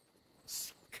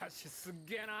 しかしすっ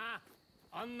げえな。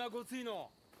あんなごつい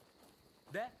の。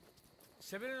で、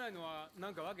喋れないのはな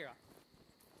んかわけが。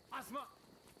あ、すまん。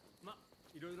ま、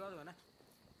いろいろあるわね。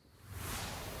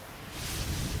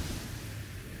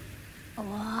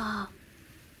Wow.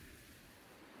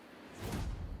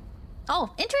 Oh,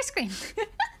 entry screen. We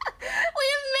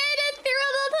have made it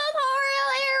through the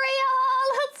tutorial area.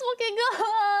 Let's fucking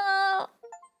go.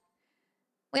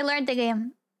 We learned the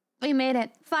game. We made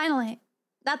it. Finally.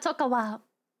 That took a while.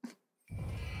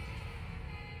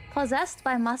 Possessed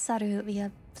by Masaru via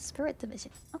spirit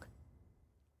division. Okay.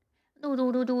 Do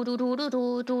do do do do do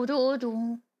do do do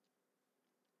do.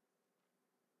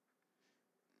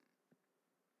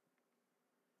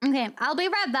 Okay, I'll be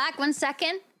right back. 1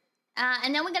 second.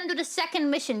 And then we're gonna do the second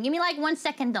mission. Give me like 1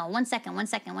 second though. 1 second, 1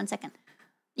 second, 1 second.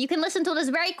 You can listen to this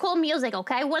very cool music,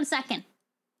 okay? 1 second.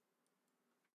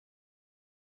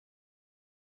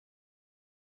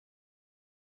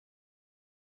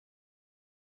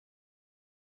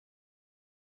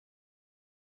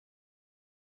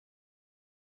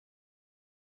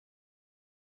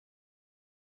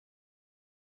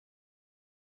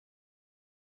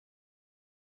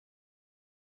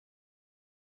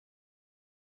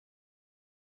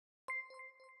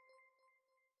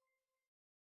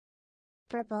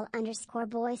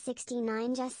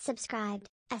 Purple_boy69 just subscribed.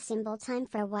 A symbol time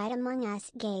for White Among Us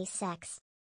gay sex.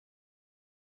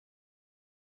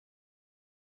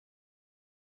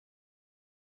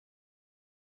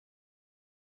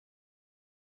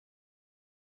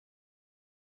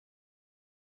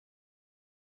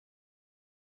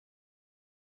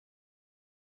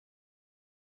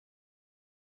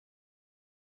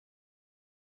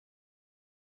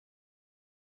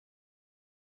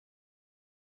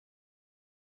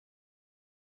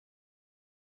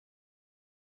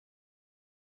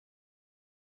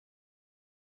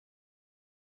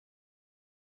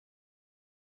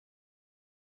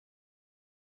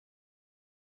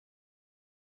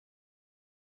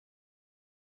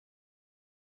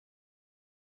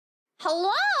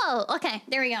 Hello! Okay,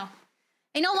 there we go.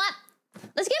 You know what?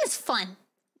 This game is fun.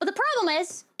 But the problem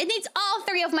is, it needs all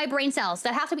 3 of my brain cells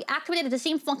that have to be activated at the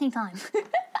same fucking time.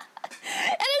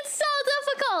 And it's so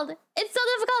difficult! It's so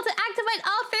difficult to activate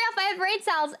all 3 of my brain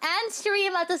cells and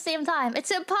stream at the same time.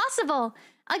 It's impossible.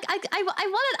 I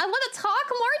want to talk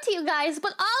more to you guys,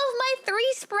 but all of my 3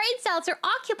 brain cells are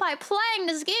occupied playing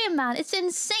this game, man. It's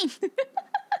insane.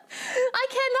 I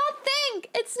cannot think.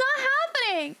 It's not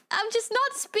happening. I'm just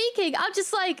not speaking. I'm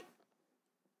just like...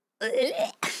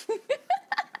 It's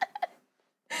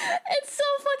so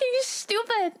fucking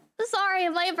stupid. Sorry,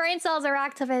 my brain cells are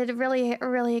activated really,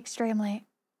 really extremely.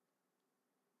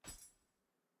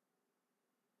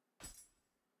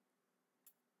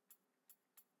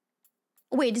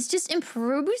 Wait, this just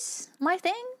improves my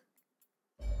thing?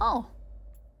 Oh.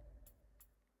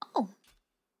 Oh.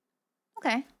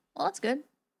 Okay. Well, that's good.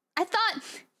 I thought...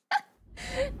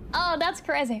 Oh, that's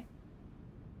crazy.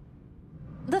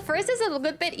 The first is a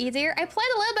good bit easier. I played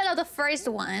a little bit of the first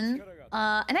one. And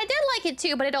I did like it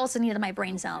too, but it also needed my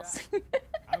brain cells.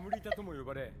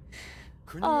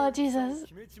 Oh, Jesus.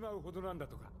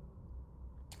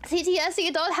 CTS,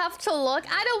 you don't have to look.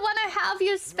 I don't want to have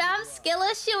your spam skill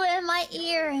issue in my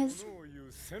ears.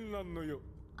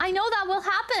 I know that will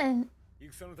happen.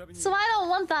 So I don't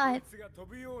want that.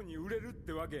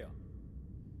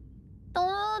 I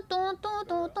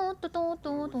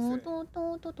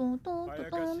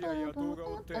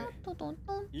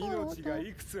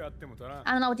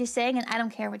don't know what you're saying, and I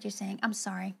don't care what you're saying. I'm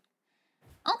sorry.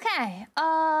 Okay.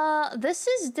 This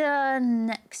is the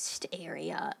next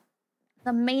area.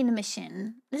 The main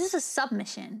mission. This is a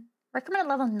sub-mission. Recommended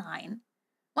level 9.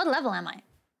 What level am I?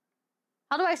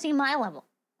 How do I see my level?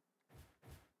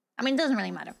 I mean, it doesn't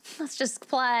really matter. Let's just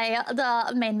play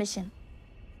the main mission.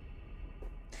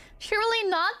 Surely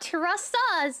not trust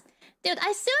us. Dude,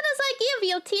 as soon as I give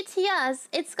you TTS,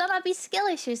 it's gonna be skill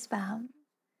issue spam.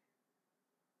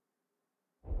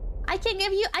 I can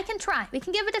try. We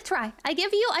can give it a try. I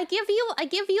give you a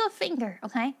finger,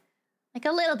 okay? Like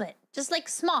a little bit. Just like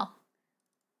small.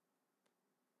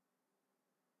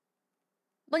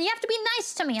 But you have to be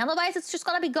nice to me, otherwise it's just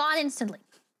gonna be gone instantly.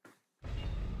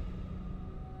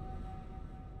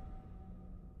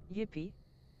 Yippee.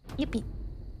 Yippee.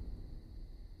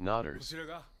 Nodders.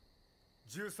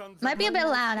 Might be a bit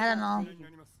loud, I don't know.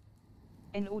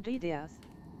 NODDS.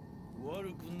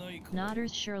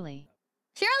 Nodders Shirley.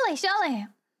 Shirley!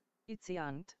 It's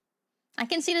Yant. I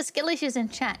can see the skill issues in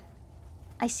chat.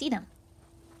 I see them.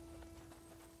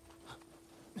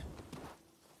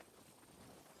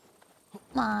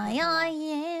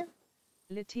 Yeah.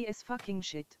 Litty is fucking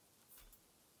shit.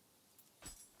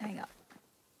 There you go.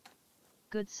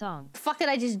 Good song. Fuck did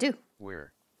I just do?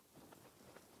 Where?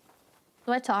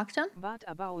 Do I talk to him? Wart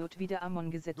about wieder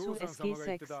Amon Gesetzu ドーさん様が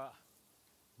言って SG6. た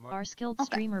Our skilled Okay.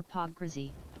 streamer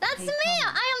Pogrizy. That's me!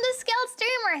 I am the skilled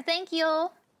streamer! Thank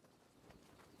you!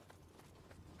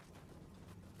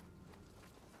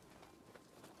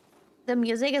 The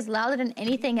music is louder than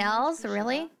anything else?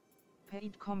 Really?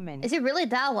 Paid comment. Is it really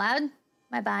that loud?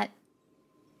 My bad.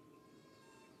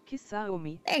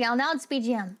 Kisaomi. There you go, now it's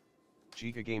BGM.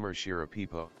 Giga Gamer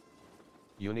Shirahiko.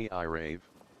 Uni I rave.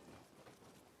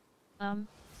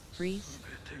 Freeze.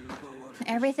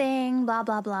 Everything, blah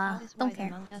blah blah. That is Don't why care.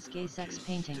 Among Us gay sex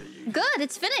painting. Good,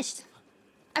 it's finished!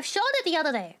 I've showed it the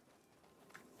other day.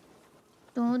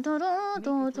 Du, du, du,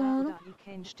 du, du, du. You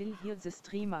can still hear the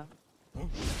streamer.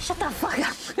 Shut the fuck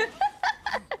up.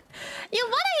 You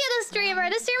wanna hear the streamer.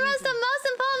 The streamer is the most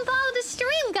important part of the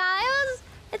stream, guys.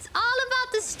 It's all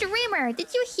about the streamer.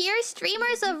 Did you hear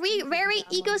streamers are very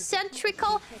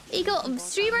egocentrical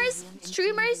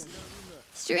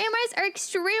streamers are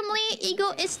extremely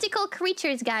egoistical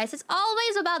creatures, guys. It's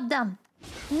always about them.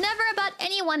 Never about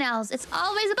anyone else. It's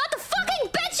always about the fucking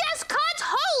bitch-ass cunt.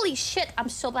 Holy shit, I'm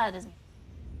so bad at this.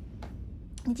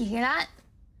 Did you hear that?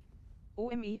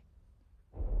 OME.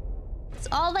 It's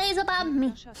always about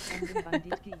me.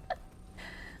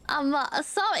 I'm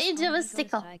so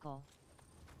egoistical.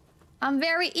 I'm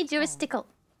very egoistical.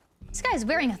 This guy's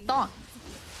wearing a thong.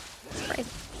 It's crazy.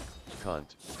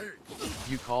 Cunt.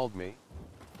 You called me?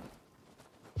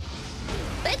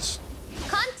 Bitch!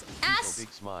 Cunt! A Ass!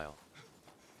 big smile.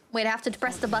 Wait, I have to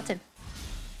press the button.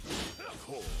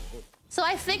 So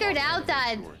I figured out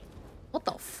that... What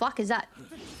the fuck is that?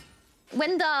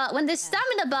 When the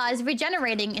stamina bar is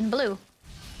regenerating in blue,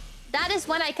 that is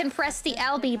when I can press the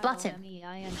LB button.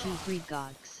 Breed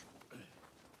gogs.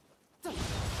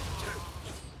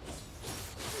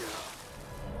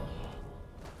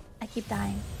 I keep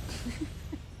dying.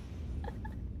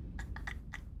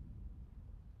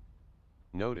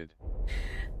 Noted.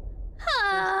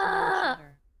 Ah!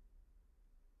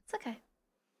 It's okay.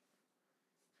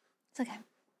 It's okay.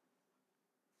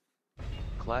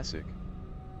 Classic.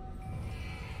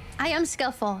 I am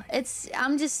skillful.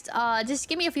 I'm just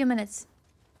give me a few minutes.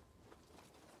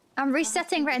 I'm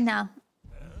resetting right now.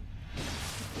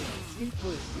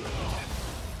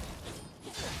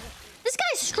 This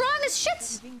guy's strong as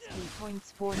shit!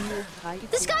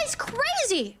 This guy's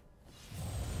crazy!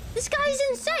 This guy's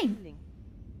insane!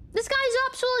 This guy's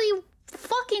absolutely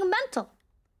fucking mental.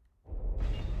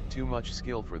 Too much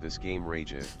skill for this game,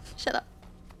 Rage. Shut up.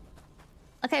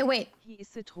 Okay, wait. He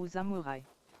is a true samurai.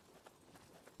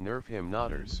 Nerf him,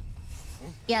 nodders.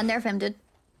 Yeah, nerf him, dude.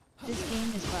 This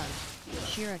game is bugged.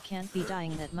 Shira can't be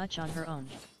dying that much on her own.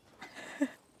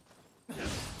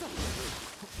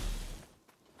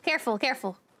 Careful,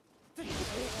 careful.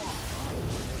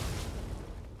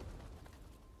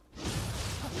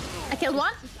 I killed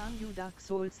one. This is a new Dark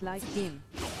Souls like game.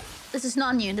 This is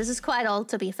not new. This is quite old,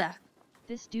 to be fair.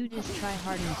 This dude is try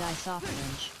hard and die soft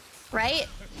range. Right?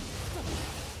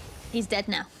 He's dead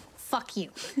now. Fuck you.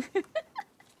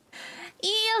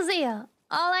 Easy. All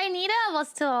I needed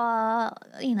was to,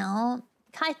 you know,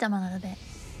 kite them a little bit.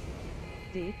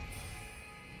 Date.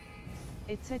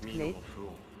 It's at play.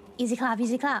 Easy clap,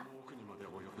 easy clap.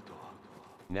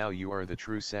 Now you are the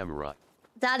true samurai.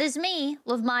 That is me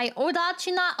with my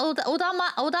odachina odata.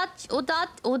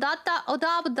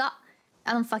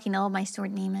 I don't fucking know what my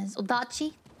sword name is.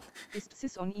 Odachi? Is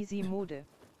this on easy mode?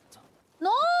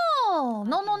 No!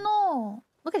 No.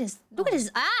 Look at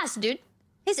his ass, dude.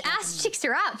 His ass cheeks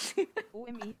are out.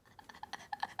 OME.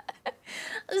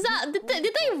 Is that did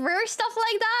they wear stuff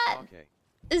like that? Okay.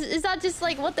 Is that just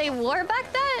like what they wore back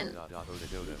then? Nioh.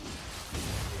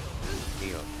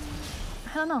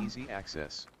 I don't know. Easy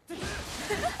access.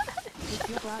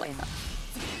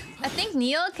 I think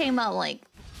Nioh came out like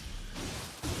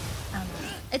I don't know.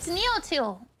 It's Nioh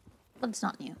too, but it's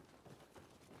not new.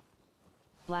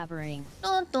 Blabbering.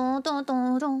 Dun, dun, dun,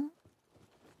 dun, dun.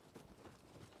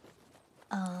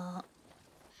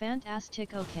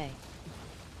 Fantastic. Okay.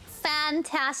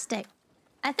 Fantastic.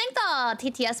 I think the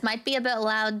TTS might be a bit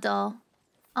loud though.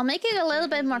 I'll make it a little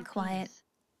bit more quiet.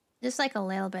 Just like a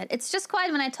little bit. It's just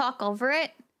quiet when I talk over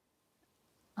it.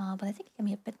 But I think it can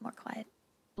be a bit more quiet.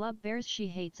 Blub bears, she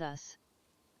hates us.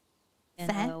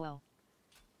 Fan? NOOL.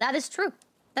 That is true.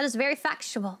 That is very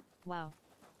factual. Wow.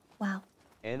 Wow.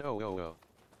 NOOO.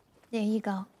 There you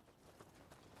go.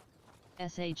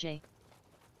 SAJ.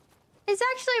 It's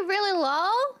actually really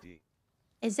low? D.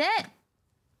 Is it?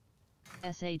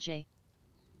 SAJ.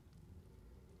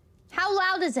 How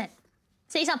loud is it?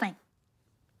 Say something.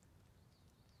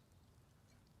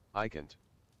 I can't.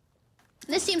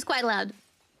 This seems quite loud.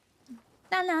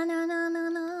 Na na na na na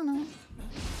na na.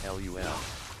 LUL.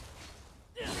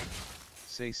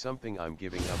 Say something, I'm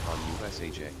giving up on you,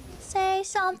 SAJ. Say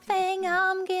something,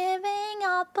 I'm giving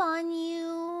up on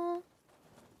you.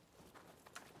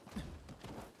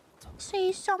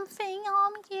 Say something,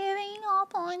 I'm giving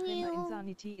up on you.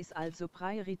 Insanity is also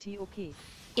priority, okay?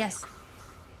 Yes.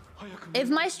 If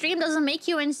my stream doesn't make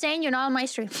you insane, you're not on my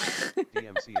stream.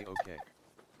 DMC, okay.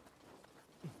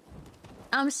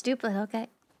 I'm stupid, okay?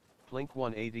 Plink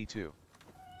 182.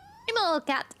 Hey, my little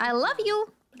cat, I love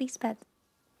you. Please pet.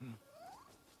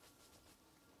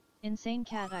 Insane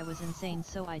cat, I was insane,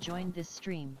 so I joined this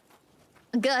stream.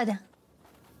 Good.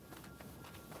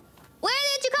 Where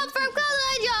did you come from,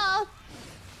 Colorado?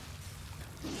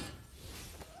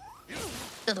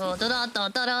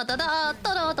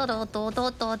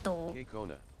 Hey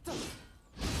Kona.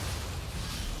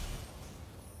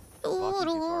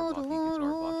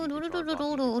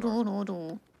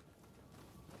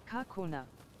 Kakona.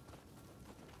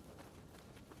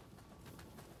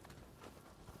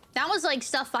 That was like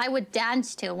stuff I would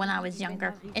dance to when I was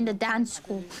younger in the dance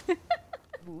school.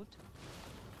 Wood.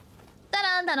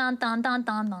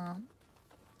 Dun-dun-dun-dun-dun-dun-dun.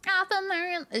 I've been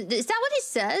married. Is that what he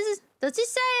says? Does he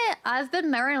say I've been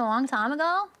married a long time ago?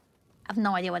 I have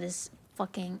no idea what his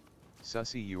fucking.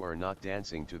 Sussy, you are not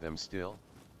dancing to them still?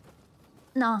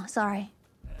 No, sorry.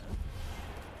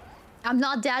 I'm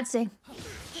not dancing.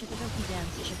 Chibidoki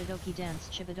dance, chibidoki dance,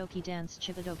 chibidoki dance,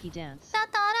 chibidoki dance.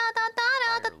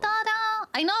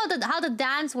 I know how the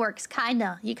dance works,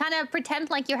 kinda. You kinda pretend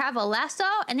like you have a lasso,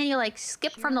 and then you like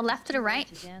skip from the left to the right.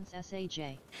 To dance, SAJ.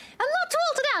 I'm not too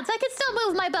old to dance. I can still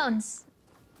move my bones.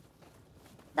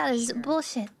 That is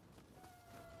bullshit.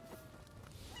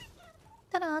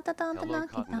 Hello,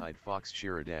 Cotton-eyed Fox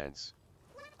Shira dance.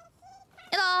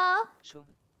 Hello. Sure.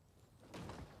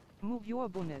 Move your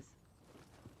bonus.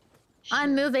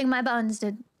 I'm moving my bones,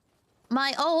 dude.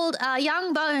 My old,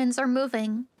 young bones are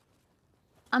moving.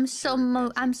 I'm so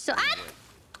I'm so. Ah!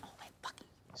 Oh my fucking.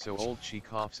 So old she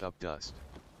coughs up dust.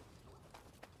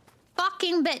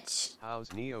 Fucking bitch.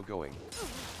 How's Nioh going?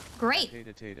 Great.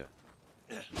 Tata tata.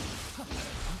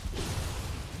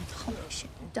 Holy shit,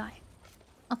 die.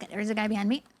 Okay, there's a guy behind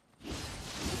me.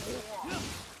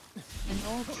 An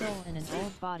old soul in an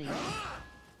old body. No,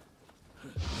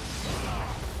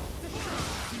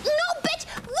 bitch!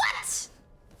 What?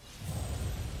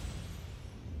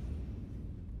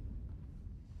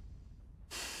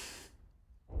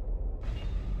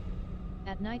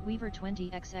 At night Weaver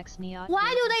 20XX Nioh. Why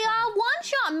do they all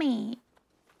one-shot me?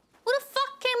 Who the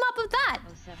fuck came up with that?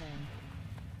 07.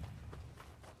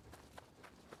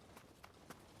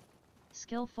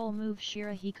 Skillful move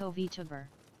Shirahiko vtuber.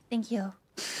 Thank you.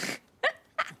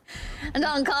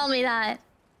 Don't call me that.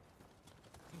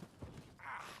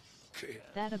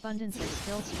 That abundance of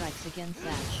skill strikes against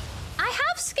Satch. I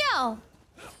have skill.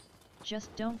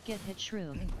 Just don't get hit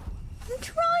shrew. I'm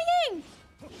trying.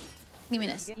 Give me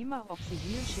this. Immer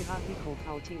oxidier Shirahiko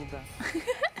vtuber.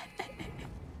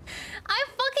 I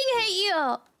fucking hate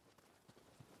you.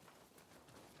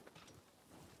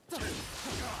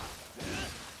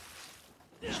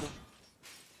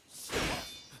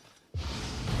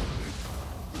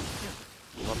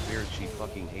 Love Beard, she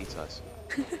fucking hates us.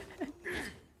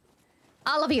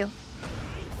 All of you.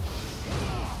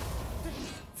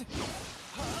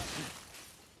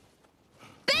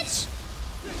 Bitch!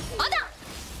 Oh no!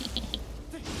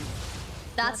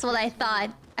 That's what I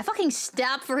thought. I fucking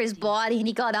stabbed for his body and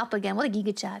he got up again. What a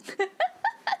giga chat.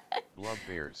 Love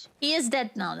bears. He is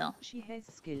dead now, though. She has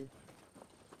skill.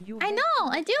 You I know,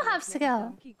 I do have skill.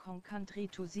 Donkey Kong Country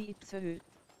to see it so.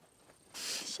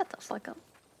 Shut the fuck up.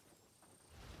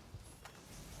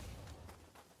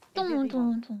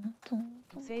 Everyone.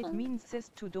 Save means cess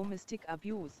to domestic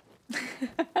abuse. Leave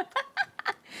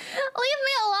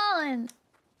me alone.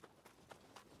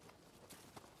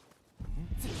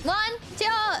 1, 2,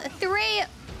 3,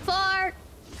 4,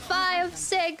 5,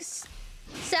 6,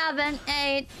 7,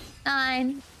 8,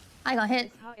 9. I got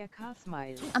hit. How er car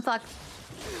smile. I'm fucked.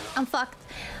 I'm fucked.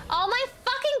 Oh my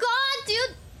fucking god,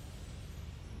 dude!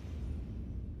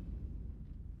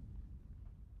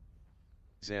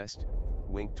 Zest,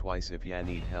 wink twice if ya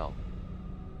need help.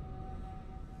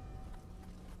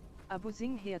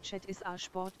 Abusing her chat is a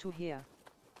sport to hear.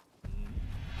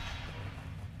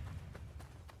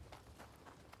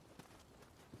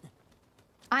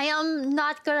 I am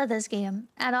not good at this game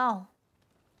at all.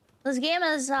 This game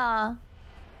is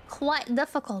quite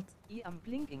difficult. I am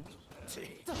blinking.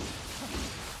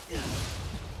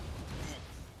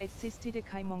 Existide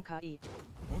Kaimonkai.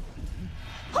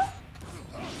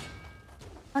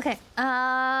 Okay,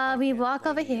 we walk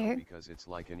over here. Because it's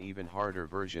like an even harder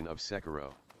version of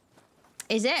Sekiro.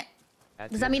 Is it?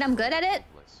 Does that mean I'm good at it?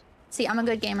 See, I'm a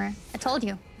good gamer. I told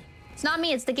you. It's not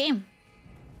me, it's the game.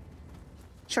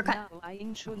 Shortcut.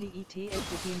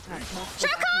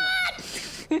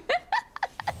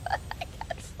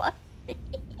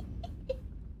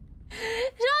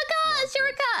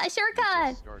 Shortcut!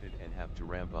 Shortcut! Started and have to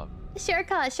ramp up.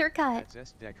 Shortcut.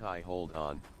 Zest Dekai, hold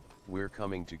on. We're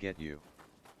coming to get you.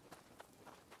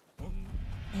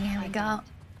 Here we go.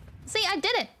 See, I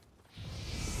did it.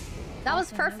 That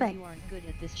was perfect. You aren't good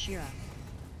at this, Shira.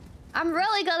 I'm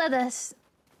really good at this.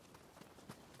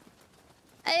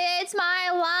 It's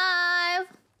my life.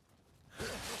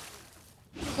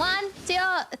 1, 2,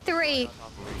 3,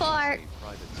 4,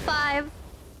 5.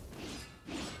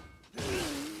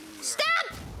 Stop!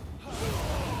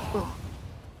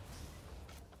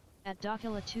 At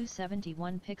Docula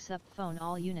 271 picks up phone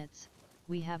all units.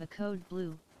 We have a code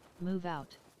blue. Move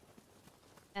out.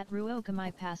 At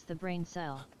Ruokamai pass the brain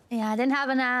cell. Yeah, I didn't have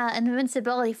an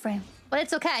invincibility frame, but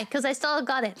it's okay because I still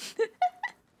got it.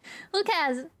 Who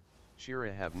cares?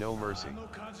 Shira have no mercy.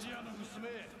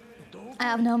 I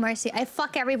have no mercy. I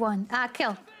fuck everyone.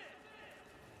 Kill.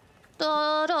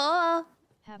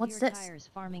 Have What's your this? tires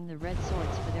farming the red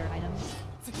swords for their items?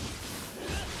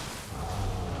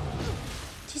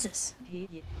 Jesus.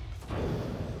 You.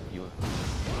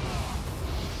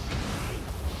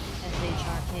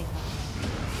 SHRK.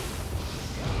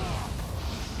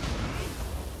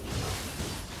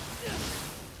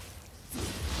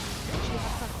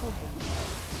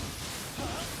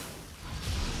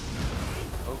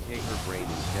 Okay, her brain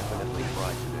is definitely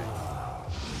fried today.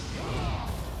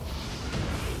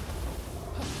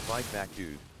 Fight back,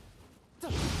 dude.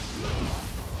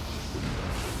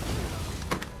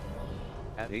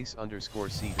 At ace_c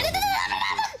first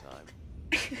time.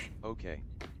 Okay.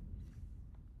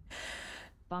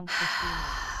 Bonk the streamer.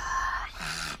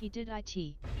 He did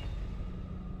IT.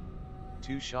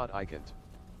 2-shot icont.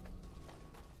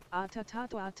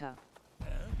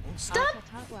 Stop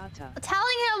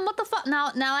telling him what the fuck.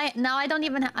 Now I don't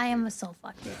even. I am so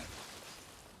fucked. Dude.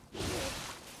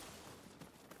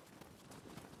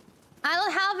 I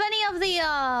don't have any of the.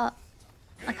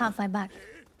 I can't fight back.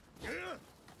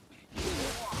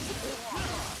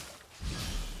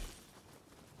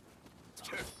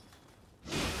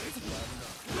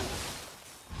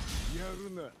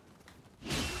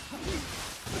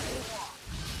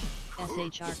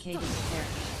 SHRK despair.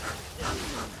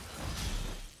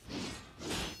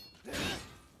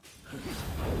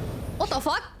 What the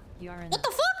fuck? What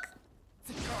the fuck?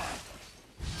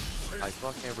 I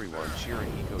fuck everyone.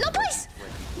 Shirahiko. No, please!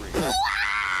 23.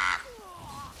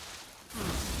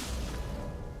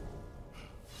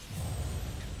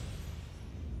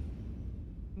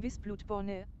 With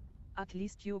Bloodborne, at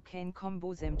least you can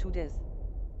combo them to death.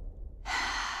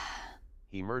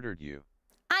 He murdered you.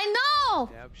 I know!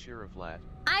 Dab Shira flat.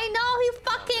 I know he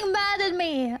fucking mad at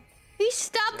me. He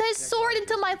stabbed his sword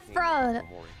into my throat.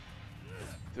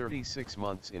 36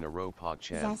 months in a row,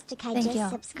 PogChat. Zestikai Thank just you.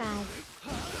 subscribe.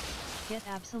 Get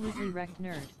absolutely wrecked,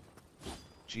 nerd.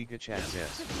 Giga Chat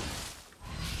Zest.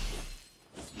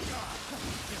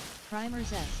 Primer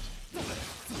Zest.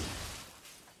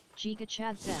 Giga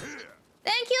Chad Zest.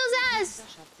 Thank you, Zest!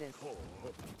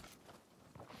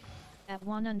 At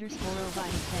 1_Ovine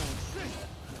thanks.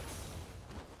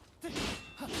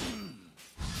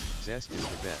 Zest is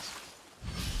the best.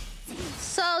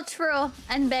 So true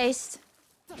and based.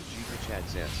 Giga Chat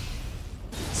Zest.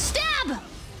 Stab!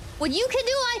 What you can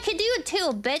do, I can do it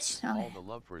too, bitch. All Okay. the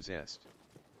love for Zest.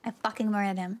 I fucking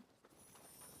murdered him.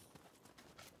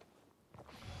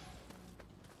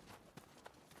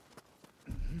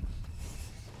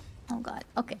 Oh god.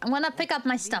 Okay, I'm gonna pick up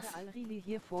my stuff. My life.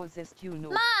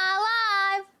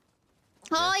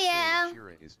 Oh yeah.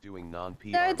 Shira is doing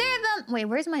non-PR. There. Wait,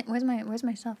 where's my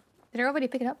stuff? Did everybody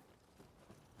pick it up?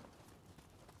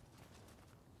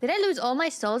 Did I lose all my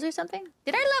souls or something?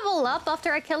 Did I level up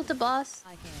after I killed the boss?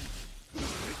 I can.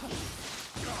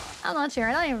 I'm not sure.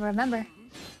 I don't even remember.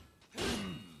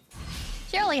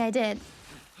 Surely I did.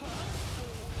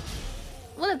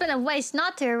 Would have been a waste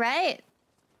not to, right?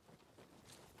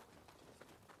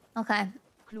 Okay.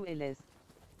 Clueless.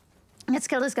 Let's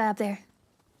kill this guy up there.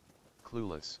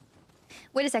 Clueless.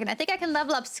 Wait a second. I think I can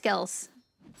level up skills.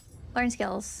 Learn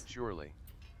skills. Surely.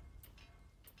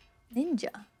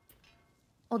 Ninja.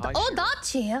 Oh, Hi, oh,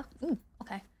 Shira. Dachi. Ooh,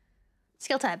 okay.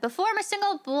 Skill type. Perform a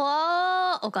single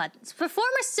blow. Oh god.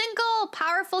 Perform a single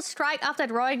powerful strike after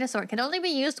drawing the sword. Can only be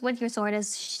used when your sword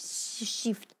is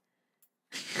sheathed.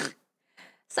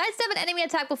 Sidestep an enemy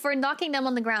attack before knocking them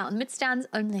on the ground. Mid stands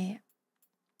only.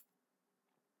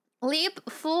 Leap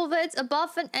forwards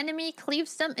above an enemy,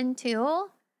 cleaves them in two.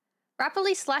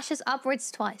 Rapidly slashes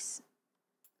upwards twice.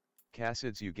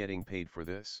 Cassids, you getting paid for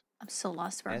this? I'm so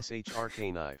lost, bro.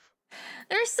 SHRK knife.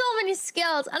 There's so many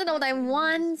skills. I don't know what I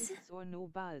want. Or no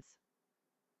balls.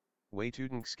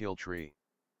 Waytuding skill tree.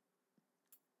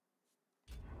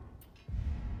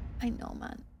 I know,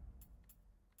 man.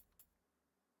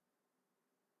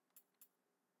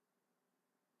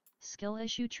 Skill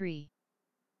issue tree.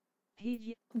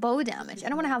 Bow damage. I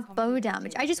don't want to have bow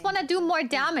damage. I just want to do more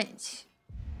damage.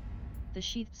 The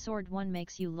sheathed sword one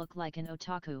makes you look like an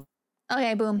otaku.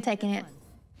 Okay, boom, taking it.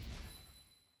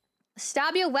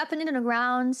 Stab your weapon into the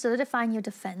ground, solidifying your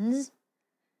defense.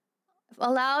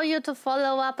 Allow you to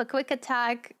follow up a quick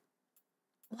attack.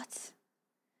 What?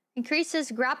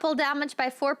 Increases grapple damage by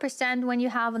 4% when you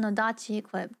have an Odachi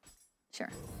equipped.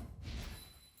 Sure.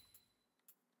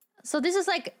 So this is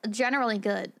like generally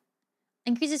good.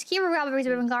 Increases key recoveries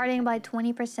when guarding by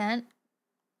 20%.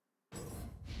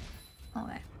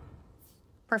 Okay.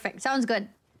 Perfect. Sounds good.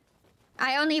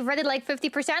 I only read it like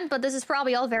 50%, but this is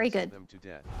probably all very good. Them to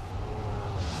death.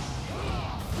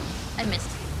 I missed.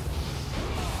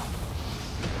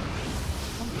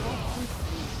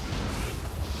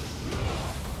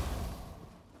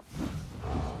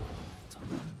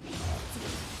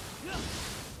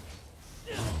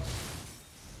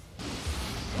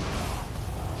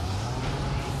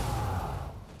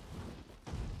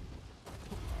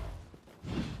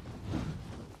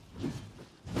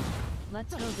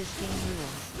 Let's go, this game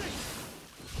rules.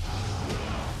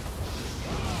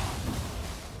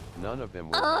 None of them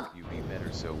will help you be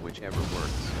better, so whichever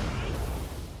works.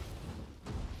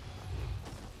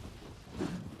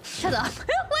 Shut up.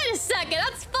 Wait a second,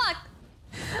 that's fucked.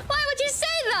 Why would you say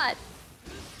that?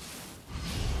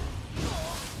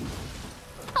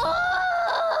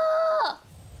 Oh!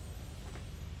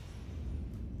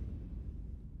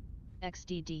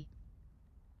 XDD.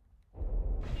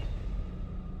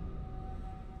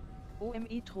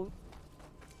 OME true.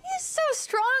 He's so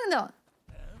strong though.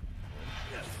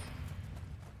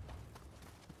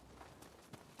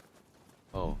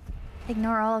 Oh.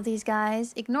 Ignore all of these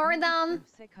guys. Ignore them.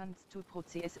 Seconds to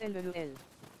process LOL.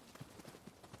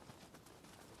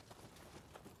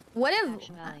 What if?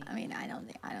 I mean, I don't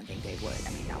think they would. I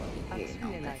mean, that would be weird.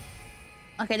 No, but...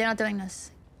 Okay, they're not doing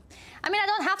this. I mean, I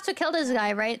don't have to kill this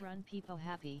guy, right? Run people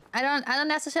happy. I don't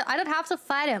have to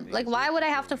fight him. Like, why would I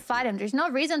have to fight him? There's no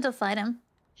reason to fight him.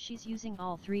 She's using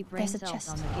all 3 brain There's a cells chest.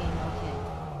 on the game, okay.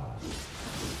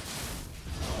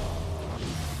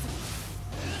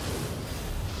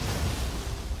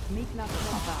 Mikla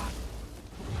Klopper.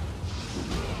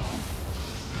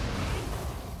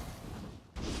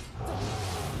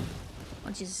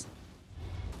 Which is...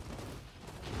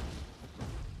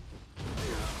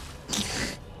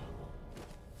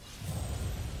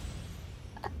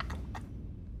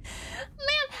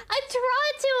 Man, I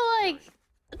tried to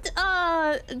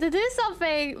to do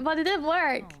something, but it didn't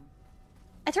work.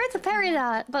 I tried to parry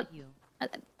that, but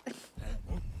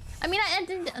I mean,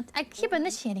 I keep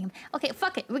initiating him. Okay,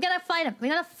 fuck it. We're gonna fight him. We're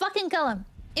gonna fucking kill him,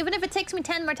 even if it takes me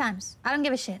 10 more times. I don't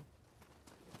give a shit.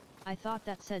 I thought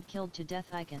that said killed to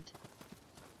death icon.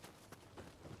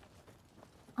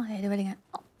 Okay, do it again.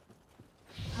 Oh.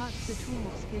 Hard the 2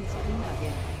 more skills screen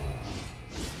again.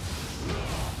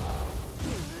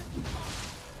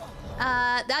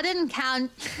 That didn't count.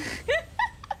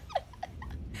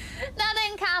 That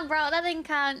didn't count, bro. That didn't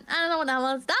count. I don't know what that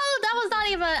was. That was not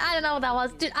even. I don't know what that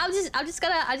was, dude. I'm just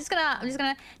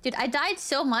gonna. Dude, I died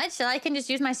so much that I can just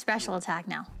use my special attack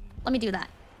now. Let me do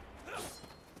that.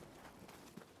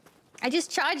 I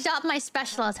just charged up my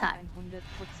special attack.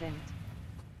 100%.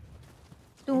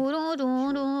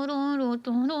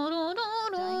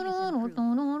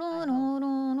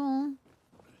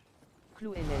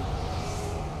 Clue LL.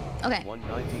 Okay.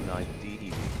 199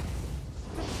 DED.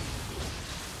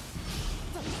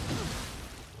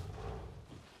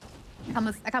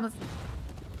 I can't move.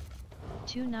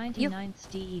 299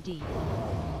 DED.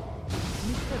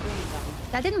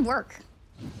 That didn't work.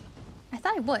 I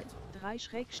thought it would.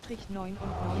 3/99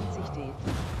 D.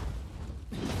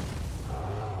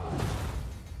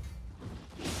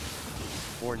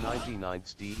 499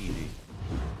 DED.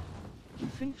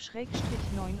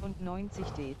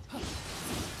 5/99 D.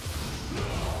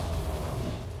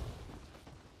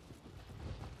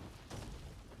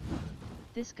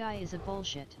 This guy is a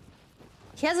bullshit.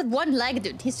 He has one leg,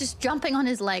 dude. He's just jumping on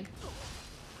his leg.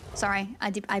 Sorry,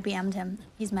 I BM'd him.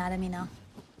 He's mad at me now.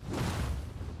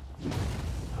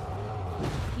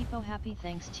 Keep Shirahiko happy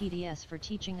thanks TDS for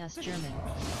teaching us German.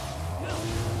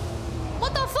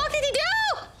 What the fuck did he do?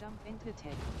 Jump into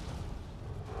tech.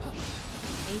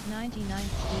 899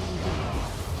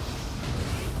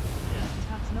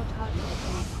 Tags not hard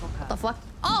What the fuck?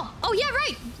 Oh yeah,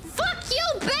 right! Fuck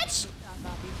you, bitch!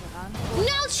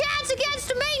 No chance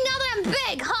against me now that I'm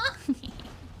big, huh?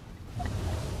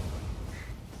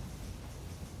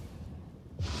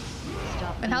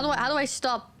 Stop. And how do I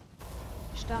stop?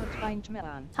 Start find me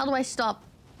an. How do I stop?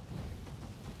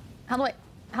 How do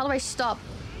I stop?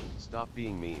 Stop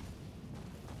being mean.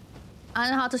 I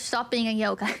don't know how to stop being a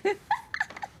yoga. No,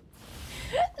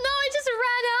 I just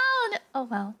ran out. Oh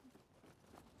well.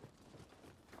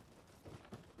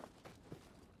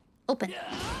 Open.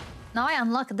 Now I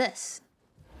unlock this.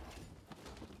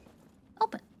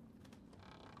 Open.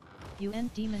 You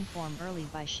end demon form early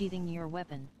by sheathing your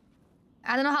weapon.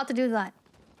 I don't know how to do that.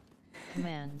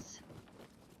 Commands.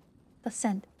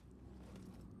 Descend.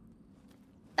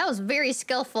 That was very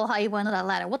skillful how you went on that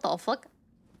ladder. What the fuck?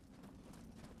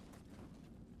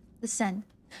 Descend.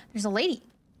 There's a lady.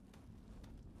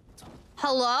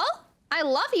 Hello? I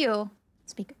love you.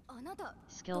 Speak.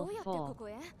 Skillful.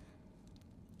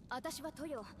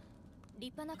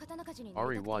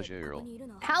 Ari Wajairl.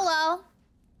 Hello.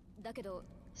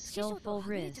 Skillful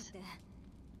Riz.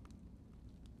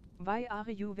 Why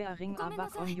are you wearing a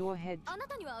bag on your head?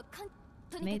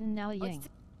 Maiden Now Ying.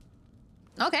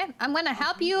 Okay, I'm gonna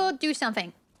help you do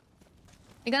something.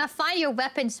 You're gonna find your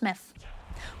weaponsmith.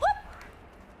 Whoop!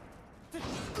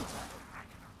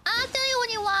 I'll tell you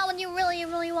when you want, when you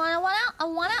really want. I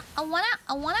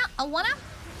wanna.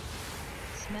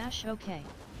 Smash OK.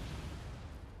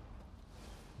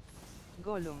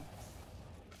 Gollum.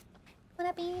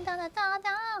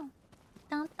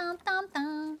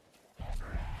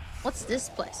 What's this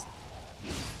place?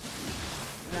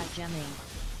 Rajami.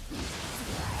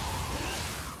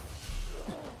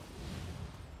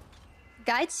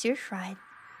 Guide search ride.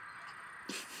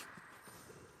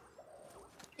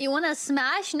 You wanna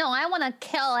smash? No, I wanna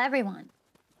kill everyone.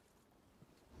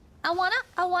 I wanna.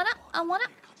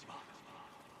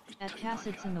 At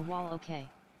Cassett's in the wall OK.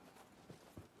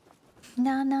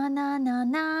 Na.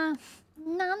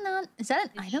 Is that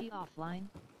an Is item? she offline?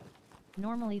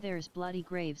 Normally there's bloody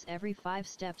graves every 5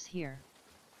 steps here.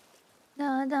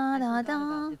 I forgot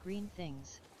about the green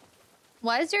things.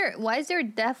 Why is there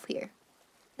death here?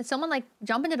 Did someone like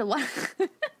jump into the water?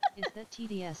 Is that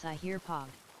TDS I hear Pog?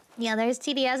 Yeah, there's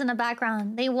TDS in the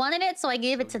background. They wanted it, so I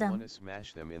gave it to You them. want to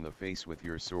smash them in the face with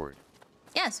your sword.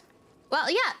 Yes. Well,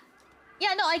 yeah.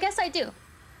 Yeah, no, I guess I do.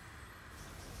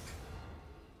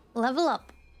 Level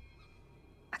up.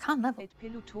 I can't level. Et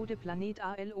piloto de planet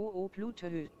ALOO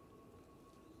Pluto.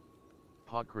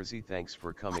 Pocrazy, thanks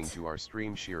for coming to our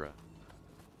stream, Shira.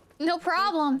 No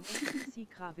problem.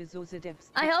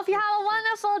 I hope you have a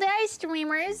wonderful day,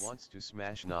 streamers. He wants to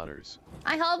smash Nodders.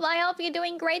 I hope you're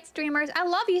doing great, streamers. I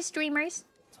love you, streamers.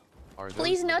 Are those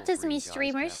Please little notice green me, guys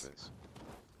streamers.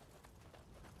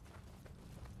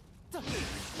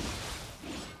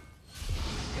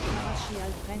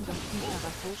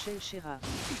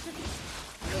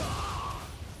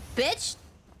 Bitch.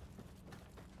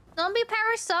 Don't be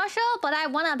parasocial, but I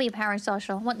wanna be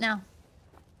parasocial. What now?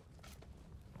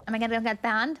 Am I gonna get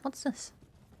banned? What's this?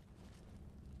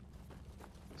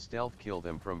 Stealth kill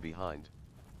them from behind.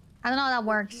 I don't know how that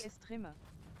works.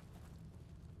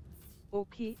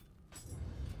 Okay.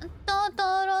 Shira, do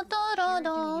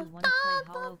you want to play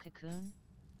Hollow Cocoon?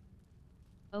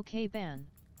 Okay, ban.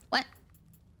 What?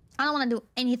 I don't want to do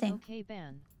anything. Okay,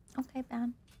 ban. Okay,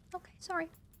 ban. Okay, sorry.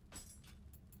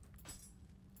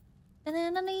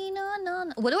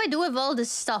 What do I do with all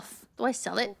this stuff? Do I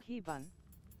sell it? Okay, ban.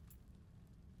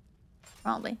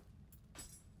 Probably.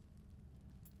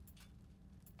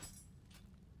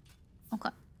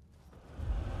 Okay.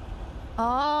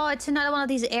 Oh, it's another one of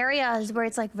these areas where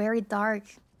it's like very dark.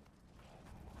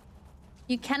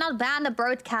 You cannot ban the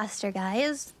broadcaster,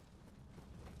 guys.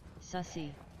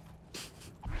 Sussy.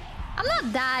 I'm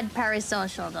not that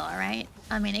parasocial though, right?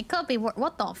 I mean, it could be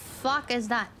what the fuck is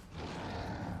that?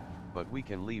 But we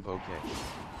can leave, okay?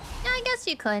 Yeah, I guess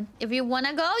you could. If you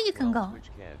wanna go, you can go. Twitch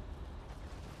can.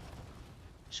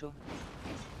 Sure.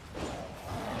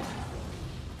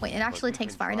 Wait, it actually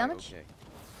takes fire damage? Okay.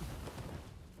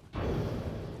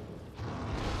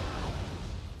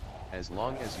 As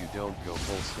long as you don't go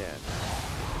full stand.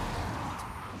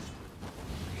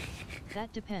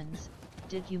 That depends.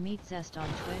 Did you meet Zest on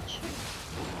Twitch?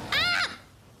 Ah!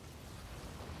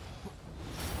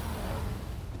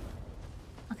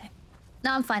 Okay.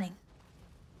 Now I'm fighting.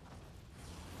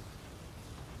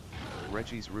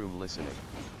 Reggie's room listening.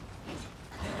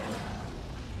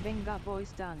 Venga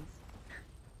boys dance.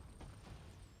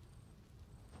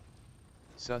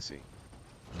 Sussy.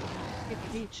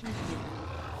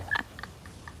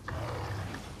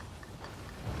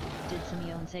 Did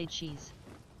Simeon say cheese?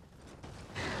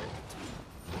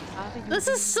 This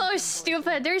is so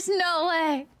stupid. There's no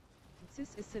way.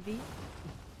 This is the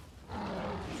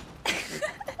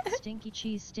Stinky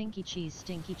cheese, stinky cheese,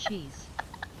 stinky cheese.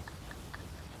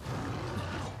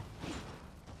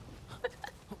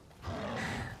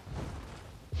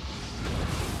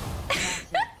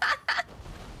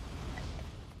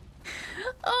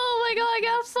 Oh my god, I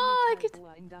got fucked.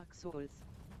 in Dark Souls.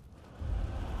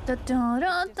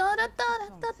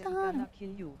 Da-da-da-da-da-da-da-da.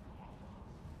 Kill you.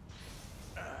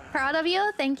 Proud of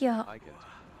you, thank you. I get.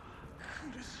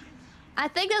 I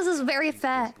think this is very He's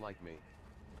fair. just like me.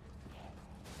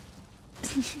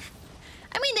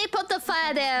 I mean, they put the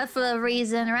fire there for a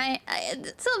reason, right?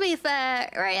 To be fair,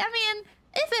 right? I mean,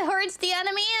 if it hurts the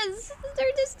enemy, it's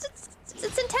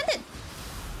intended.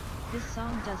 This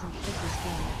song doesn't fit this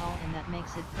game at all, and that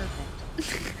makes it perfect.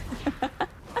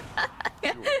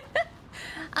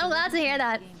 I'm glad to hear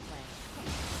that. Gameplay.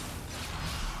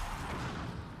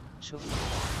 Sure.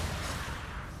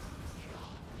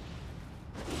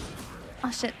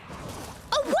 Oh shit.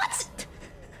 Oh, what?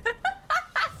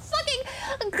 Fucking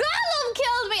Gollum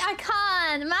killed me. I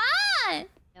can't, man.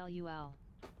 LUL.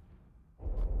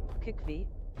 Kick V.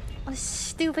 What a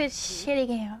stupid, shitty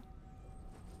game.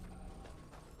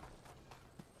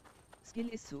 Skill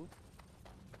is so.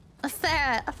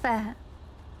 Fair, fair.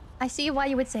 I see why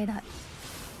you would say that.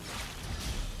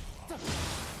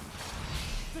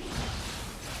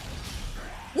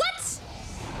 What?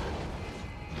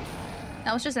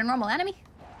 That was just a normal enemy?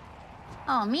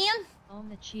 Oh, man. Own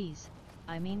the cheese.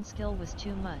 I mean, skill was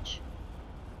too much.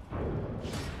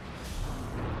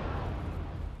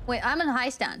 Wait, I'm in high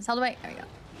stance. How do I... There we go.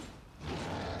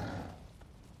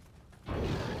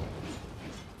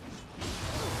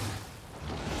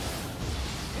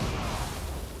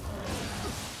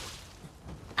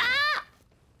 Ah!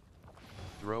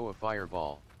 Throw a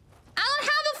fireball. I don't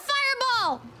have a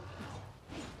fireball!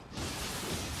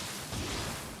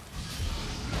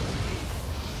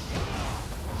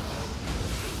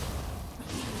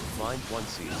 Find one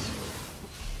seat.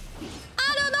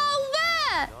 I don't know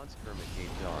where! Dons Kermit gave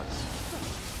Dons.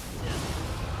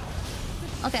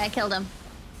 Okay, I killed him.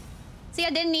 See,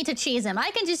 I didn't need to cheese him. I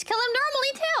can just kill him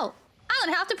normally, too. I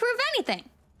don't have to prove anything.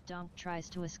 Donk tries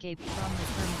to escape from the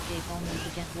Kermit gate only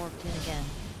to get warped in again.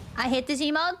 I hate this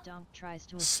emote. Donk tries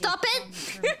to escape Stop it!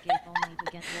 from the Kermit gate only to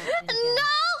get warped in again.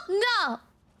 No!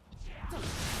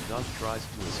 Dons tries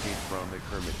to escape from the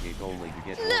Kermit gate only to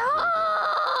get warped in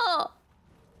No!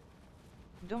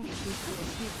 Don't choose to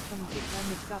escape from the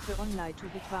Kermit Gappe online to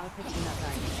get Patina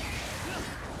time.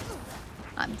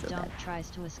 I'm so Donk bad. tries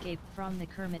to escape from the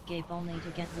Kermit gate only to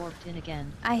get warped in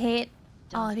again. I hate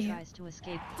all Donk of you. tries to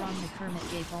escape from the Kermit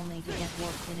gate only to get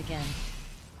warped in again.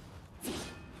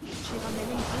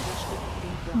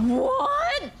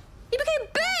 What? He became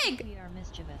big! We are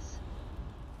mischievous.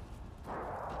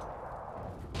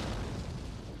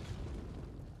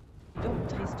 Don't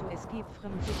try to escape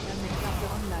from the Kermit Gappe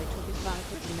online to get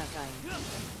Patina time.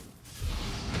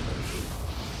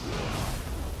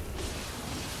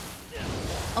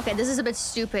 Okay, this is a bit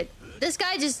stupid. This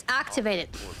guy just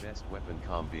activated. For best weapon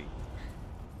combi.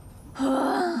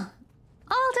 All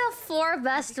the 4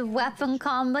 best weapon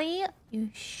combi. You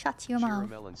shut your mouth.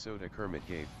 Shiramelon soda Kermit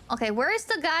gave. Okay, where is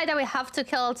the guy that we have to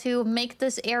kill to make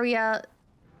this area...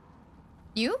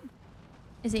 You?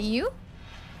 Is it you?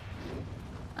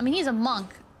 I mean, he's a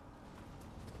monk.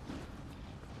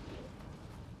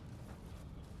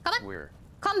 Come on. Where?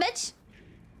 Come, bitch.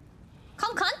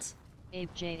 Come, cunt.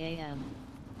 Ape JAM.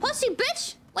 Pussy,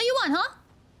 bitch. What you want, huh?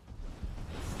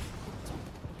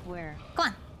 Where? Come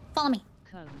on. Follow me.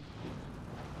 Code.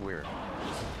 Where?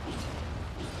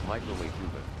 Microwave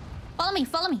tuba. Follow me.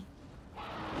 Follow me.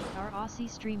 Our Aussie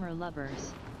streamer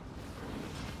lovers.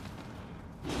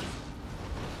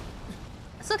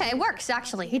 It's okay. It works,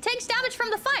 actually. He takes damage from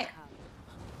the fire.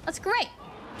 That's great.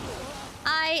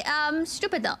 I am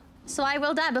stupid, though. So I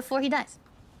will die before he dies.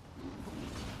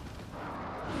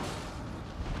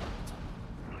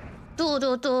 Do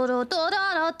do do do do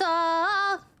do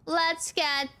do. Let's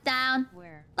get down.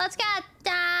 Where? Let's get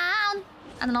down.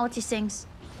 I don't know what he sings.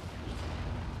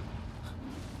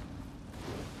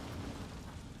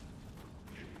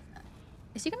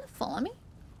 Is he gonna follow me?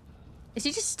 Is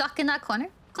he just stuck in that corner?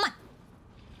 Come on.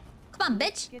 Come on,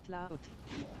 bitch. Get loud.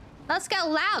 Let's get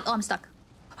loud. Oh, I'm stuck.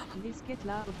 Please get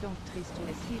loud. Don't try to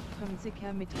escape from the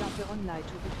Kermit Gappe online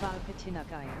to get Patina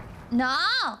time. No.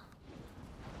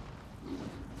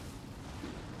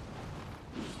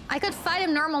 I could fight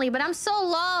him normally, but I'm so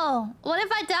low. What if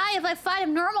I die if I fight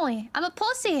him normally? I'm a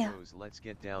pussy. Let's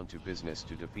get down to business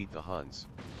to defeat the Huns.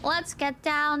 Let's get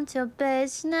down to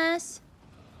business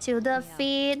to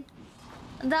defeat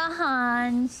the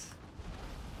Huns.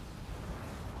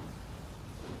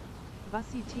 Was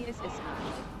die TSS?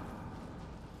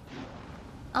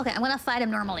 Okay, I'm gonna fight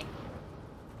him normally.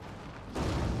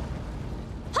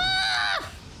 Ah!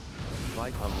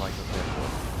 Fight him like a pet bull.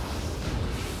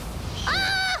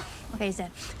 Ah! Okay, he's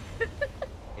dead.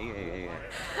 Hey.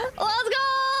 Let's go!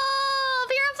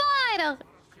 Purified!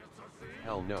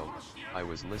 Hell no, I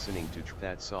was listening to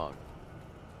that song.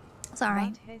 Sorry.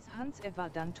 What has Hans ever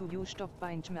done to you? Stop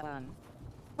buying man.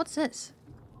 What's this?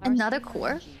 Another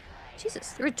core?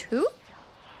 Jesus, there are two?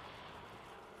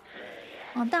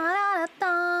 Oh, da, da, da,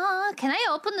 da. Can I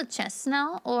open the chest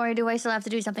now? Or do I still have to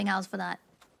do something else for that?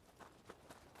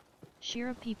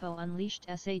 Shirahiko unleashed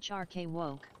SHRK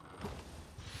woke.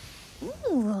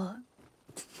 Ooh.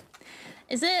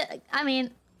 Is it... I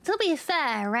mean, to be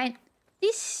fair, right?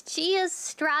 These Chia's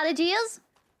strategies,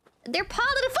 they're part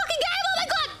of the fucking game! Oh my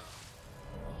god!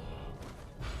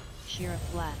 Shira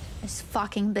flat. This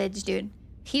fucking bitch, dude.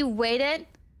 He waited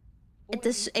at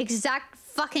this exact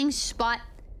fucking spot.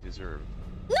 Deserved.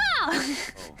 No! Oh.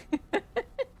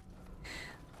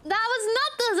 That was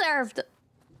not deserved.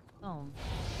 Oh.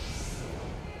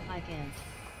 I can't.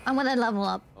 I'm gonna level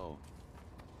up. Oh.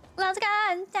 Let's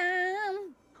go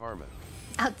down. Karma.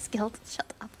 Outskilled.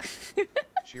 Shut up.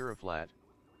 Shira flat.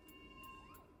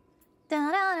 Da,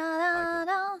 da, da, da,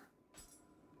 da.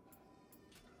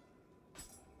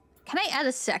 Can I add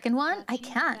a second one? I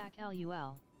can't. Back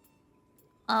LUL.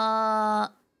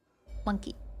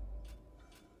 Monkey.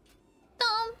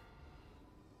 Dum.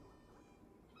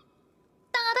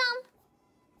 Da-dum.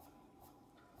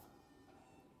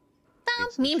 Dum.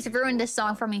 Memes have ruined this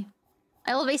song for me.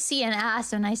 I always see an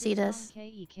ass when I see this.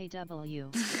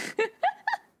 KEKW.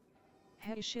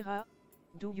 Hey Shira,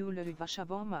 do you love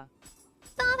shawarma?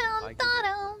 Da-dum,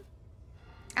 da-dum.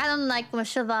 I don't like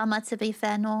shawarma, to be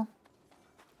fair, no.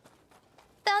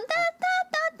 Dun, dun, dun,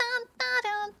 dun, dun, dun,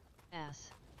 dun.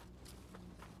 Ass.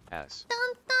 Ass. Dun,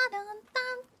 dun, dun,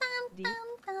 dun, dun, D. dun,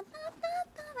 dun, dun,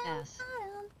 dun, dun, Ass. dun,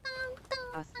 dun,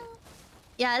 dun, Ass. dun.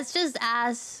 Yeah, it's just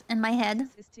ass in my head.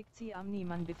 Es ist tickt sie am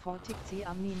Niemann bevor tickt sie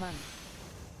am Niemann.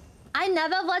 I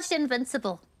never watched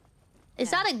Invincible.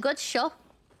 Is that a good show?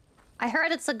 I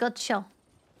heard it's a good show.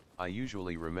 I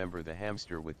usually remember the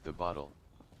hamster with the bottle.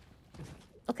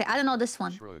 Okay, I don't know this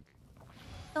one. Shrug.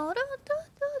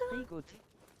 Pretty good.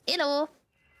 Hello.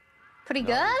 Pretty No,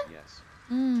 good? Yes.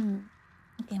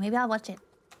 Okay, maybe I'll watch it.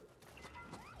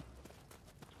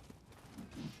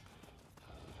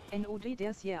 NOD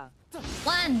des Jahr.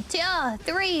 1, 2,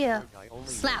 3.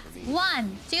 Slap.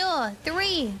 1, 2,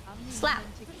 3. Slap.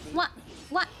 1,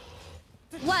 1.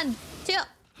 1, 2,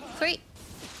 3.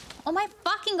 Oh my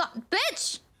fucking god.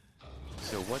 Bitch!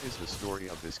 So what is the story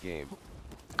of this game?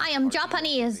 I am Are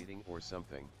Japanese. you debating or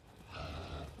something?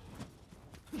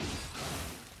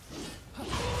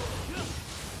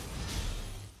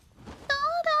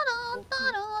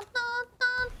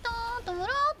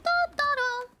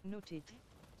 Noted.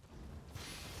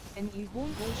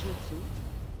 Jutsu.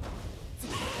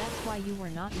 That's why you were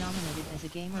not nominated as a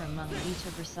gamer among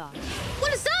vtuber socks.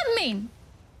 What does that mean?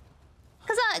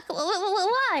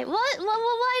 Why?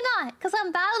 Why not? Because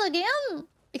I'm bad at the game?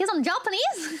 Because I'm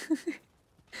Japanese?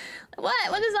 What?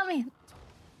 What does that mean?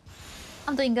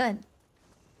 I'm doing good.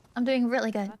 I'm doing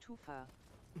really good. Vtuber.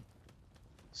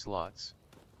 Slots.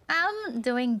 I'm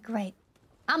doing great.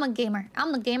 I'm a gamer.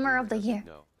 I'm the gamer of the year.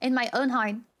 No. In my own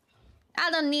heart. I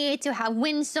don't need to have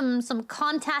win some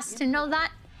contests to know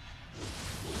that.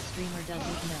 Streamer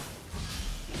doesn't know.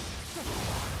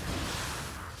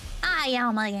 I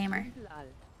am a gamer.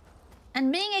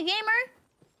 And being a gamer,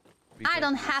 I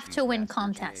don't have to win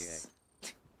contests.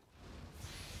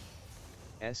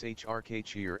 SHRK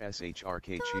cheer,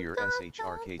 SHRK cheer,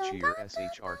 SHRK cheer,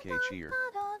 SHRK cheer.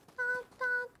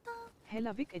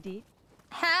 Hella Wickedy.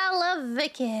 Hella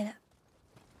wicked.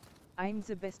 I'm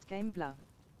the best gambler.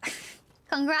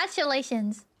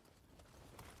 Congratulations.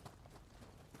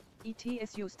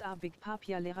 ETS used a big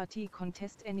popularity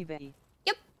contest anyway.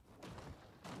 Yep,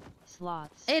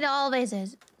 Slots. it always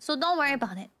is. So don't worry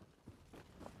about it.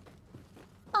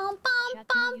 Bum, bum, Chat,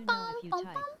 do bum, you know bum, if you bum,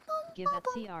 type, bum, bum, give at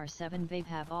bum, CR7 vape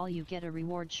have all you get a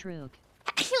reward shrug.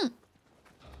 bum.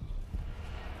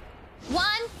 1,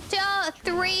 2,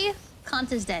 3.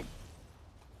 Kant is dead.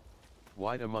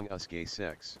 White Among Us gay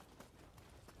sex.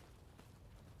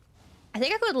 I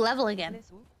think I could level again.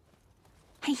 Bless you.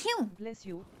 Hey, Bless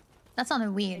you. that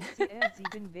sounded weird.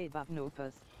 XCR7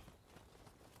 Webabnopers.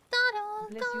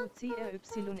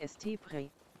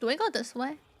 Do I go this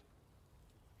way?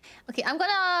 Okay, I'm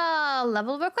gonna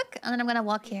level real quick, and then I'm gonna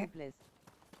walk here.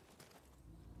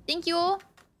 Thank you.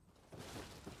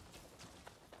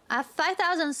 I have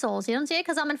 5,000 souls. You don't see it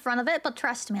because I'm in front of it, but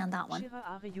trust me on that one. I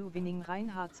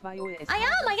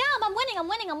am. I'm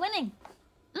winning.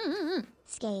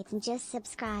 Skate and just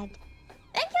subscribed.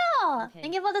 Thank you. Okay.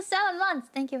 Thank you for the 7 months.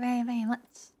 Thank you very, very much.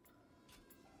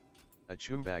 A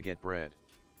chumba get bread.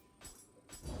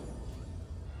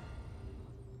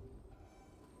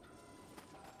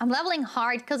 I'm leveling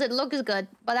hard because it looks good,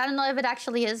 but I don't know if it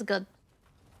actually is good.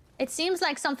 It seems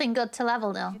like something good to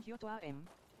level though.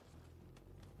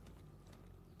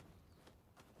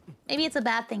 Maybe it's a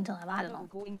bad thing to level. I don't know.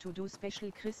 Going to do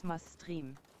special Christmas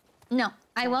stream. No,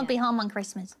 I won't be home on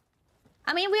Christmas.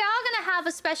 I mean, we are gonna have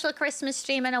a special Christmas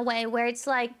stream in a way where it's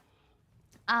like,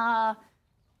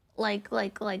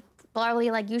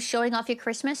 probably like you showing off your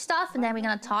Christmas stuff, and then we're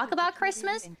gonna talk about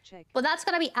Christmas. But that's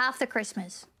gonna be after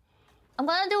Christmas. I'm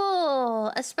gonna do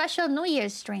a special New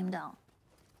Year's stream though.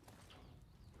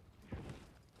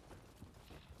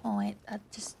 Oh wait, I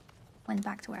just went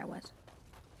back to where I was.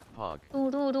 Pog.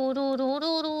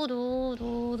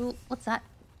 What's that?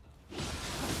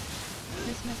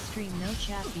 Christmas stream, no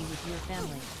chatty with your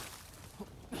family.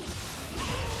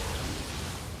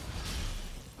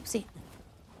 Oopsie.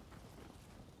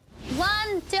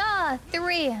 1, 2,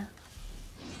 3.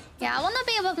 Yeah, I want to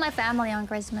be with my family on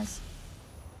Christmas,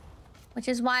 which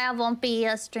is why I won't be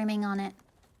streaming on it.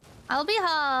 I'll be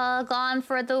gone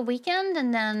for the weekend,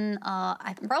 and then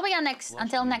I'm probably on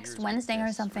until next Wednesday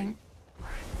or something.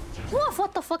 Woof,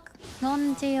 what the fuck?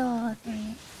 1, 2,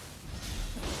 3.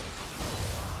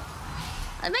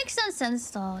 It makes sense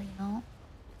though, you know.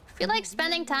 I feel like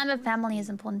spending time with family is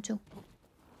important too.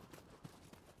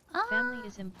 Family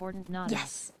is important, not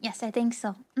Yes, yes, I think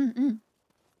so. What?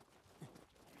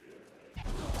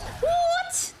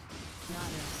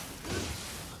 Not us.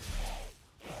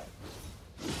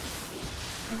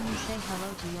 Can you say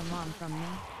hello to your mom from me?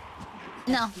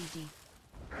 No. SDD.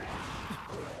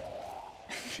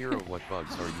 Shiro, what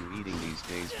bugs are you eating these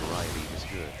days? Variety is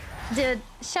good. Dude,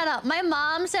 shut up. My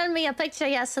mom sent me a picture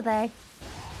yesterday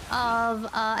of,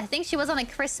 I think she was on a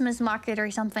Christmas market or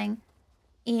something.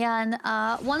 And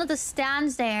one of the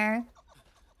stands there...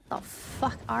 The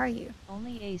fuck are you?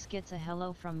 Only Ace gets a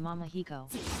hello from Mama Hiko.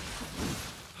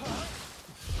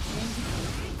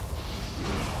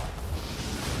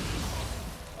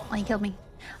 Oh, he killed me.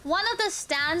 One of the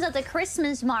stands at the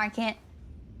Christmas market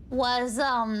was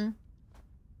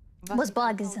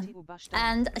bugs.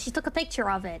 And she took a picture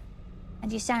of it.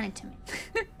 And she sent it to me.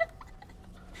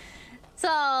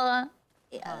 So...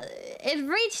 it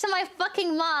reached my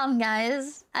fucking mom,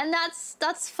 guys. And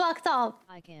that's fucked up.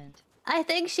 I can't. I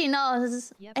think she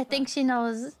knows. Yep, I think she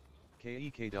knows.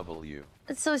 KEKW.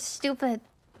 It's so stupid.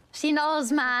 She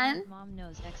knows, man. Mom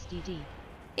knows XDD.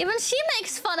 Even she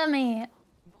makes fun of me.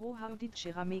 Bro, how did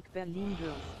Shira make Berlin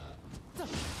girls?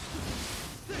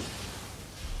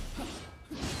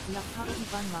 La party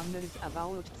one mumbles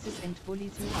about cis and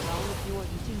bullies you about your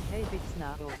eating habits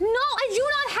now. No,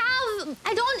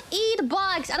 I don't eat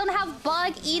bugs. I don't have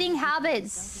bug eating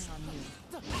habits.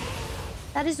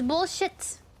 That is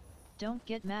bullshit. Don't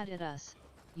get mad at us.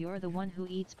 You're the one who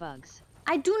eats bugs.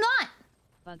 I do not.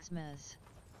 Bugs mez.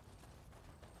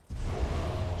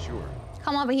 Sure.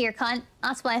 Come over here, cunt.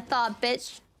 That's what I thought,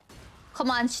 bitch. Come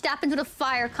on, step into the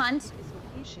fire, cunt. It's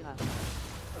okay, Shira.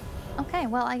 Okay,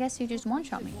 well, I guess you just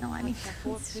one-shot me. No, I mean...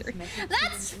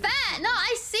 That's fat! No,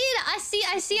 I see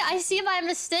that. I see my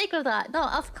mistake with that. No,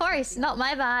 of course. Not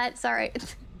my bad. Sorry.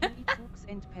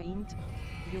 And paint.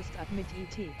 Just admit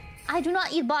it. I do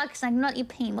not eat bugs. I do not eat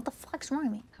pain. What the fuck's wrong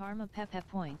with me? Karma Pepe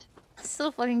point. So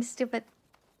fucking stupid.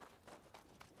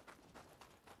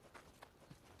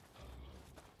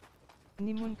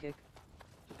 Nimunkek.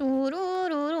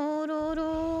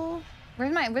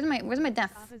 Where's my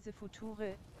death? The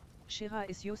future. Shira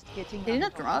is just getting. Did it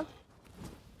not drop?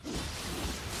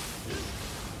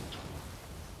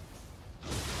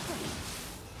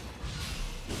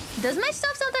 Does my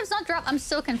stuff sometimes not drop? I'm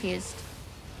so confused.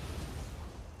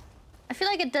 I feel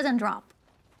like it doesn't drop.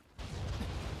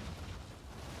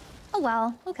 Oh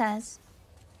well, who cares?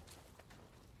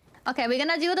 Okay, we're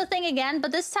gonna do the thing again,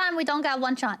 but this time we don't got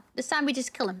one shot. This time we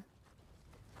just kill him.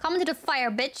 Come into the fire,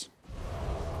 bitch.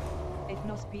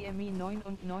 Ethnos BMI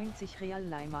 99 Real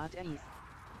Leimat is.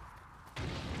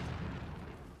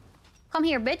 Come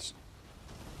here, bitch.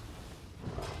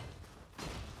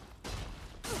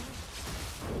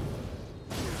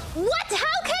 What?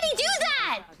 How can he do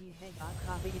that?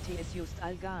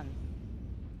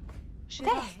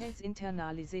 Shira has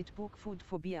internalized book food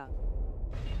phobia.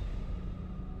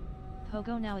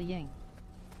 Pogo now Ying.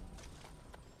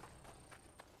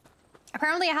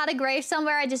 Apparently I had a grave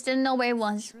somewhere, I just didn't know where it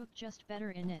was. Shrook just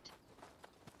better in it.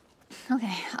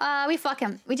 Okay, we fuck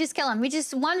him. We just kill him. We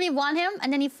just 1v1 him,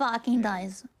 and then he fucking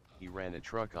dies. He ran a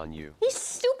truck on you. He's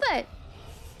stupid!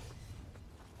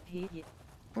 Hey,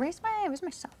 Where's my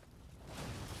stuff?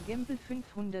 Gimbal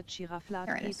 500 Giraflat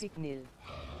There it is. Epic Nil.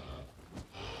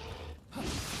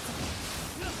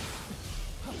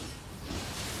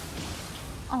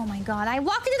 Oh my god, I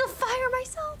walked into the fire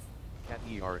myself! Cat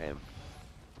ERM.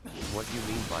 What do you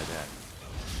mean by that?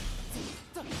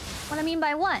 What I mean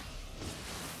by what?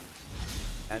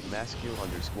 At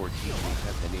mascu_TG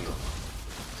Pepinio.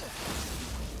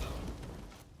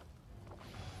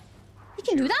 You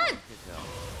can do that?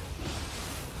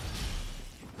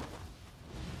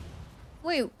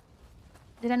 Wait,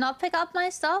 did I not pick up my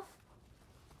stuff?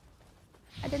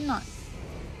 I did not.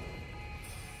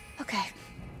 Okay.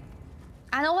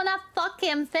 I don't wanna fuck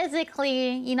him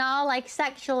physically, you know, like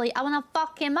sexually. I wanna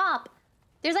fuck him up.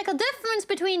 There's like a difference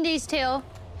between these two.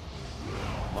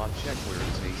 Mod check where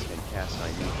is Ace and Cass, I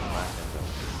need to laugh at them.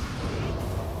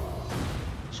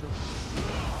 Sure.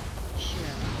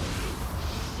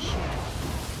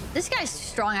 This guy's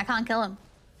strong, I can't kill him.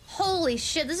 Holy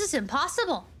shit, this is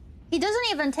impossible. He doesn't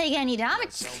even take any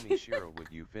damage. Tell me, Shiro,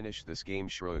 would you finish this game,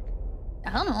 Shrug?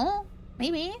 I don't know.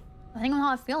 Maybe. Depending on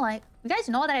how I feel like. You guys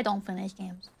know that I don't finish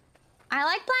games. I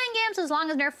like playing games as long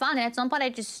as they're fun, and at some point I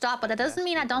just stop, but that doesn't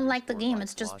mean I don't like the game.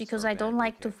 It's just because I don't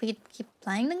like to keep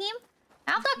playing the game.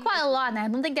 I have that quite a lot, and I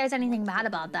don't think there's anything bad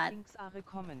about that.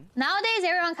 Nowadays,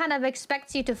 everyone kind of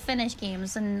expects you to finish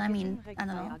games, and I mean, I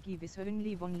don't know.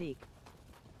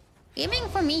 Gaming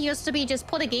for me used to be just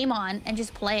put a game on and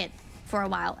just play it for a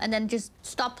while, and then just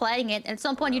stop playing it. At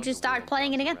some point, you just start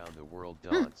playing it again. Around the world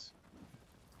dance.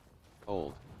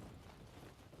 Old.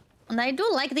 And I do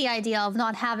like the idea of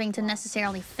not having to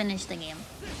necessarily finish the game.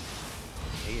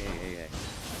 Hey.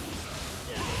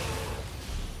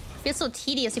 It feels so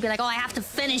tedious to be like, oh, I have to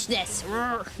finish this.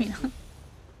 You know?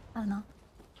 I don't know.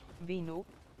 Vino.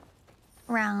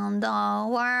 Round the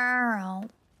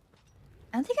world.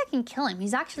 I don't think I can kill him.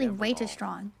 He's actually way too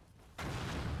strong.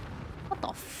 What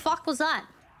the fuck was that?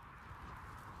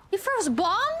 He throws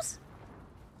bombs?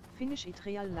 Finish it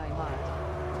real live.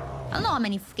 I don't know how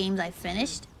many games I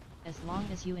finished. As long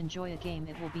as you enjoy a game,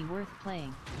 it will be worth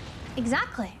playing.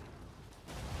 Exactly.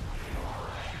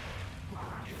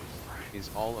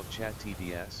 Is all of chat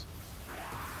TBS?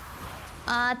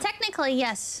 Technically,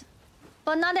 yes.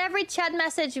 But not every chat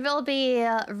message will be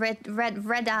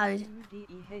read out. He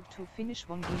had to finish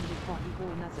one game before he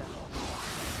go another.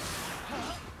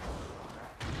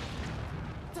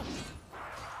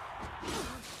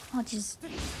 Oh, just...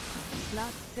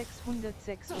 Platz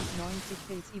 696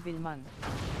 Fels-Ivelmann.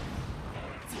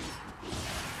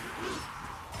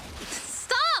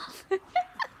 Stop! The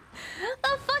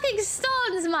fucking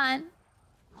stones, man!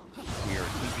 We are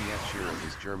TBS. Shiro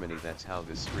is Germany. That's how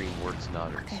this stream works,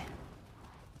 nodders. Okay.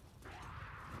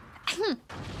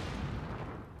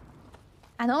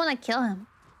 I don't want to kill him.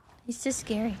 He's too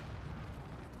scary.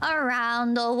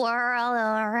 Around the world,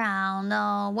 around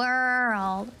the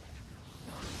world.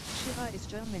 Shira is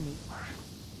Germany.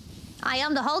 I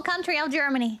am the whole country of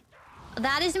Germany.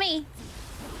 That is me.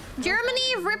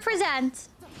 Germany represent.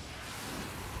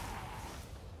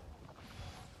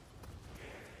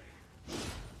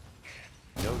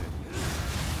 Noted.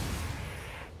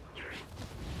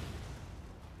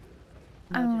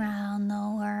 Around the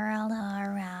world,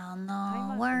 around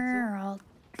the world.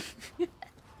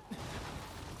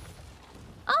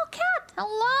 Oh, cat!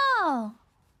 Hello!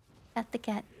 Cat the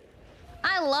cat.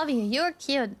 I love you. You're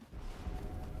cute.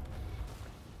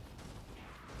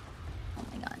 Oh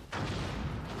my god.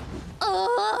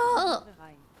 Oh!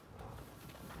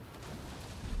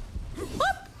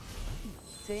 Whoop!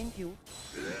 Thank you.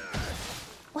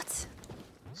 What?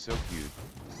 So cute.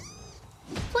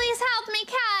 Please help me,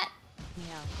 cat!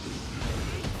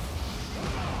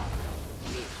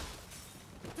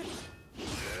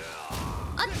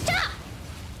 Acha!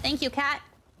 Thank you, cat.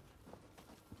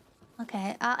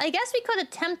 Okay, I guess we could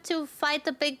attempt to fight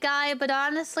the big guy, but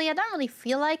honestly, I don't really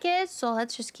feel like it, so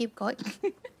let's just keep going.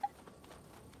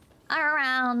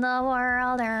 Around the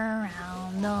world,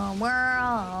 around the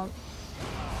world.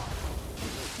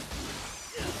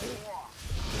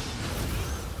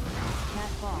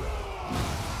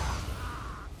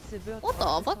 What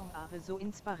the fuck?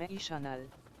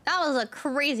 That was a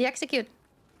crazy execute.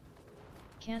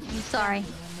 Can't you Sorry.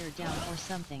 stop when they're down or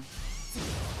something?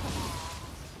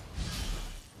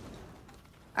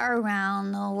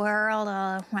 Around the world,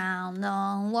 around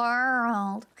the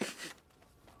world.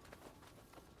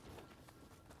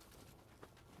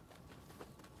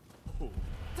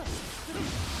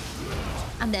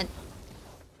 I'm dead.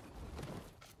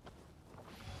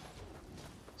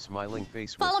 Smiling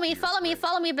face. Follow with me, your follow me, strength.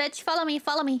 follow me, bitch. Follow me,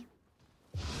 follow me.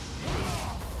 God,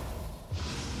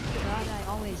 I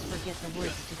always forget the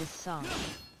words to this song.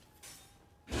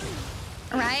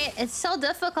 Right? It's so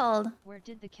difficult. Where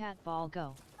did the cat ball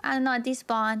go? I don't know, it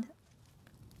despawned.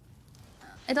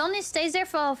 It only stays there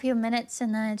for a few minutes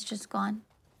and then it's just gone.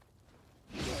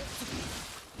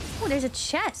 Oh, there's a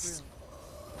chest.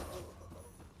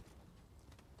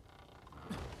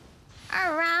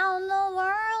 Around the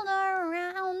world,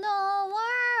 around the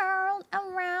world,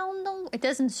 around the... It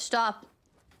doesn't stop.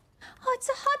 Oh, it's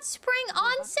a hot spring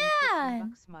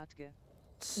onsen.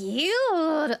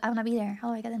 Cute. I wanna be there. How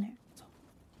do I get in there?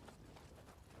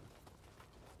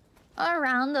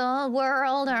 Around the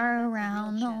world,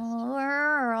 around the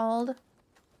world.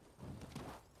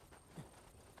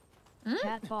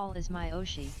 Cat ball is my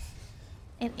Oshi.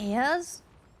 It is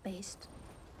based.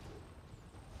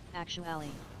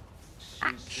 Actually.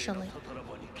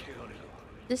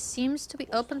 This seems to be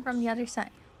open from the other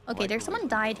side. Okay, there's someone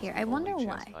died here. I wonder Only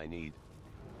why. chest I need.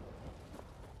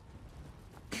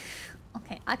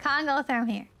 Okay, I can't go through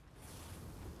here.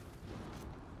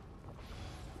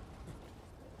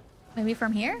 Maybe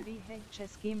from here?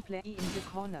 VHS gameplay in the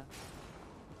corner.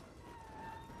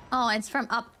 Oh, it's from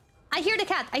up. I hear the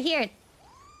cat. I hear it.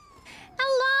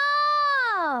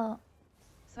 Hello!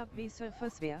 Subway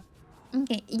surfers where?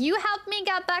 Okay, you help me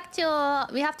get back to...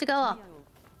 We have to go up.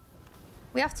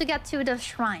 We have to get to the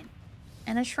shrine.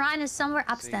 And the shrine is somewhere Save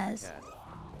the upstairs. cat.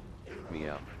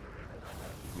 Meow.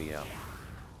 Meow.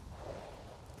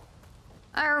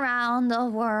 Around the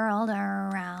world,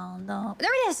 around the...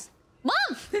 There it is! Mom!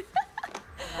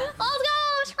 Let's go!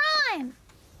 Shrine!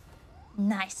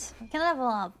 Nice. We can level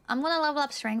up. I'm gonna level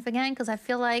up strength again because I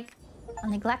feel like I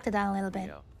neglected that a little bit.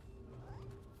 Meow.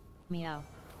 Meow.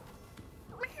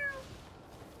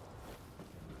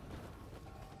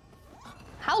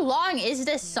 How long is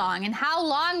this song and how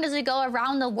long does it go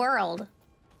around the world?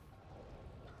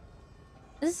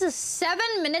 This is a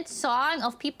 7-minute song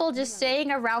of people just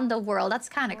saying around the world. That's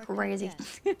kind of crazy. How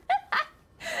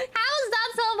is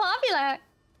that so popular?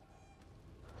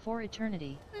 For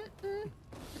eternity.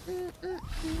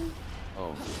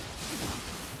 Oh.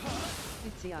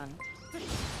 It's the end.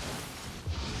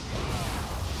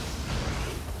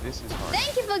 This is hard.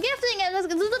 Thank you for gifting it.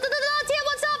 Tia,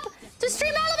 what's up? To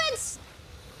Stream Elements.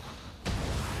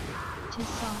 Tis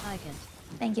song icon.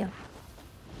 Thank you.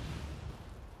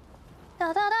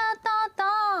 Da da da da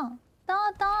da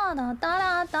da da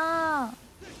da da.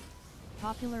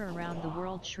 Popular around the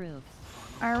world shrew.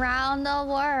 Around the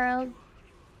world.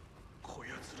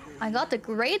 I got the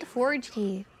great forge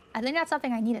key. I think that's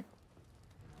something I needed.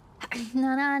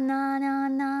 Na na na na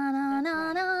na na na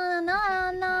na na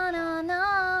na na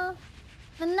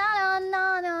na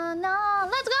na na na.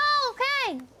 Let's go.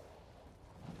 Okay.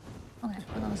 Okay,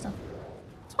 put on the stuff.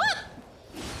 What?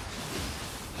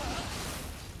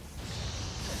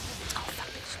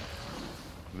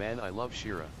 Man, I love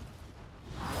Shira.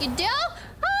 You do?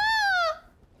 Ah!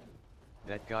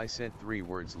 That guy said 3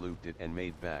 words, looped it, and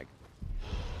made bag.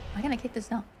 I'm gonna kick this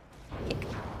down. Kick.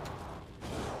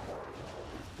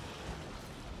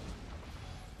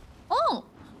 Oh!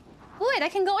 Wait, I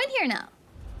can go in here now.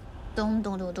 Dun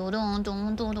dun dun dun dun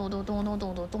dun dun dun dun dun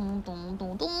dun dun dun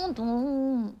dun dun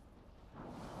dun.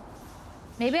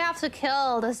 Maybe I have to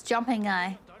kill this jumping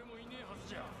guy.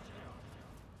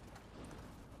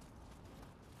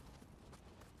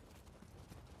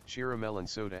 Shira Melon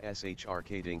Soda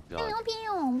SHRK Dink Dog. Pew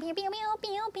pew pew pew pew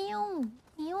pew pew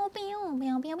pew pew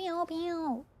pew pew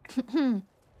pew.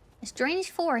 A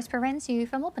strange force prevents you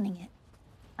from opening it.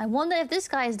 I wonder if this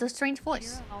guy is the strange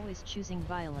force. Shira always choosing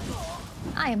violence.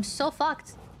 I am so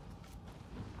fucked.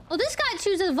 Oh, this guy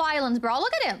chooses violence, bro.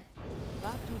 Look at him.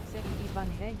 What to say Ivan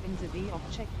Hay in the way of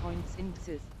checkpoints in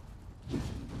this?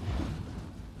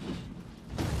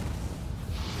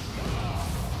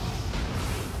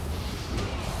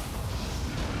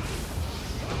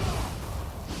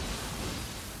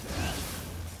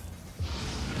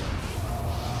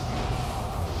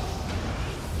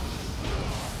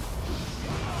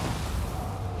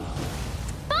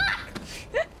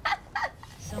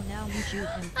 So now you shoot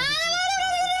him for his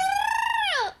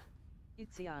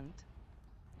It's the end.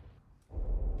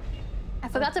 I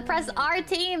forgot to press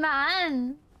RT,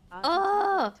 man.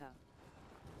 Oh.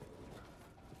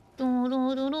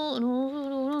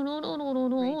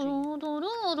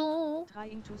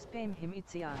 Trying to spam him,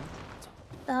 it's the end.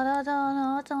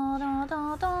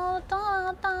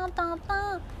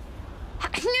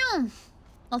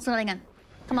 Let's do it again.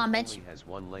 Come on, bitch. He only has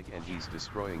 1 leg and he's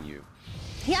destroying you.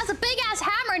 He has a big ass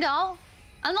hammer, though.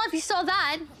 I don't know if you saw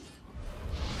that.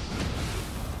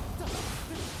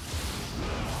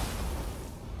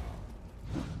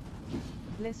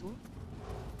 Bless you.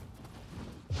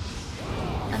 I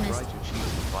Try missed. to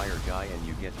cheese the fire guy and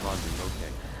you get bonding,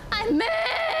 okay. I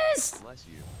missed! Bless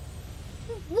you.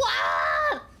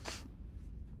 What?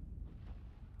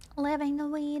 Living the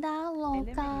vida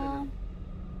loca.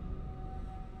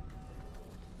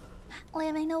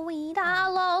 Living the vida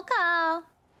loca.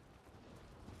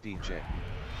 DJ.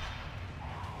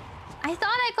 I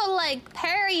thought I could like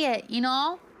parry it, you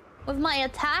know? With my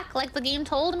attack, like the game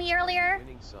told me earlier.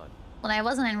 Winning son. When I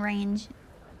wasn't in range.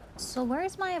 So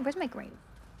where's my grave?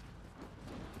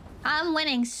 I'm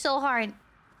winning so hard.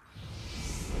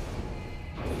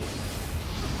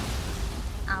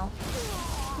 Ow.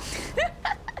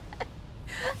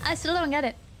 I still don't get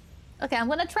it. Okay, I'm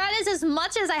gonna try this as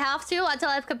much as I have to until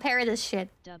I've compared this shit.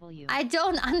 W. I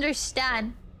don't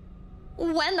understand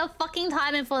when the fucking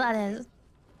timing for that is.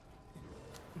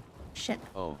 Shit.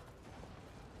 Oh.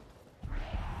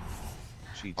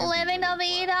 She do be Living the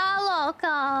winning vida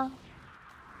loca.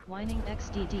 Whining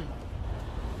XDD.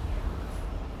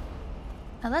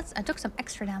 Now that's I took some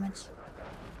extra damage.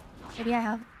 Maybe I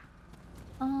have.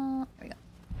 There we go.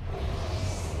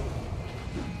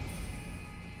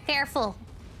 Careful.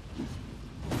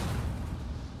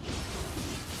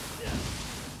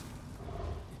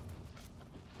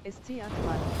 ST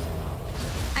Atman.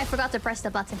 I forgot to press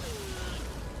the button.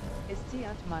 ST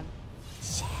Atman.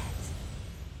 Shit.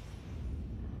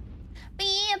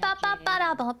 Bee ba ba ba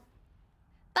da bop.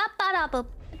 Ba ba da bop.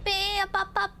 Bee ba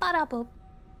ba ba da bop.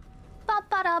 Ba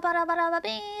ba da ba da ba da ba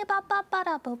bee ba ba ba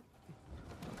da bop.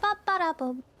 Ba ba da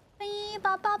bop. Bee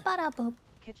ba ba ba da bop.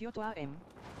 Ketyoto M.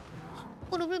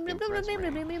 What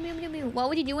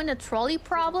would you do in the trolley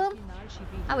problem?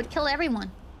 I would kill everyone.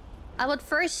 I would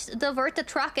first divert the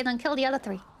truck and then kill the other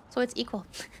three. So it's equal.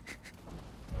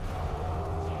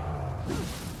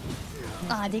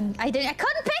 Oh, I couldn't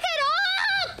pick it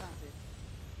up!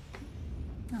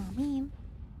 Oh, meme.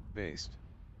 Based.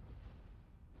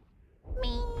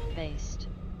 Meme. Based.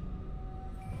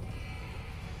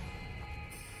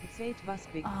 Seid was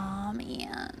big. Oh,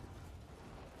 man.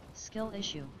 Skill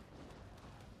issue.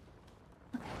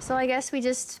 So I guess we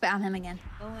just spam him again.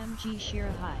 OMG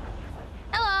Shirahiko.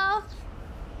 Hello!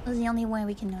 This is the only way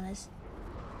we can do this.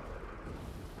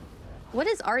 What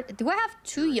is art? Do I have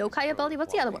two yokai ability?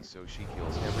 What's the other one? So she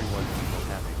kills everyone people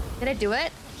happy. Did I do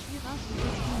it?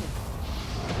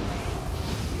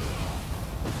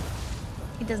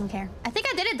 He doesn't care. I think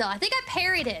I did it though. I think I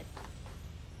parried it.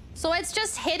 So it's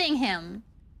just hitting him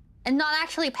and not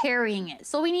actually parrying it.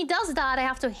 So when he does that, I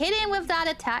have to hit him with that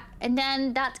attack and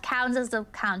then that counts as the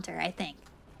counter, I think.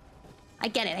 I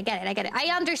get it. I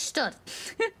understood.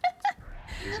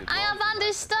 I have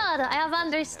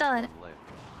understood.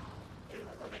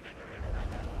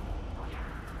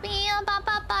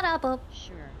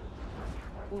 Sure.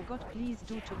 Oh God, please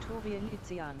do tutorial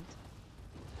Itziant.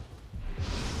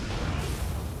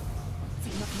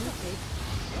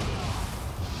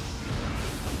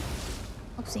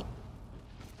 Oopsie.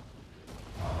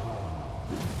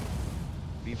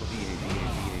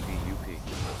 B-B-A-B-A-B-A-B-U-P.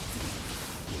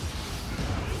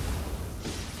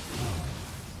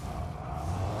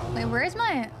 Wait, where's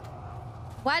my...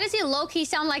 Why does he low-key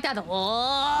sound like that?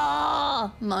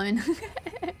 Oh, moan. You're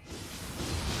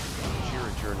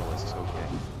a journalist, okay.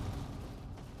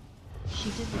 She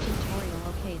did the tutorial.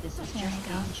 Okay, this is There just we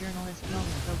go. game journalist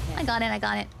moment. Okay. I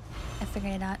got it. I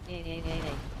figured it out. Hey.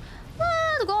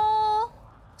 Let's go.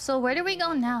 So where do we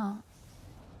go now?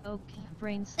 Okay,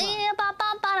 brain slot.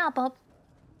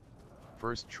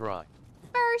 First try.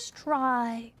 First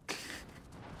try.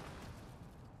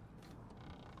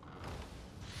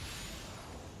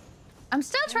 I'm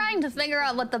still trying to figure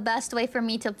out what the best way for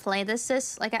me to play this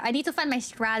is. Like, I need to find my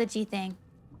strategy thing.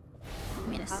 Give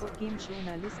me this. Our game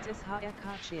journalist is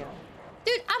HRK chair.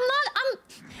 Dude, I'm not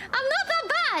that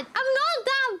bad. I'm not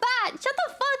that bad. Shut the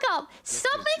fuck up.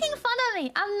 Stop making fun of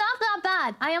me. I'm not that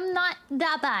bad. I am not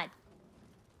that bad.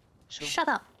 Shut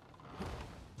up.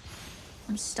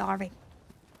 I'm starving.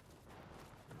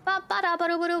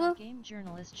 Game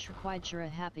journalist Shirahiko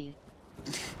happy.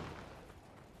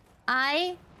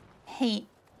 I hate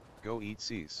Go eat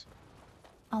C's.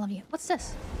 all of you. What's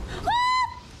this?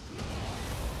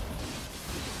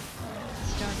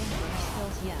 Starting with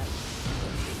skills, yes.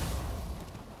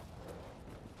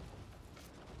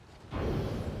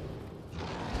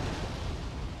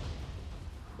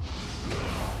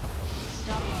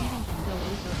 Stop eating and go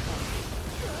lose your phone.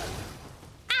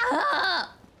 Ah!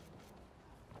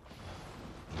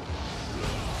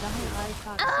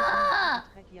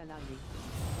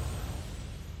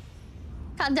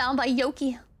 Cut down by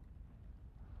Yoki.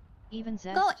 Even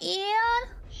zest. Go Ian!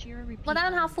 Shira repeat. But I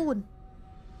don't have food.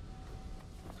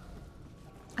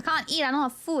 I can't eat, I don't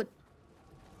have food.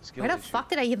 Skill Where the issue. fuck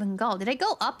did I even go? Did I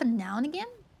go up and down again?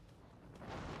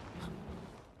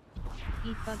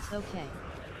 Eat bugs okay.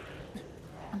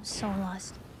 I'm so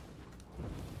lost.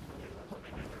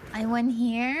 I went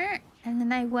here, and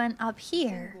then I went up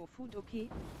here. Go food okay?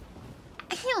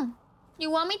 Ahem. You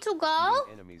want me to go?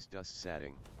 Eating enemies dust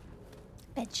satting.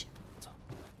 Bitch.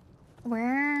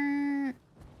 Where?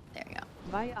 There you go.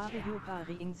 Why are you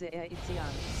parrying the air Ocean?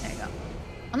 There you go.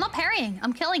 I'm not parrying.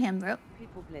 I'm killing him, bro.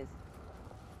 People bless.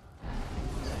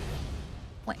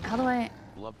 Wait, how do I...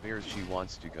 Love bears she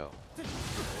wants to go.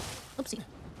 Oopsie.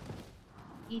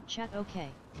 Eat chat okay.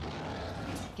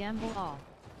 Gamble all.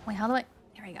 Wait, how do I...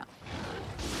 There we go.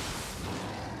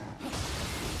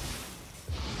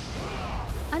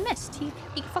 I missed. He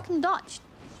fucking dodged.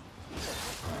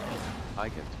 I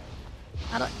can't.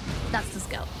 How do I... That's the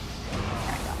skill. There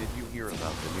we go. Did you hear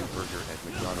about the new burger at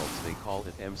McDonald's? They called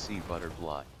it MC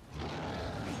Butterfly.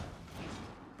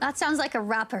 That sounds like a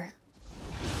rapper.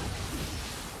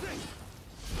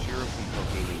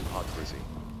 Shirahiko gaming hypocrisy.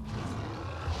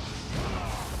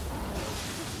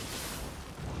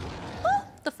 Oh,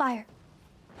 the fire.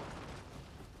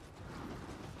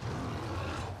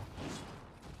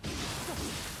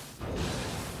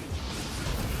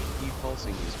 Keep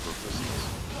pulsing is for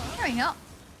pussies. There we go.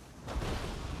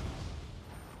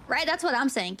 Right, that's what I'm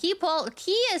saying. Key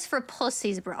is for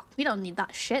pussies, bro. We don't need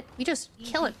that shit. We just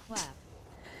kill it. Clap.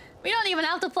 We don't even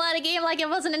have to play the game like it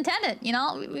wasn't intended, you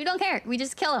know? We don't care. We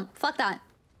just kill him. Fuck that.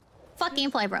 Fuck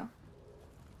gameplay, bro.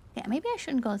 Yeah, maybe I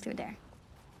shouldn't go through there.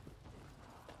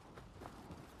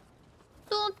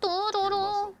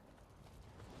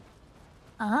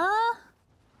 Ah.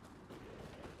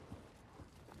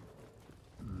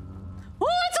 Oh,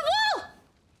 it's a wall!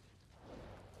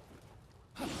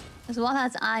 This wall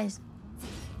has eyes.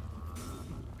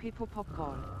 People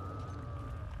popcorn.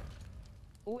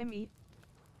 OME.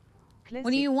 Classic.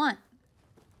 What do you want?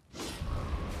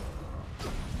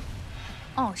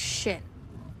 Oh, shit.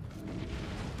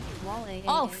 Wall A.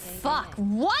 Oh, fuck.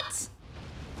 What?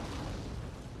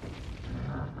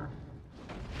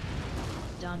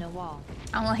 Donna wall.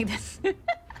 I don't like this.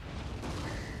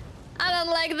 I don't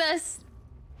like this.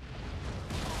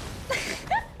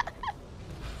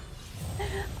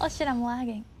 Oh shit, I'm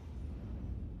lagging.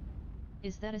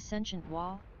 Is that a sentient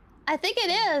wall? I think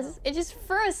it is. It just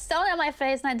threw a stone at my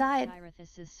face and I died.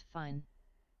 Irithis is fine.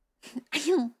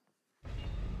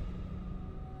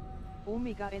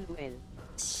 Omega LOL.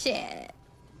 Shit.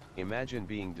 Imagine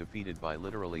being defeated by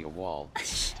literally a wall,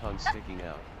 tongue sticking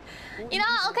out. You know,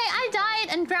 okay, I died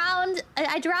and drowned.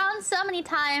 I drowned so many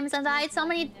times and died so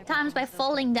many times by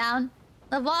falling down.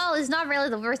 The wall is not really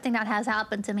the worst thing that has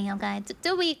happened to me, okay?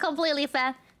 To be completely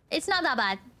fair, it's not that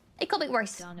bad. It could be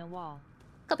worse. Donna wall.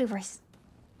 Could be worse.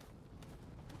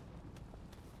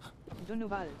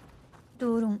 Donoval.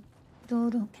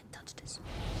 Can't touch this.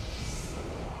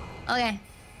 Okay.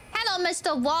 Hello,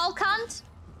 Mr. Wall cunt.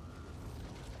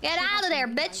 Get out of there,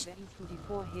 bitch.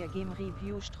 Game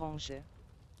review strange.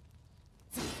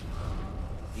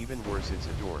 Even worse, it's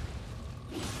a door.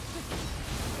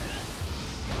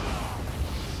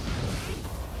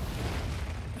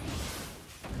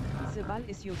 The wall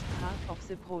is just part of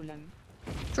the problem.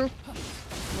 True.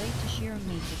 Wait to shear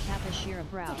me to cap a sheer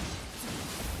brow.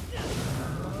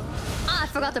 Ah, I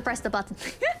forgot to press the button.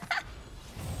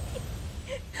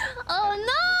 Oh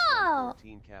no!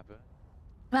 14 Kappa.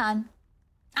 Man,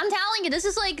 I'm telling you, this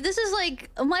is like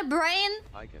my brain.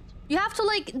 I can't. You have to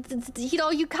like, you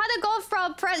know, you kind of go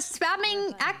from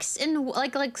spamming X in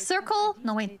like circle.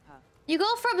 No wait, you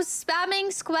go from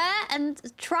spamming square and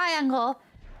triangle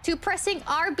to pressing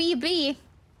RBB.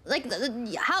 Like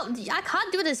how I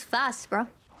can't do this fast, bro.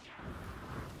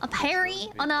 A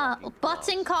parry on a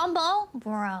button combo,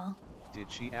 bro. Did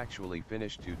she actually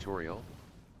finish tutorial?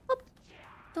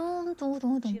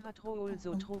 Shirato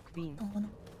also true queen.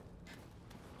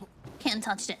 Can't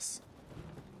touch this.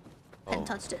 Can't Oh.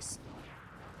 touch this.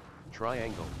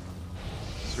 Triangle.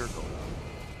 Circle.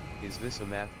 Is this a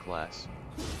math class?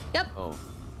 Yep. Oh.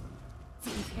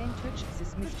 You can't touch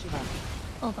this mischief.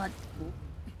 Oh god.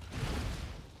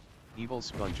 Evil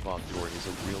SpongeBob door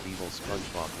isn't real evil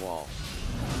SpongeBob wall.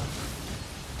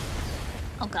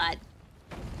 Oh god.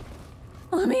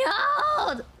 Let me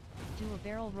out! Do a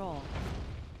barrel roll.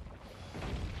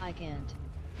 I can't.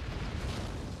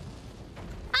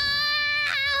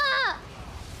 Ah!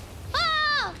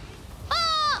 Ah!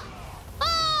 Ah!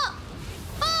 Ah!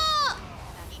 Ah!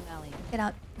 Action alley. Get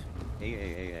out.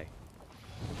 Hey.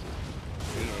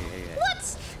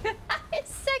 What?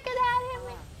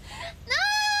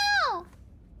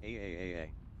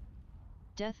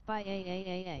 Death by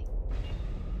AAAA.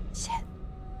 Shit.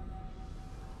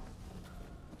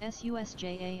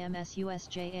 SUSJAM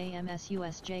SUSJAM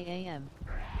SUSJAM.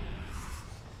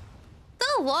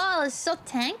 The wall is so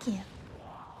tanky.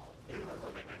 I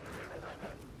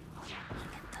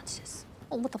can't touch this.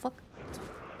 Oh, what the fuck?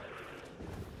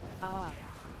 Ah.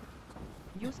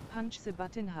 Just punch the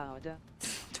button harder.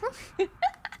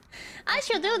 I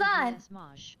should do that. Yes,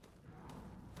 Maj.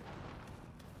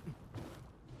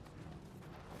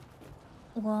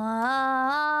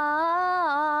 Wow.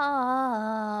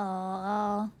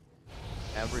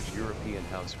 Average European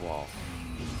house wall.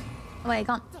 Wait,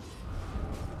 gone.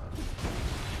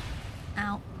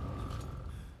 Ow.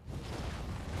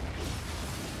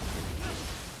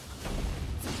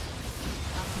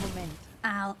 Moment.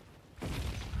 Ow.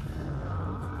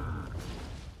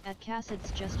 At Cass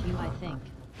it's just you I think.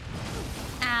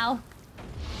 Ow.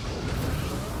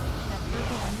 At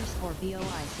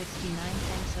purple_BOI 69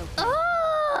 thanks okay. Oh!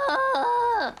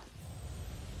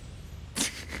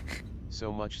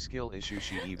 So much skill issue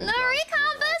she even The dodged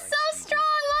recomp the is so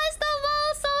strong! Why is the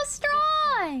wall so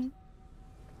strong?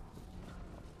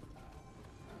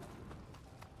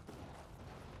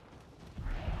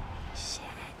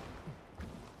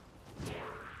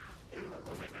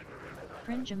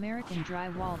 Cringe American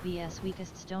drywall vs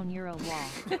weakest stone Euro wall.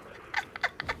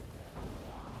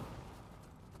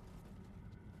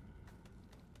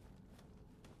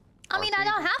 I mean, I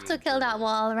don't have to kill that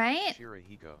wall, right?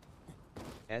 Shirahiko.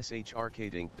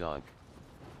 SHRK Dink Dunk.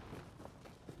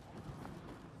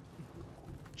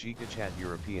 Giga Chat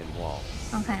European wall.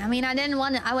 Okay, I mean, I didn't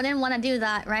want to do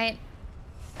that, right?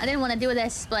 I didn't want to do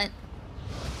this, but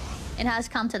it has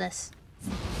come to this.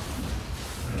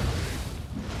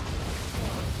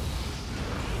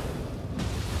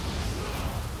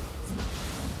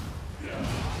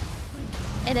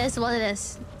 It is what it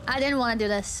is. I didn't want to do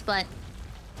this, but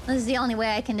this is the only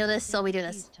way I can do this, so we do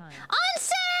this.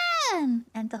 Onsen!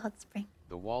 And the hot spring.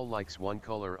 The wall likes one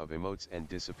color of emotes and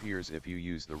disappears if you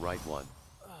use the right one.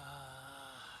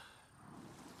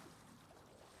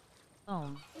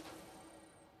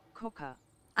 Coca.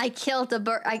 I killed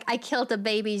the I killed the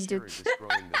babies, dude. Shira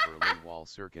destroying the Berlin Wall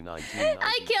circa 1994.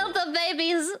 I killed the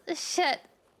babies. Shit.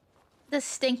 The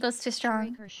stink was too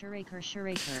strong.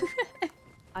 Shirahiko.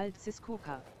 Altis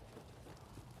Coca.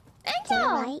 Thank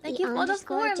you. Thank you for the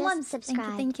 4 just months.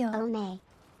 subscribe. Thank you. Oh, May.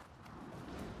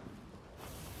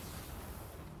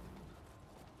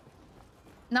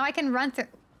 Now I can run through.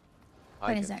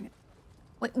 Wait a second.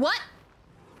 Wait, what?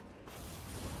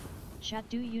 Chat,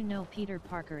 do you know Peter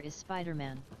Parker is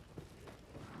Spider-Man?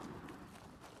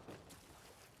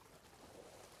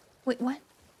 Wait, what?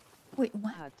 Wait,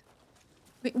 what? Hat.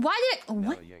 Wait, why did it?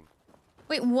 What? Ying.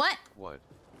 Wait, what? What?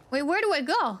 Wait, where do I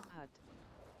go? Hat.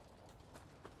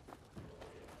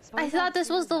 I thought this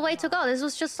was the way to go. This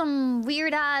was just some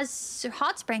weird ass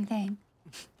hot spring thing.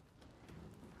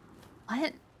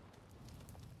 What?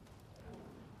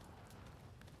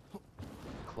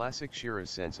 Classic Shira's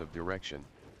sense of direction.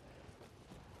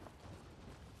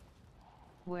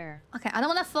 Where? Okay, I don't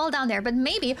want to fall down there, but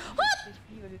maybe. What?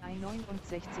 69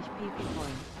 PP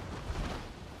Point.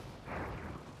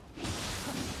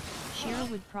 Shira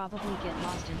would probably get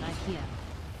lost in IKEA.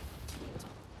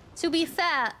 To be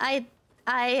fair, no,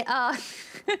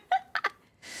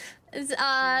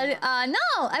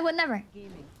 I would never.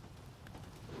 Gaming.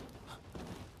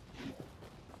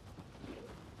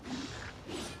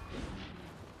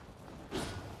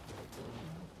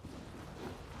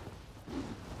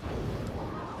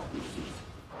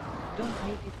 Don't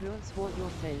make it worse for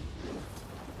yourself.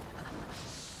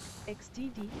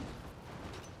 XDD.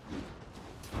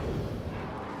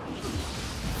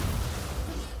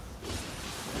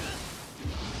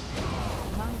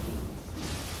 Monkey.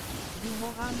 You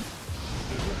moron.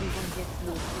 Everyone gets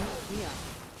lost here.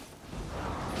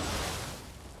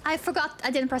 I forgot.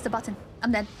 I didn't press the button.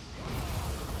 I'm dead.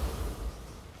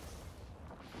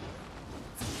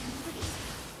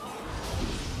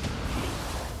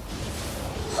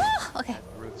 Okay.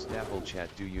 Ruth Staple chat,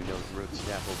 do you know Ruth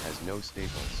Staple has no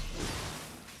staples?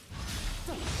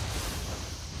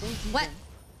 What?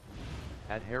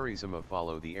 At Harryzima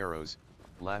follow the arrows,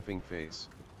 laughing face.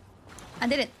 I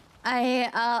did it.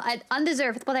 I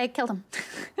undeserved, but I killed him.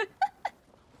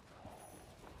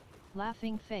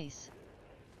 Laughing face.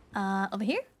 Over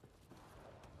here?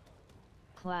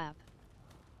 Clap.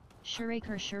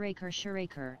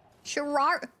 Shirahiko.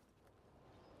 Shirar.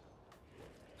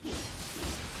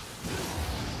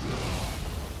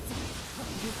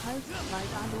 Du kannst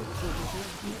weiter loslegen,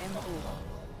 DMO.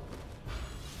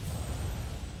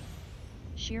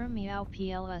 Shira meow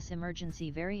PLS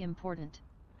emergency very important.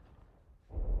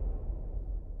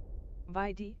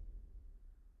 YD.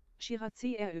 CRY.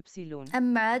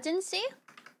 Emergency?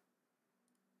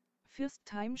 First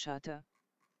time chatter.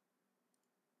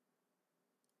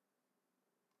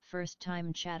 First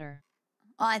time chatter.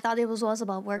 Oh, I thought it was also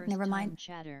about work. First Never mind. time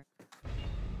chatter.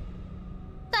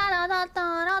 Da da da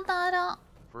da da da da.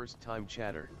 First time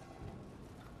chatter.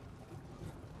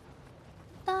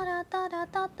 Da da da da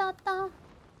da da da.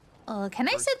 Can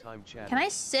I First sit? time chatter. Can I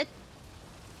sit?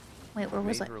 Wait, where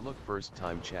was Made I? her look first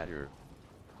time chatter.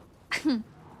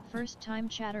 First time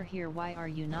chatter here. Why are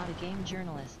you not a game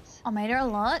journalist? I made her a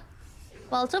lot.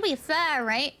 Well, to be fair,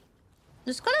 right?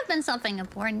 This could have been something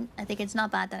important. I think it's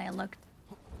not bad that I looked.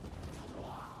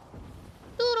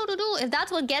 Doo-doo-doo-doo. If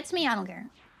that's what gets me, I don't care.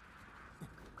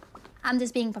 I'm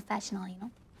just being professional, you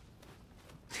know?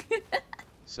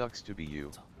 Sucks to be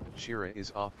you. Shira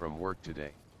is off from work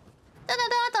today.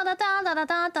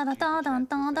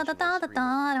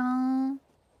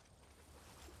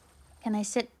 Can I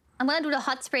sit? I'm gonna do the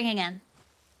hot spring again.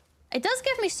 It does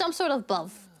give me some sort of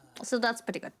buff, so that's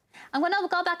pretty good. I'm gonna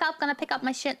go back up, gonna pick up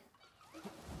my shit.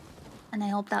 And I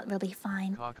hope that will be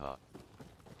fine. Caca.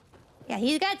 Yeah,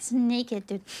 he gets naked,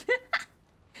 dude.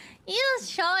 He's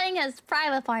showing his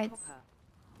private parts.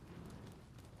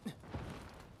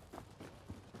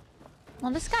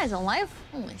 Well, this guy's alive?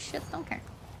 Holy shit, don't care.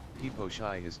 Hippo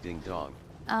shy his ding dong.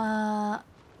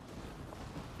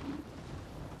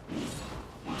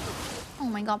 Oh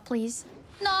my god, please.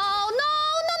 No, no, no,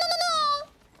 no, no, no!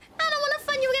 I don't want to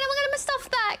find you again. I'm gonna get my stuff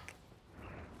back.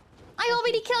 I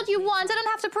already killed you once. I don't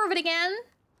have to prove it again.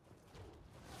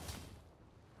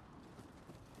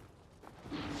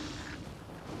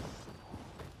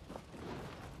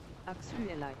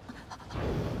 Axuelai.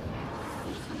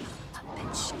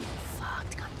 Bitch.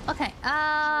 Fucked. Okay,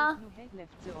 there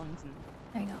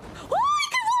you go. Oh, you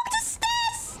can walk the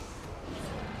stairs!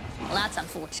 Well, that's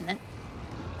unfortunate.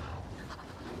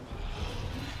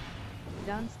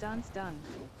 Dance, dance, dance.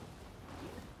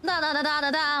 Da da da da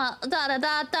da da da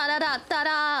da da da da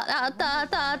da da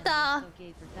da da.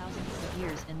 Gave for thousands of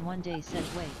years and one day said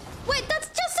wait. Wait, that's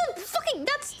just a fucking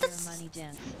that's money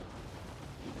dance.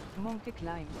 Monkey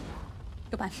climb.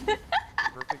 Goodbye.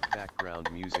 Perfect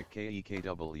background music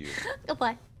KEKW.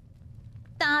 Goodbye.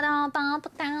 Da da da da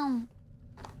da.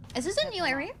 Is this a new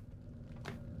area?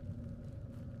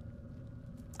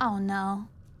 Oh no.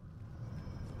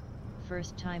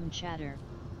 First time chatter.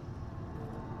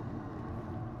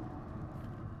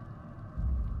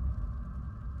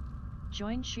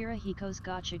 Join Shirahiko's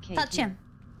Gacha Cave. Touch him.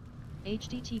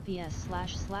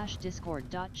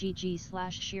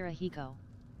 https://discord.gg/Shirahiko.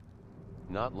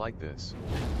 Not like this.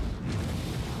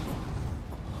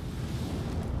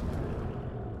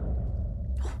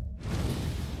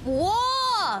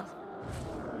 Whoa!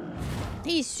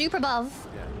 He's super buff.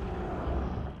 Yeah.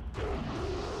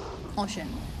 Oh shit.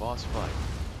 Boss fight.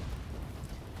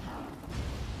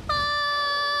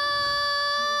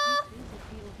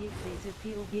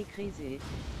 Crazy.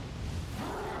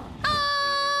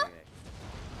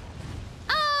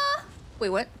 Wait,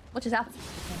 what? What just happened?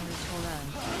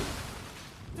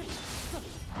 Hey.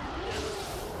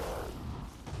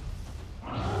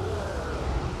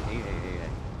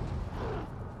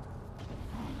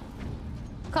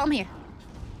 Come here.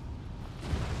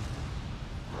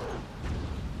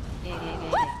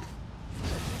 What?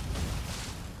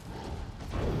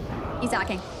 He's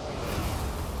hacking.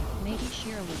 Maybe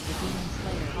Shira was the demon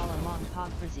slayer all along.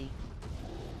 Pogfrizzy.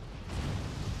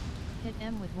 Hit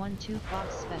M with 1-2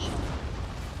 box special.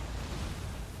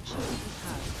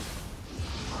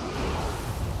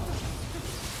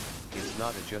 It's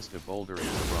not just a boulder in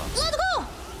the rock. Let's go!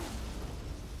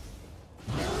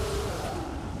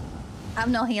 I have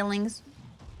no healings.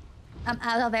 I'm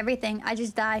out of everything. I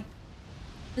just die.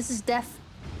 This is death.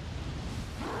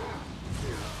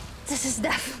 This is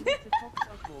death.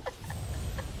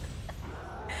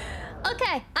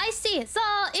 Okay, I see. So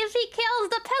if he kills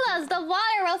the pillars, the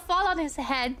water will fall on his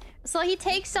head. So he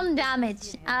takes some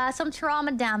damage, some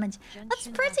trauma damage. That's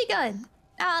pretty good.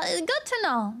 Good to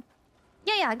know.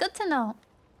 Yeah, good to know.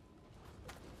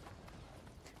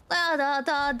 Da da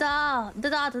da da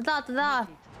da da da da.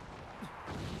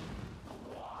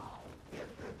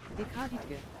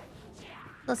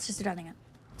 Let's just do that again.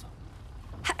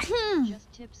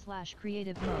 Just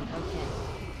tip/creative mode. Okay.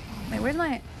 Wait, where's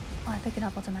my? Oh, I picked it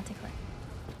up automatically.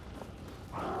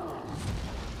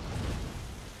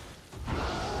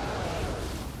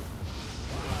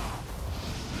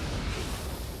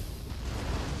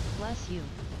 Bless you.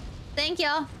 Thank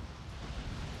you.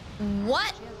 What?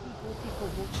 What?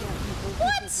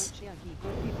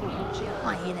 Oh,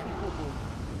 I hate him.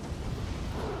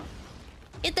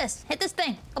 Hit this. Hit this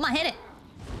thing. Come on, hit it.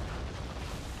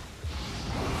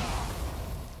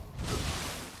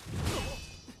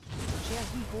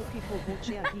 go people go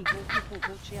Shirahiko, go people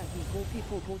go Shirahiko, go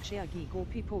people go Shirahiko, go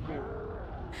people go.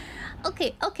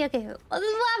 Okay.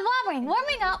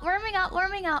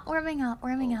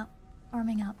 Warming up.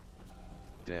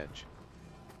 Dedge.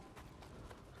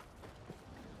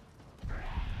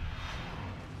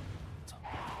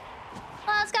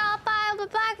 Let's go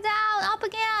back down, up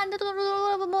again.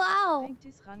 Ow.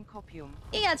 This run copium.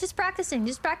 Yeah, just practicing.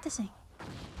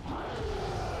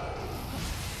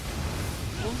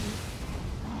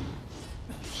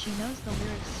 She knows the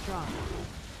lyrics strong.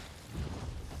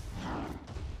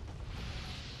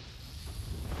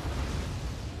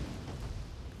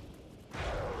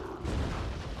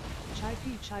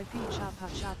 Chaipi, chapa,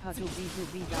 do be,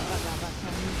 gaba,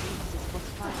 tell me this was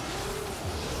fine.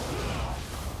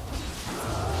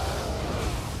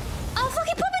 Oh,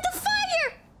 fucking put me to fire!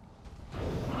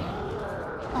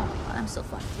 Oh, I'm so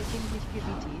fucked.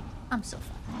 I'm so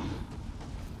fucked.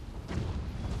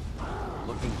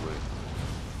 Looking good.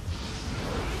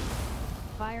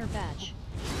 Fire batch.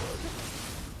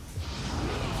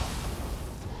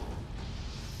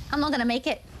 I'm not gonna make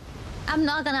it. I'm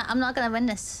not gonna win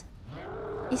this.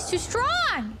 He's too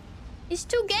strong. He's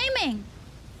too gaming.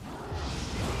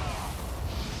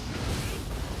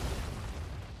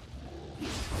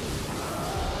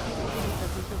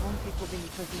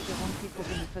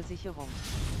 Versicherung.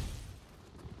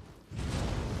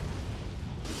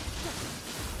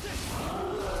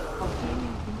 Auf jeden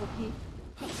okay.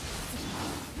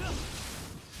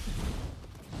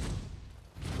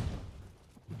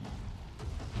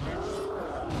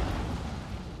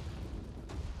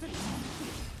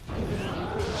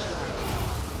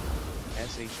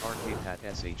 SHRK Pat,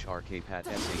 SHRK Pat,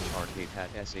 SHRK Pat,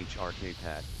 SHRK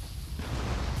Pat.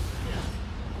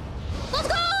 Let's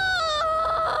go!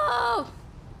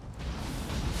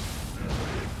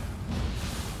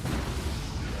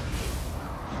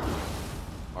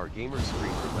 Our gamer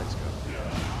screamer, let's go.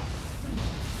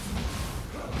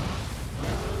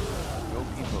 Go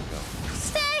people go.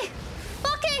 Stay!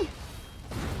 Fucking!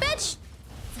 Bitch!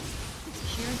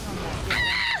 Cheers on that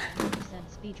 100%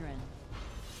 speedrun.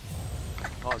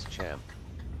 Pause champ.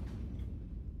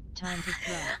 Time to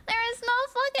throw. There is no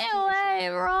fucking way,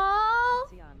 bro.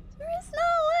 There is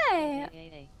no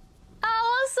way. I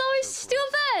was so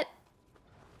stupid.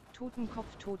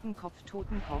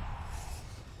 Totenkopf.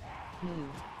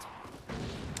 Move.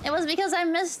 It was because I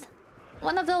missed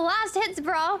one of the last hits,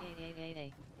 bro.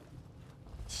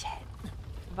 Shit.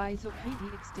 Why so greedy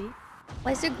XD?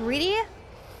 Why so greedy? I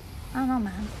don't know,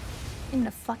 man. Leave me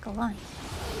the fuck alone.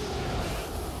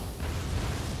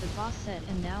 The boss said,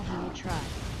 and now he will try.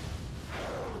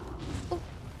 Ooh.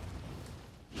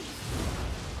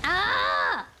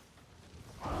 Ah!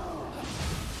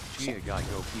 Chia guy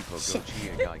go people go,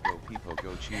 chia guy go people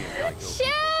go, chia guy go people go, Shit!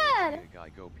 chia guy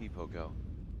go people go.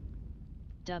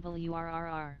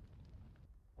 WRRR.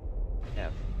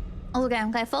 F.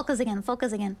 Okay, focus again.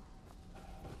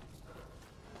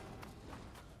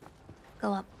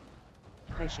 Go up.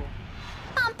 Pressure.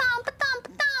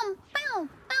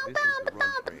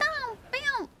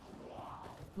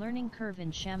 Learning curve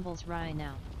in shambles right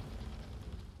now.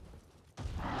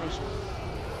 Pressure.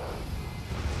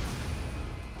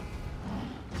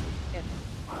 F.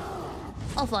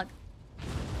 Oh fuck.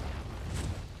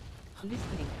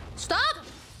 Listening. Stop!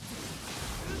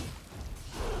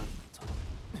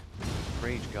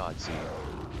 Rage God see.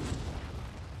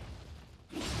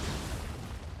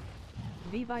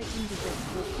 Wie weit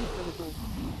umgesetzt wo people go?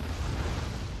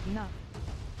 Na.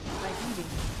 Bei Leading.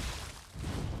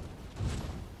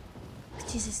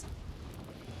 Jesus.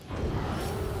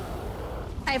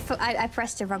 I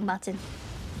pressed the wrong button.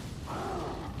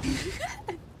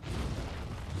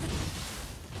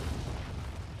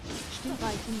 Wie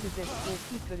weit umgesetzt wo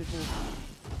people go?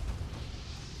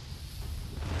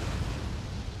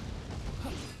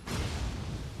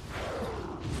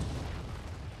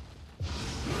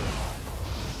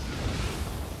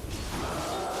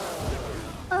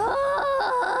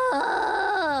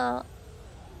 Oh!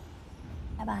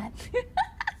 Bye-bye.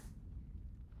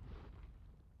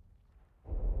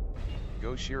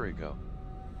 Go Shirahiko.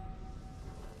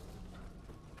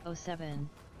 07.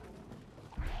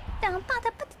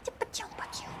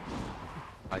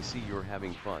 I see you're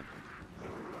having fun.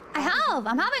 I have!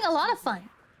 I'm having a lot of fun.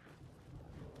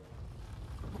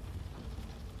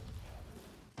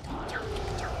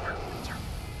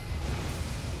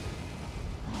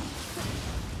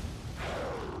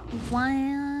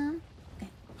 One. Okay.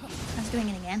 I was doing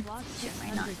it again. Slot Shit, why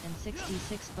not?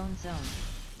 666 bone zone.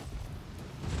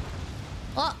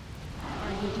 Oh!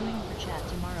 Are you doing for chat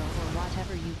tomorrow or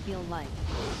whatever you feel like?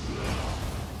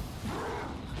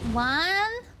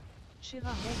 One.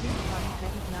 Shirahiko van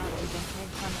credit naar event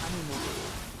van animo.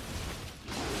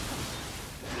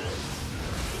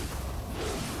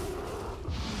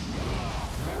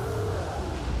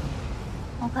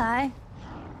 Okay.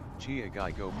 Chia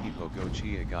Gai Go Pipo Go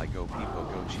Chia Gai Go Pipo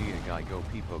Go Chia Gai Go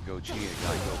Pipo Go Chia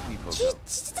Gai Go Pipo Go.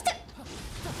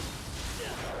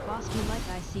 Boss, you like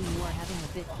I see you are having a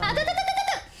bit fun.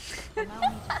 Allow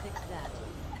me to fix that.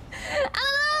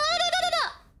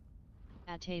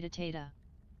 Atata tata.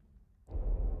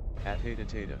 Atata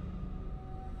Tata.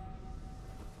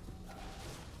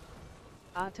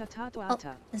 Atatato Oh,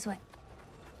 ata. this way.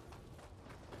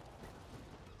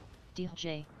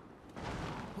 DJ.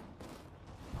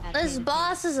 This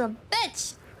boss is a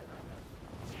bitch.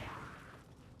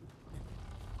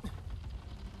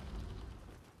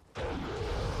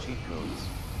 Cheat codes.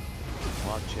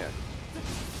 Mod check.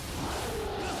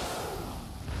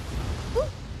 Ooh.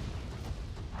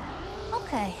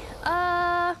 Okay.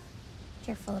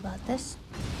 Careful about this.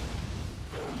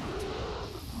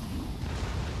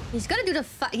 He's gonna do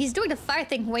he's doing the fire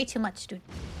thing way too much, dude.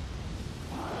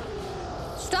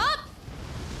 Stop!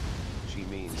 She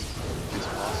means this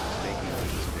boss is making me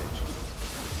this bitch.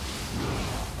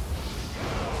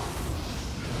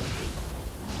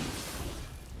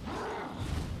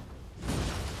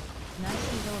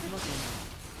 Nicely though of looking.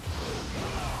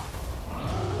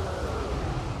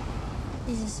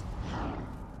 Jesus.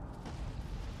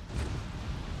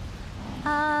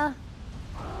 Oh!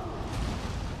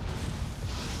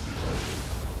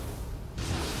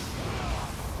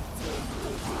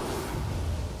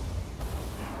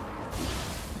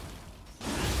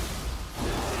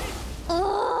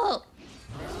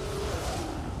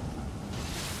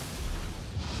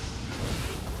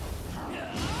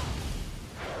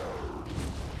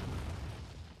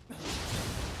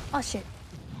 Oh shit.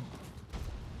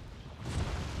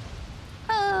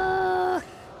 Oh!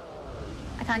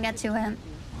 I can't get to him.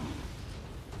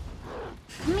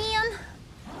 Man!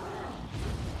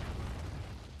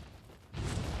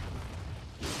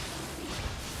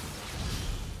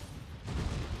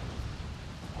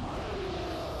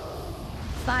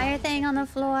 Fire thing on the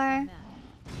floor.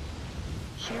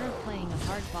 Shira playing a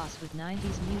hard boss with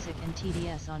 90s music and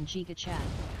TDS on Giga Chat.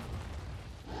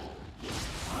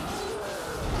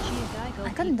 I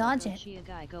couldn't dodge it.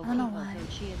 I I don't know why.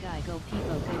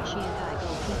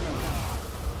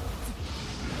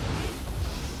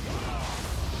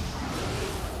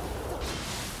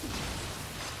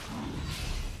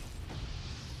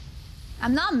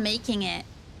 I'm not making it.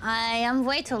 I am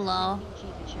way too low.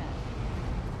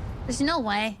 There's no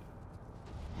way.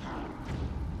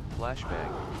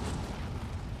 Flashbang.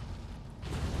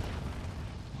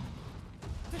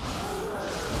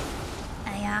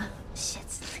 Yeah. Shit.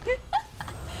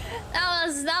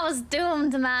 that was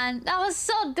doomed, man. That was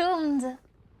so doomed.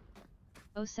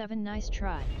 07, nice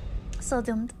try. So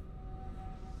doomed.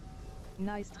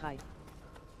 Nice try.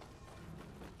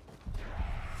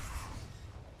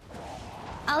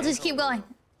 I'll just keep going.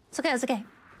 It's okay, it's okay.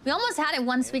 We almost had it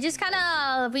once. We just kind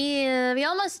of we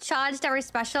almost charged our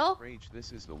special. Rage,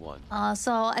 this is the one.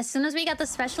 So as soon as we got the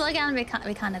special again, we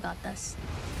kind of got this.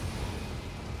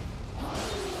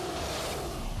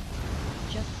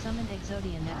 Just summon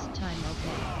Exodia next time,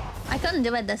 okay? I couldn't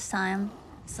do it this time.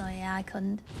 So yeah, I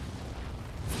couldn't.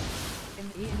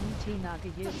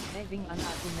 Having an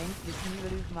argument with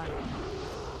Nioh.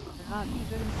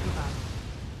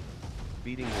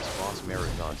 Beating this boss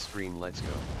marathon stream, let's go.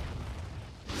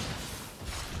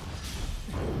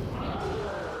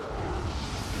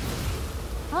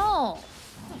 Oh.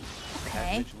 Okay.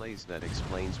 At Mitch Lays that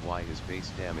explains why his base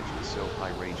damage is so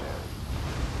high. Rage at.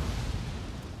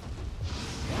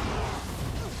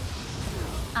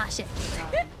 Ah shit.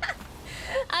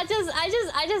 I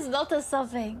just noticed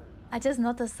something. I just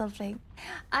noticed something.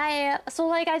 So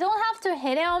like I don't have to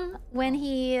hit him when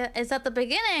he is at the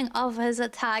beginning of his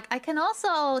attack. I can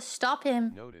also stop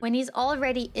him when he's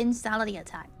already inside the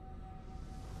attack.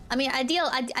 I mean,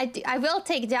 I will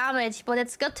take damage, but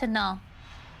it's good to know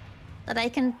that I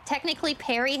can technically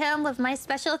parry him with my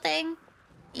special thing,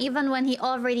 even when he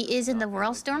already is in the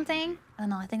Whirlstorm thing. I don't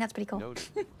know. I think that's pretty cool.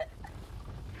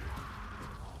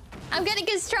 I'm getting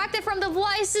distracted from the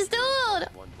voices, dude.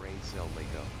 One brain cell,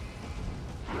 Lego.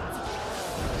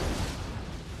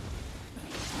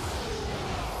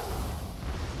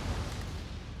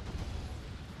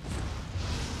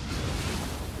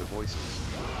 The voices.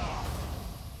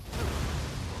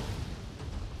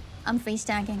 I'm face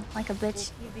tanking like a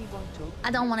bitch.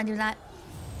 I don't want to do that.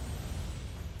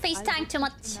 Face tank too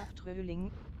much.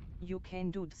 You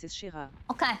can do this, Shira.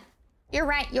 Okay. You're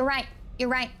right, you're right, you're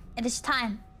right. It is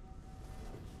time.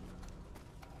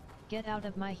 Get out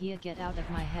of my here, get out of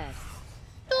my head.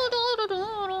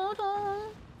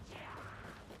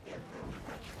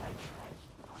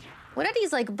 What are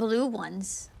these like blue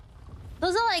ones?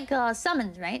 Those are like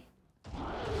summons, right?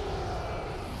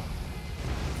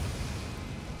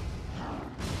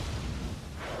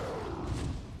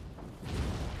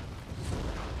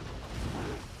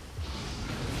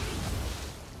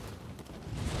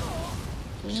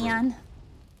 Man.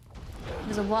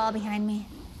 There's a wall behind me.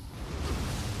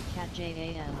 Cat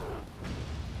JAN.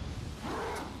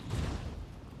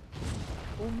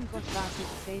 Oh my god, was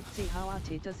ist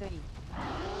CCHATTSI?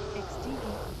 XTV.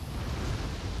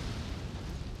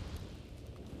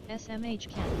 SMH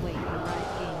can't wait for Riot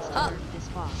Games to nerf this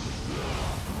boss.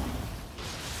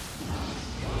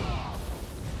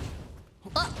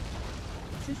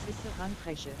 This is a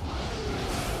Randbreche.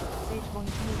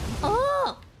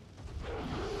 Oh!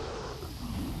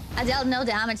 I dealt no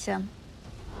damage to him.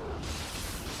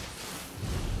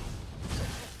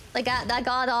 Like, that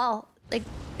got all. Like,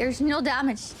 there's no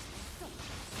damage.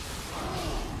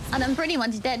 And I'm pretty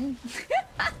much dead.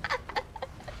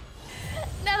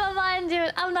 Never mind,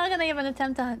 dude. I'm not gonna even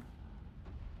attempt that.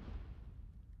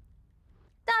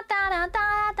 Da da da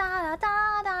da da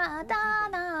da da da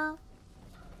da.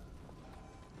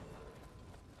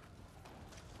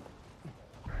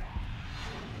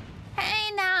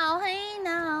 Hey now, hey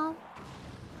now.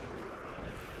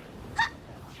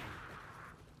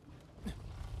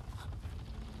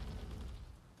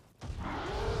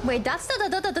 Wait, that's the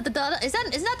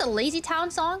isn't that the Lazy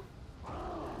Town song?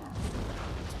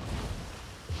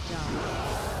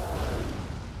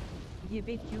 Je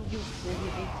weet you used for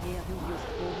je weet yeah you used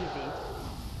for je weet.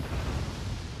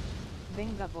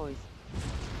 Venga voice.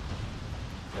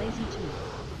 Lazy 2.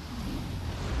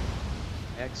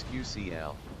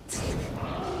 XQCL.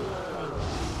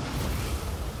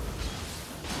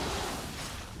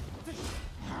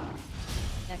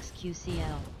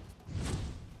 XQCL.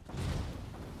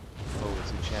 Oh,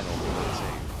 it's a channel not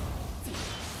saved.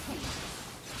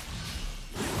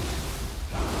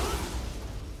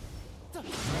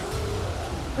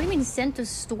 What do you mean sent to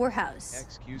storehouse?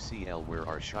 XQCL, where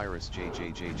are Shirah's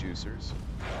JJJ juicers?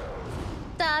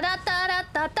 Da da da da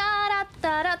da da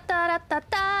da da da da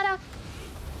da da.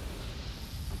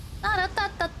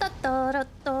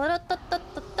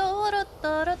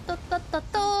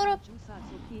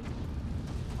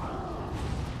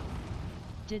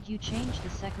 Did you change the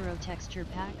Sekiro texture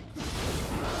pack?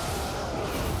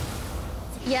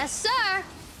 Yes, sir.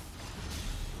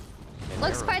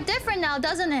 Looks quite different now,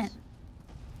 doesn't it?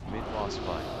 Mid-boss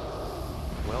fight.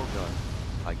 Well done,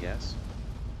 I guess.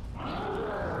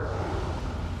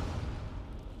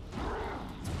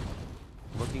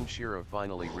 Looking Shiro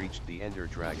finally reached the Ender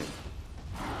Dragon.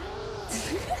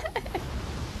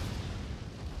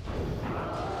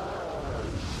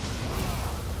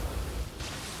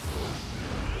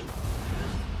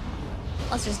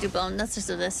 Let's just do bone. Let's just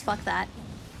do this. Fuck that.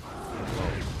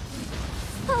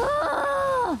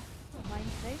 Ah!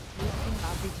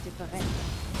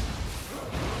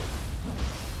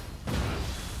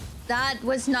 That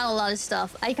was not a lot of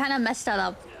stuff. I kind of messed that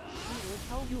up.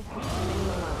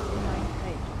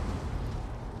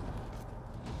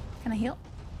 Can I heal?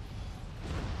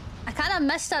 I kind of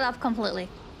messed that up completely.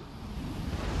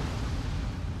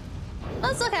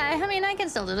 That's okay. I mean, I can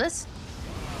still do this.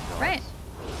 Right.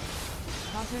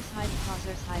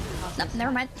 No,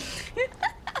 never mind.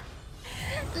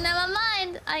 Never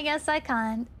mind. I guess I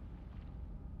can't.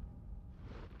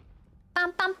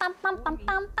 Bum, bum, bum, bum, bum,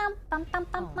 bum, bum, bum, bum,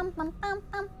 bum, bum, bum, bum,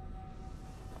 bum.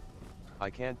 I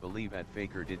can't believe that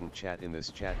Faker didn't chat in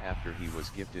this chat after he was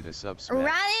gifted a sub smash.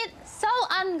 Right? So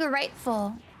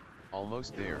ungrateful.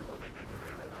 Almost there.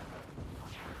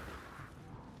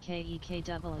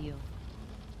 KEKW.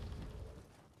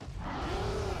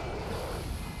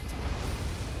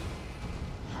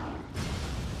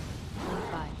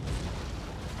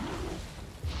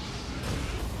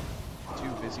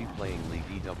 Too busy playing League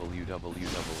EWWW.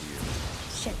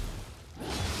 Shit.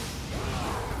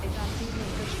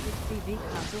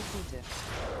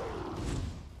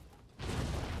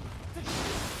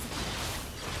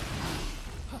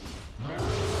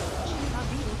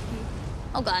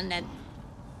 Oh god, Ned.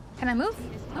 Can I move?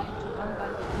 No.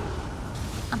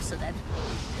 I'm so dead.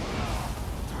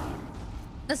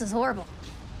 This is horrible.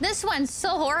 This one's so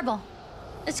horrible.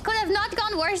 This could have not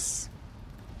gone worse.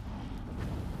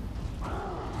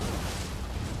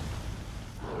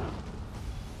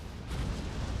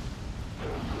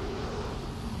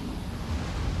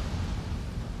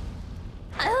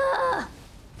 Ah!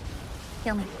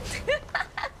 Kill me.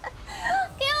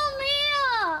 Kill me!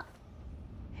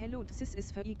 Hello, this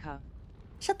is Shirahiko.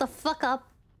 Shut the fuck up.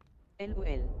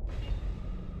 LOL.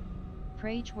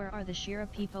 Prage, where are the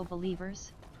Shirahiko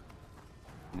believers?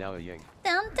 Now a yang.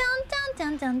 Down, down,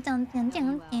 down, down, down, down, down,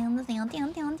 down, down,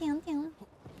 down, down, down, down.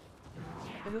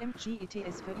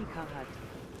 OMGETS für Ikarat.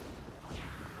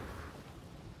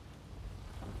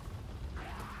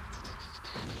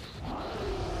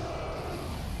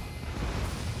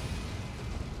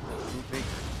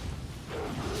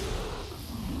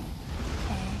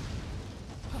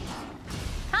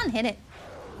 Can't hit it.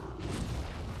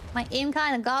 My aim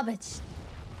kind of garbage.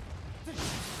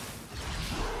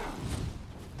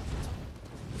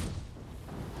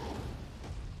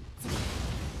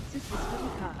 This is for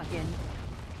Ika again.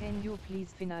 Can you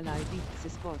please finalize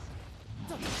this boss?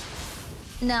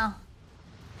 No.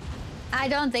 I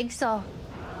don't think so.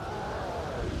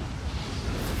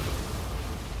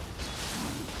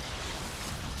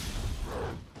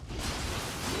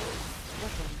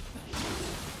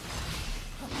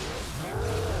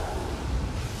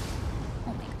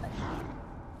 Oh my god.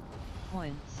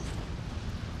 Points.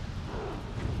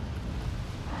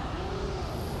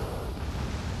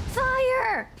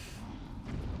 Fire!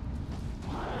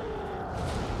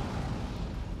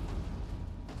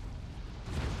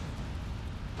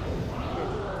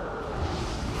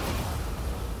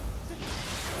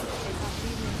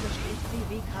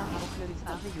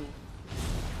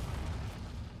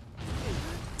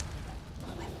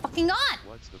 Fucking on!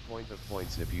 What's the point of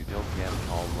points if you don't get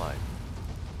calm life?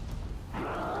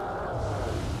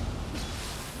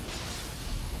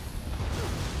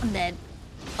 I'm dead.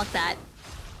 Fuck that.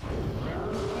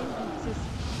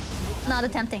 Not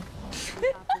attempting.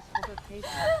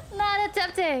 Not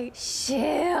attempting.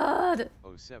 Shield.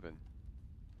 07.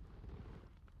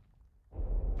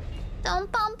 Dum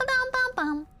bum ba dum bum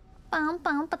bum. Bum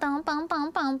bum ba dum bum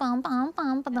bum bum bum bum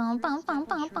bum ba dum bum bum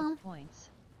bum bum. Points.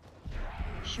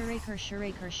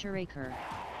 Shirahiko.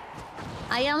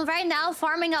 I am right now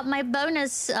farming up my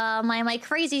bonus, my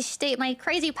crazy state, my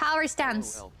crazy power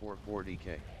stance.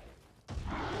 L440k.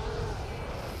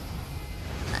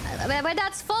 When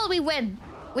that's full, we win.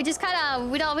 We just kind of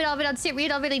we don't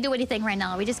really do anything right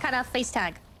now. We just kind of face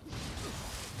tag.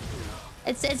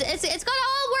 It's gonna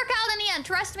all work out in the end.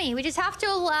 Trust me. We just have to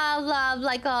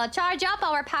charge up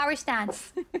our power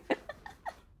stance. And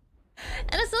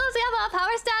as soon as we have our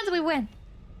power stance, we win.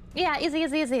 Yeah, easy.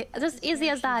 Just easy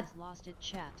as that. Lost it,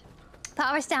 chat.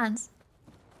 Power stance.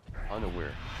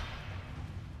 Unaware.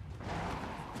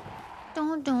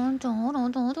 Dun.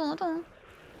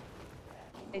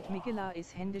 Ed Mikela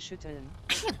ist Hände schütteln.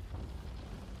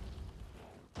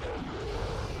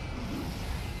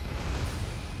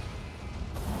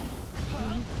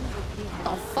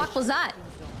 The fuck was that?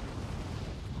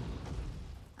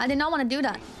 I did not want to do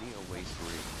that. Nioh waste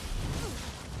 3.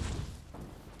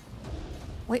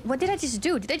 Wait, what did I just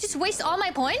do? Did I just waste all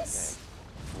my points?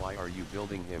 Why are you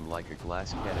building him like a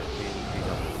glass cannon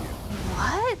KDKW?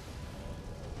 What?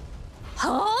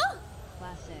 Huh?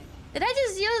 Classic. Did I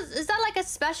just use... Is that like a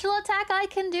special attack I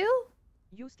can do?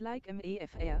 Used like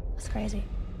MEFR. That's crazy.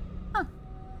 Huh.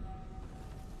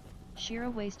 Shira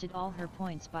wasted all her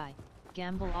points by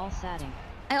gamble all satting.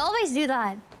 I always do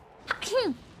that.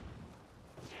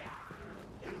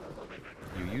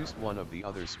 You used one of the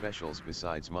other specials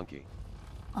besides monkey.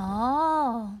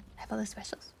 Oh. I have other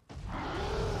specials.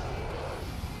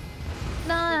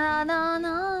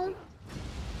 No.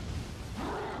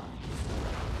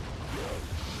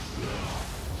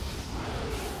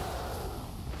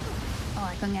 Oh,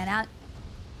 I couldn't get out.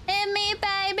 Hit me,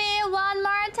 baby, one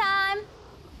more time.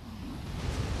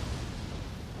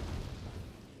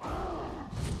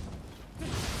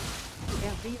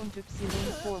 RW und Y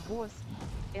for horse.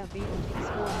 RW und X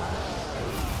for man.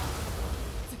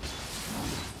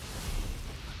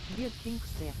 Wir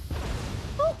Pinkster.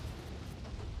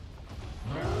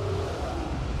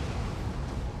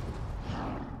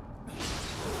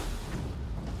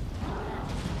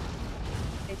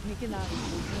 Ed Mikela ist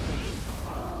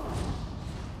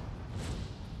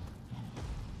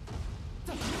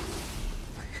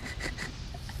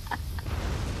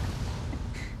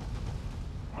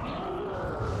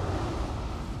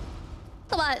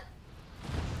Come on.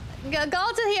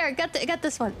 Go to here. Get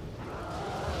this one.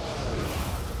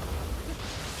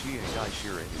 Guy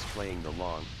Shira is playing the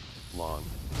long,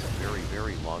 very,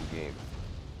 very long game.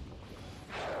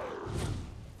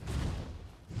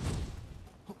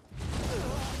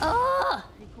 Oh!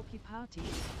 Cookie Party.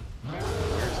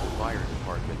 Where's the fire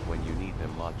department when you need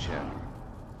them? Lot check.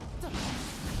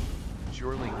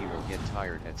 Surely he will get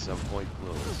tired at some point,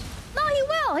 Clueless. No,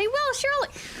 he will, surely.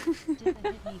 Did the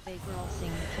hit me bay girl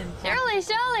sing Kim Surely.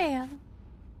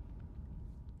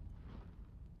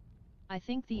 I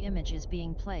think the image is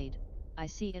being played. I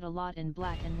see it a lot in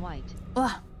black and white.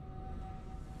 Ugh.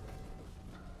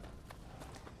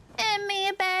 Hit me,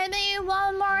 baby,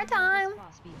 one more time. This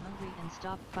boss be hungry and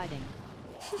stop fighting.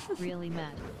 Really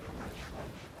mad.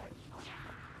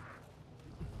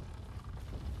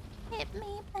 Hit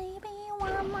me, baby,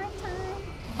 one more time.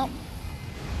 Oh.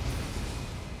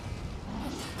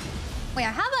 Wait,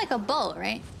 I have like a bow,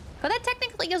 right? Could I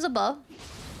technically use a bow?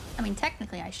 I mean,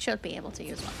 technically, I should be able to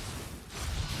use one.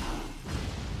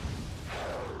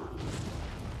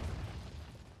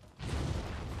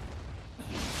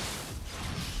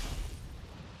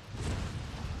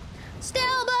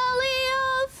 Still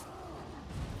believe.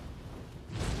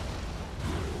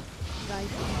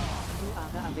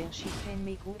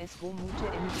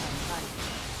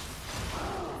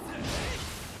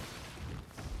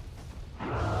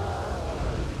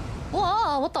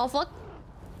 Whoa, what the fuck?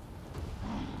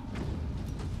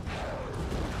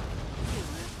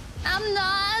 I'm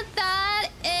not that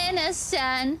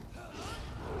innocent.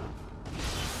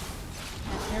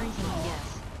 Harry's in the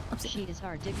yes. Oopsie. She is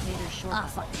our dictator short. Ah,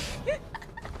 fuck.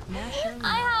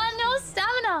 I had no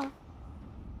stamina.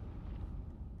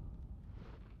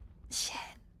 Shit.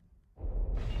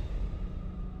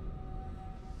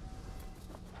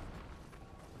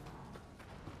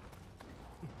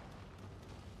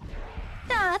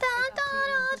 Da da da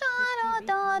da da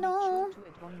da da.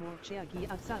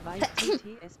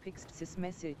 This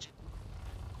message.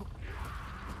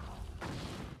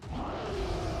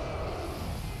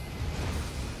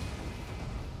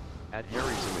 At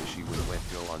Harry's she would let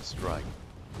go on strike.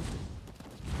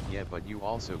 Yeah, but you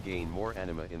also gain more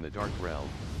anima in the dark realm.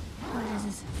 What is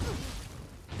this?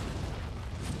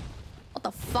 What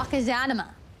the fuck is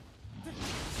anima?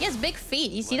 He has big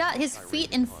feet. You see that? His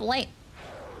feet inflate.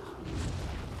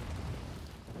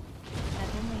 At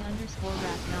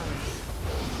Emily_Rathnonis.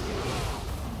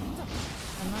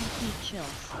 Among feet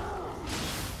chills.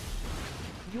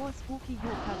 Your spooky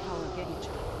yoga power gauge.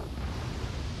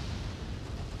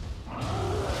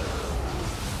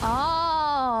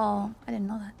 Oh, I didn't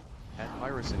know that. At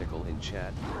Pyrocynical in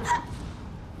chat.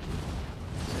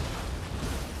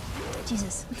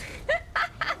 Jesus.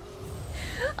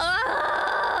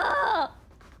 Ah!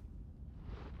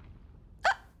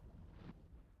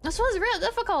 This was real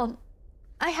difficult.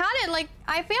 I had it like,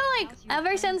 I feel like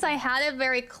ever since I had it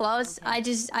very close, I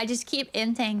just keep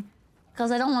inting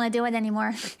because I don't want to do it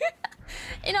anymore.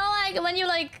 You know, like when you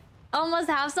like almost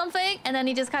have something and then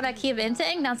you just kind of keep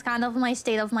inting. That's kind of my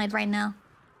state of mind right now.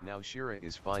 Now Shira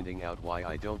is finding out why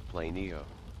I don't play Nioh.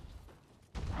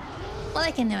 Well,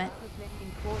 I can do it.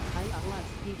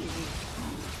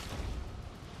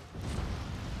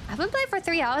 I haven't played for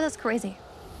 3 hours. That's crazy.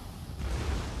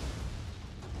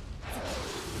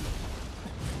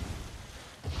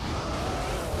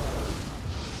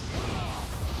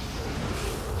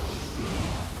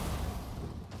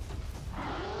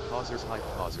 Pausers hype,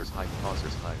 pausers hype,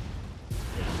 pausers hype.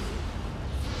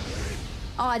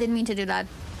 Oh, I didn't mean to do that.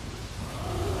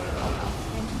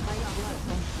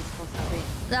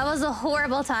 That was a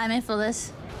horrible timing for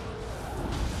this.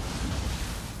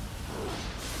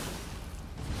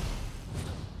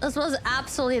 This was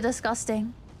absolutely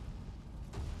disgusting.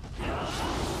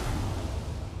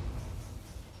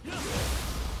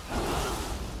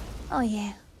 Oh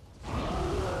yeah.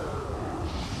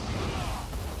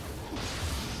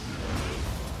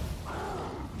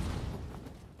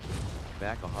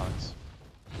 Back a Hans.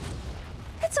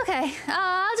 It's okay.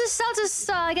 I'll just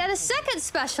get a second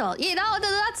special. You know,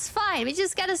 that's fine. We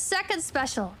just get a second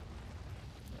special.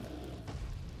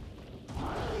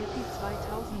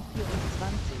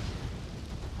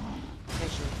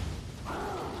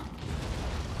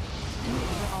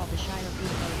 All the Shirahiko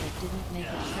that didn't make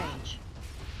it strange.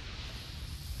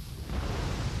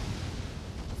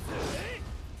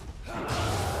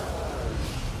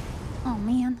 Oh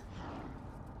man.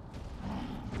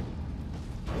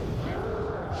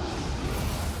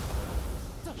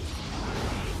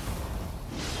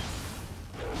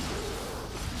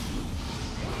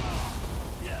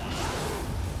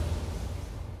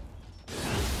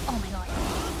 Oh my god.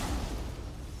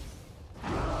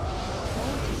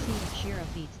 Forward to see if Shira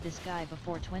beats this guy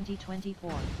before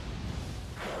 2024.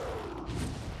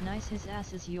 Nice, his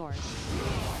ass is yours.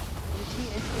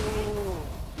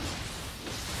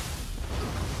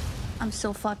 I'm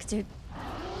so fucked, dude.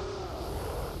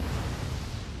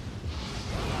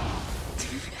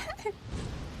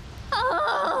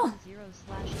 Oh!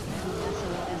 0/SOSTRAT,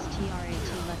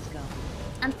 let's go.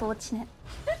 Unfortunate.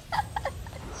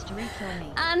 Story kill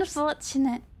me.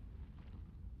 Unfortunate.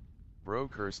 Bro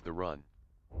curse the run.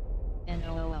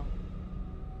 NOOO.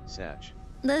 Satch.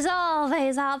 This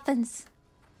always happens.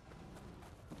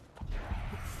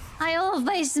 I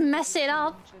always mess it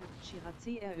up.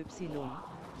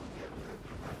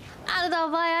 I don't know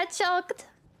why I choked.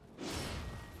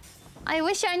 I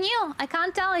wish I knew. I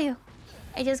can't tell you.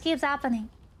 It just keeps happening.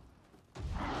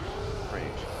 Rage.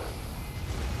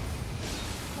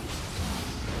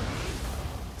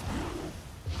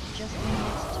 Just win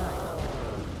next time.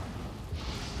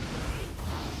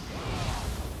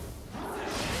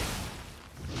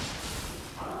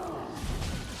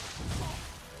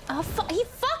 Oh, he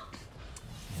fuck!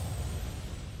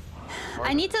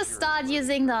 I need to start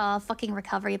using the fucking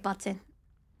recovery button.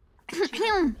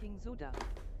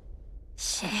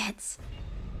 Shit.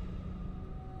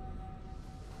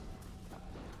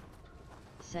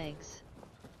 Segs.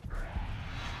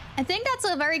 I think that's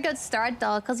a very good start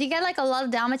though, because you get like a lot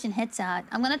of damage and hits out.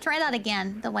 I'm gonna try that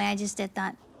again, the way I just did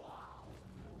that.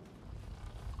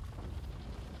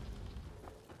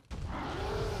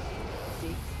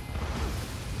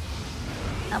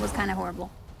 That was kind of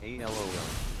horrible. ALOL.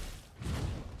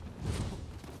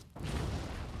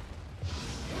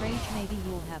 Rage, maybe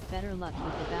you'll have better luck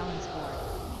with the balance board.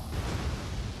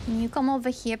 Can you come over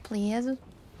here, please?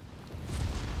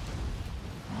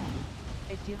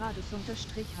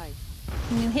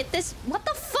 Can you hit this? What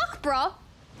the fuck, bro?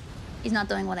 He's not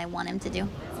doing what I want him to do.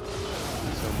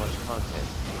 So much content.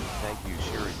 Thank you,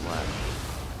 Shirahiko.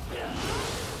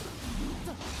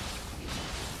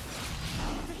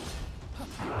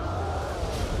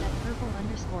 That purple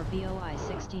underscore BOI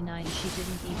 69, she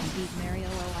didn't even beat Mario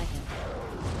Oiken.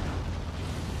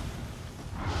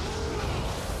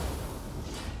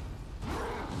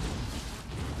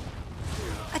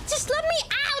 Just let me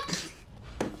out!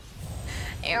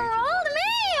 You rolled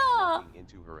me!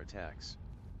 Into her attacks.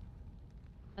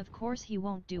 Of course he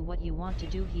won't do what you want to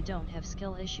do, he don't have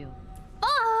skill issue.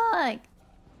 Fuck!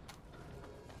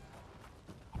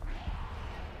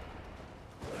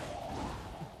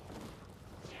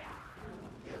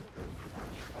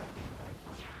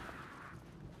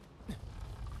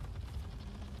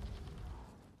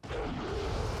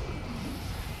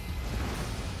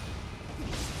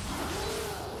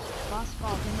 Boss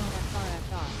fall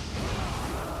FRFR.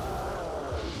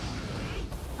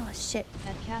 Oh shit.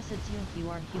 At Cassid's you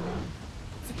are human.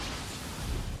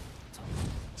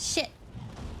 Shit.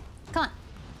 Come on.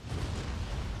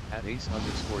 At ace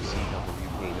underscore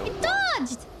CWK no You block.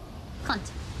 dodged!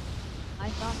 Cunt. I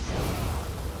thought so.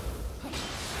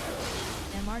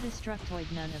 MR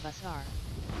Destructoid, none of us are.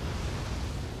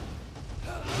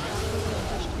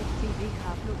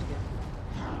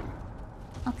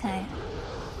 Okay.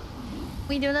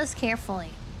 We do this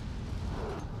carefully.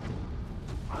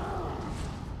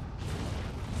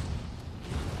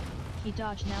 He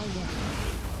dodged now again.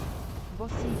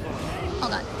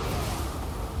 Hold on.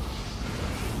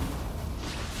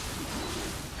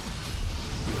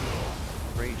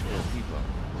 Rage will people.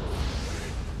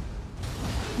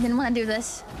 I didn't want to do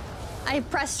this. I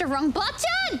pressed the wrong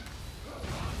button!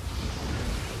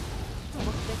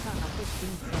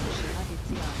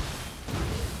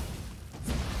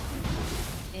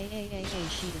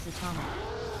 She is atomic.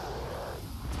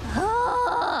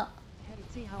 Ah!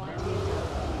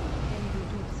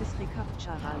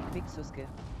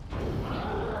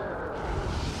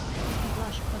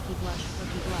 Cookie blush.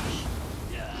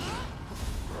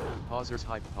 Pausers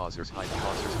hype, pausers hype,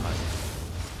 pausers hype.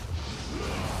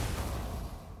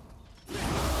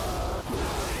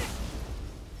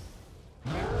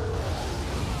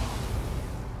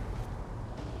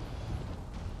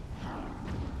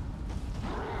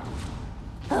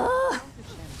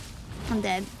 I'm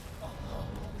dead.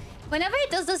 Whenever he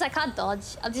does this, I can't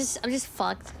dodge. I'm just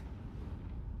fucked.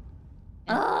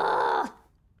 Ah!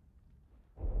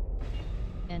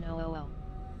 NOOL.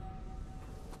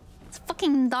 It's a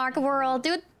fucking dark world,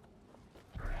 dude.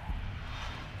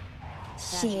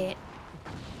 Shit.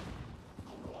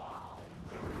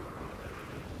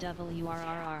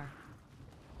 WRRR.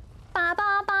 Ba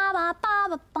ba ba ba ba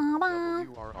ba ba ba.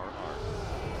 WRRR.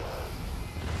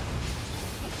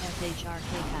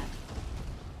 SHRK hat.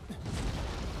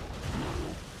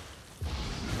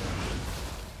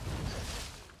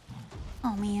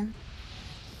 Oh man.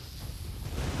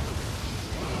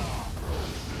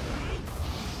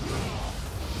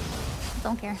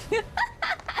 Don't care.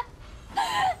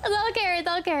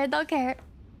 Don't care.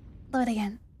 Do it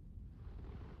again.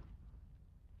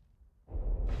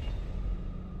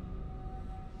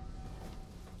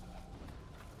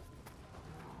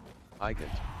 Icon.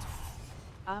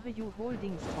 Are you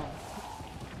holding strong?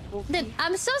 Dude,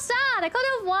 I'm so sad. I could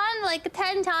have won like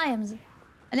 10 times.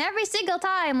 And every single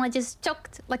time I just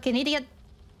choked like an idiot.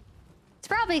 It's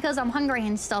probably because I'm hungry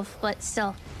and stuff, but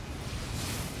still.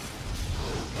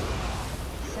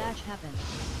 Sag happens.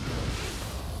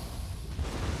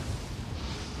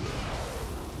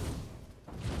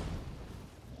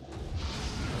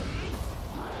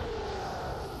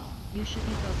 You should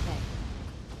be okay.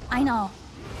 I know.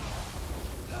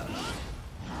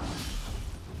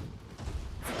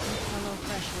 Hello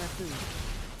Fresh Ware Food.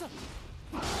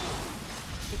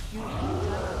 If you feel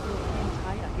tired, you can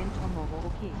try again tomorrow,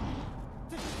 okay?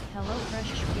 Hello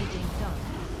Fresh Ding Dong.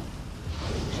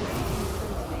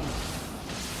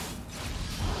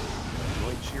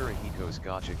 Join Shirahiko's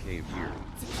Gacha Cave here.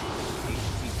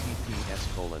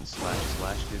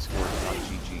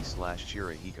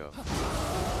 https://discord.gg/Shirahiko.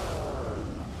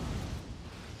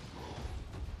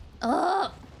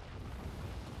 Ugh.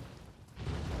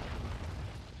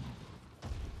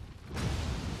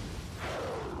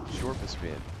 Shorpa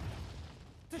spin.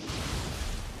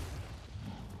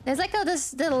 There's like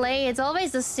this delay. It's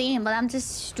always the same, but I'm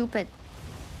just stupid.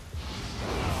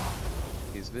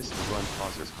 Is this the run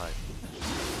pauses hype?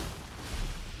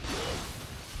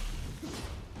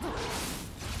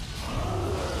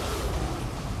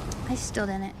 I still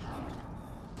didn't.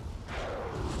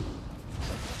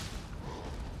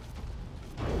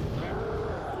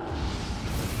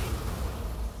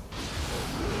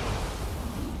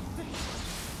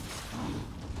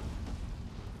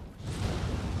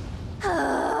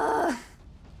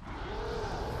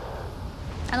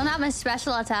 I don't have my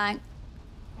special attack.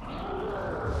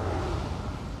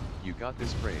 You got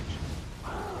this, Rage.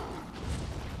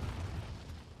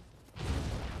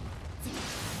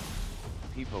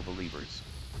 People believers.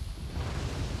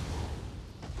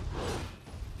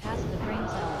 Pass the brain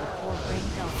cell with 4 brain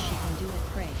cells, she can do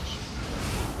it, Rage.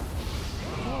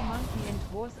 Oh, monkey and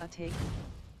horse attack.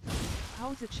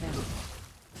 How's the chance?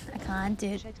 I can't,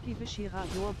 dude. Chat give Shira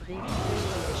your brain.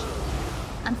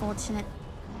 Unfortunate.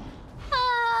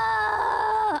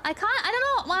 I can't. I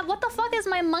don't know. What the fuck is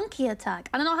my monkey attack?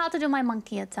 I don't know how to do my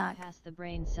monkey attack. Pass the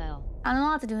brain cell. I don't know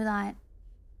how to do that.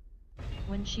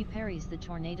 When she parries the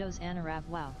tornado's Anarab,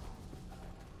 wow.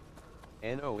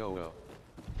 Noo.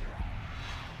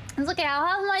 It's okay. I'll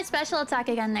have my special attack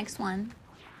again next one.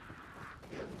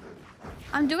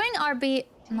 I'm doing RB.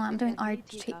 No, I'm doing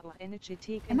RT.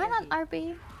 Am I not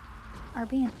RB?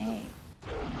 RB and A.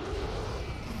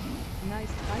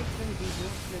 Nice try,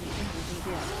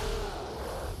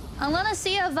 I'm gonna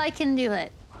see if I can do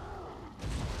it.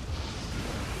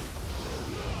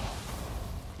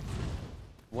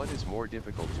 What is more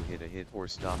difficult, to hit a hit or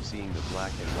stop seeing the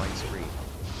black and white screen?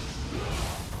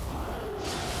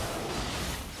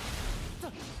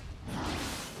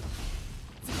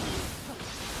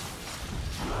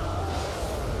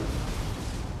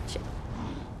 Shit.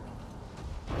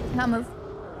 I can't move.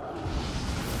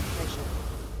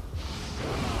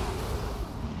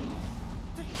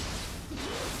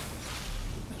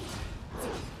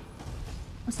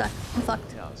 I'm stuck. I'm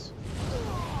fucked. Yes.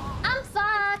 I'm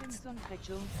fucked.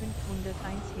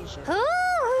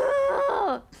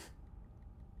 Ooh.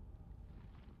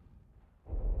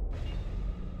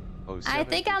 I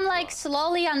think I'm like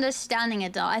slowly understanding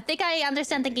it though. I think I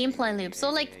understand the gameplay loop. So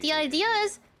like the idea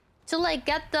is to like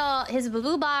get his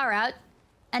blue bar out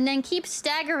and then keep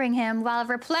staggering him while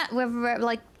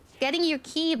like getting your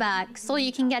key back so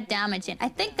you can get damage in. I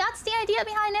think that's the idea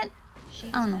behind it.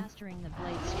 She's I don't know. mastering the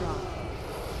blade strong.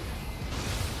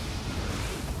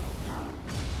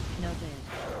 No did.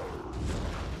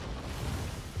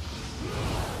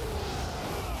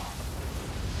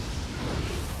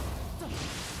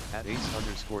 At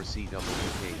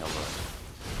ace_CWK hello.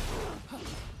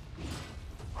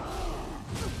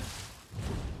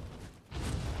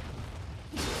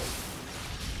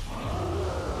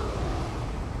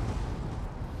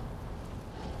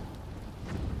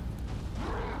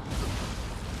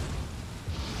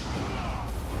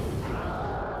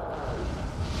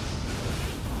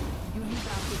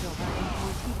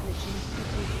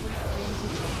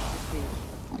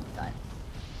 Oh my god.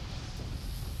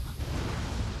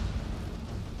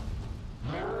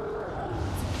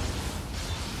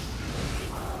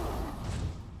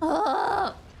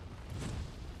 Oh.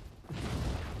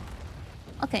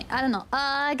 Okay, I don't know.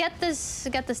 Get this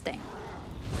thing.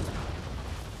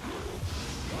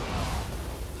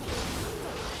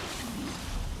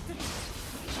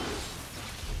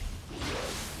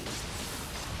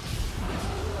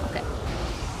 Okay.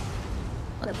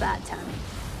 What a bad timing.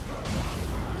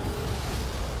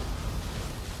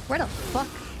 Where the fuck?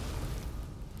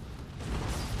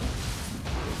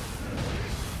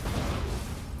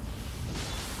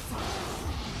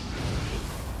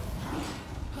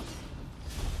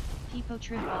 People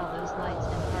trip all those lights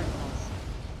and particles.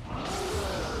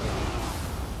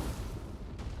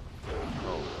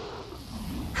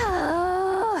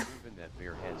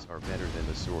 are better than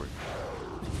the sword.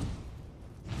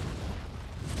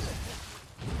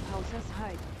 Hauses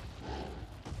Hide.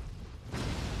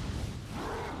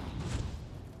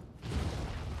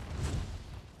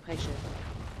 Breche.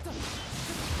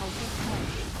 Hauses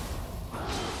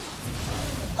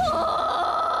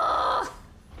Hide.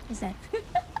 Is that?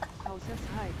 Hauses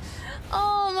Hide.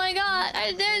 Oh my god,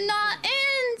 I did not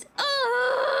end!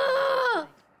 Oh!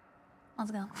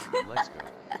 Let's go. Let's go.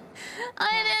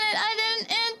 I didn't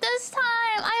end this time!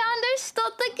 I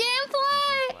understood the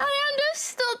gameplay! I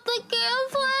understood the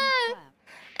gameplay!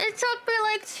 It took me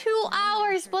like 2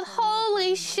 hours, but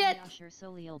holy shit!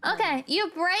 Okay, you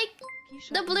break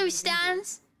the blue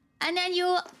stands, and then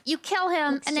you kill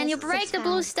him, and then you break the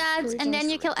blue stands, and then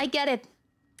you kill... I get it.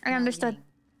 I understood.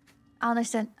 I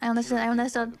understood.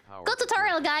 Good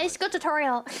tutorial, guys. Good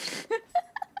tutorial.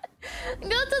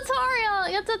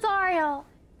 Good tutorial.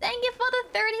 Thank you for the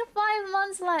 35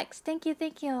 months, Lex. Thank you.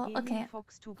 Okay.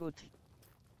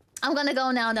 I'm gonna go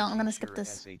now, though. I'm gonna skip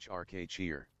this.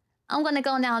 I'm gonna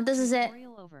go now. This is it.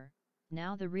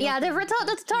 Now the real Yeah, the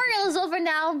tutorial is over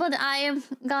now, but I'm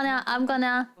gonna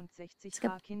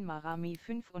skip.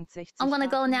 I'm gonna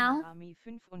go now.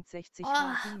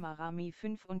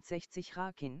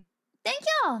 Thank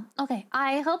you. Okay,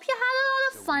 I hope you had a lot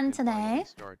of fun today.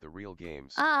 Start the real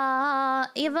games.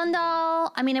 Even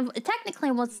though I mean,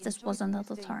 technically, this wasn't a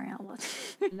tutorial.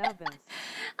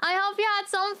 I hope you had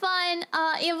some fun.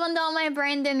 Even though my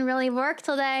brain didn't really work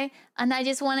today, and I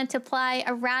just wanted to play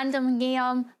a random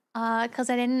game. Cause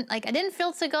I didn't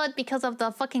feel so good because of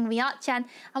the fucking VR chat.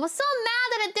 I was so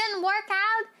mad that it didn't work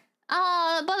out.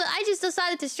 But I just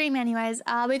decided to stream anyways.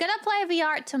 We're gonna play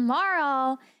VR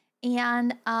tomorrow,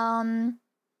 and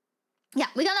yeah,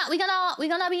 we're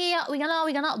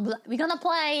gonna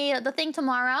play the thing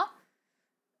tomorrow.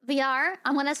 VR.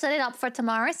 I'm gonna set it up for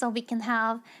tomorrow so we can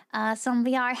have some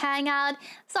VR hangout.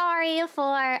 Sorry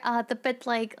for the bit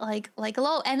like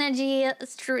low energy,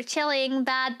 chilling,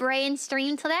 bad brain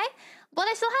stream today, but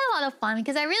I still had a lot of fun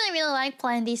because I really like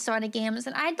playing these sort of games,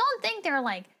 and I don't think they're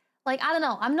like I don't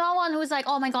know. I'm not one who's like,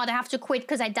 oh my god, I have to quit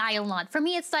because I die a lot. For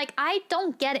me, it's like I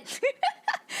don't get it,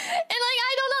 and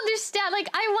I don't understand.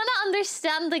 I want to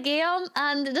understand the game,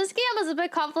 and this game is a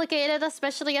bit complicated,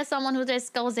 especially as someone who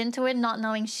just goes into it not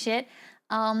knowing shit.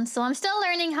 So I'm still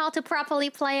learning how to properly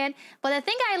play it, but I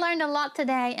think I learned a lot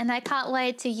today, and I can't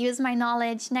wait to use my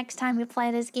knowledge next time we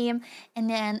play this game, and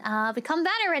then become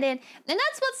better at it. And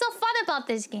that's what's so fun about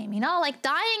this game, you know?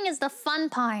 Dying is the fun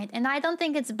part, and I don't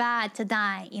think it's bad to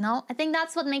die, you know? I think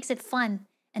that's what makes it fun,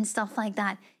 and stuff like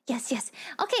that. Yes.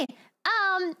 Okay,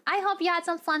 I hope you had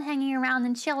some fun hanging around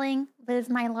and chilling with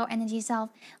my low energy self.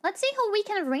 Let's see who we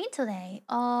can raid today.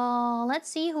 Let's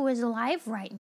see who is live right now.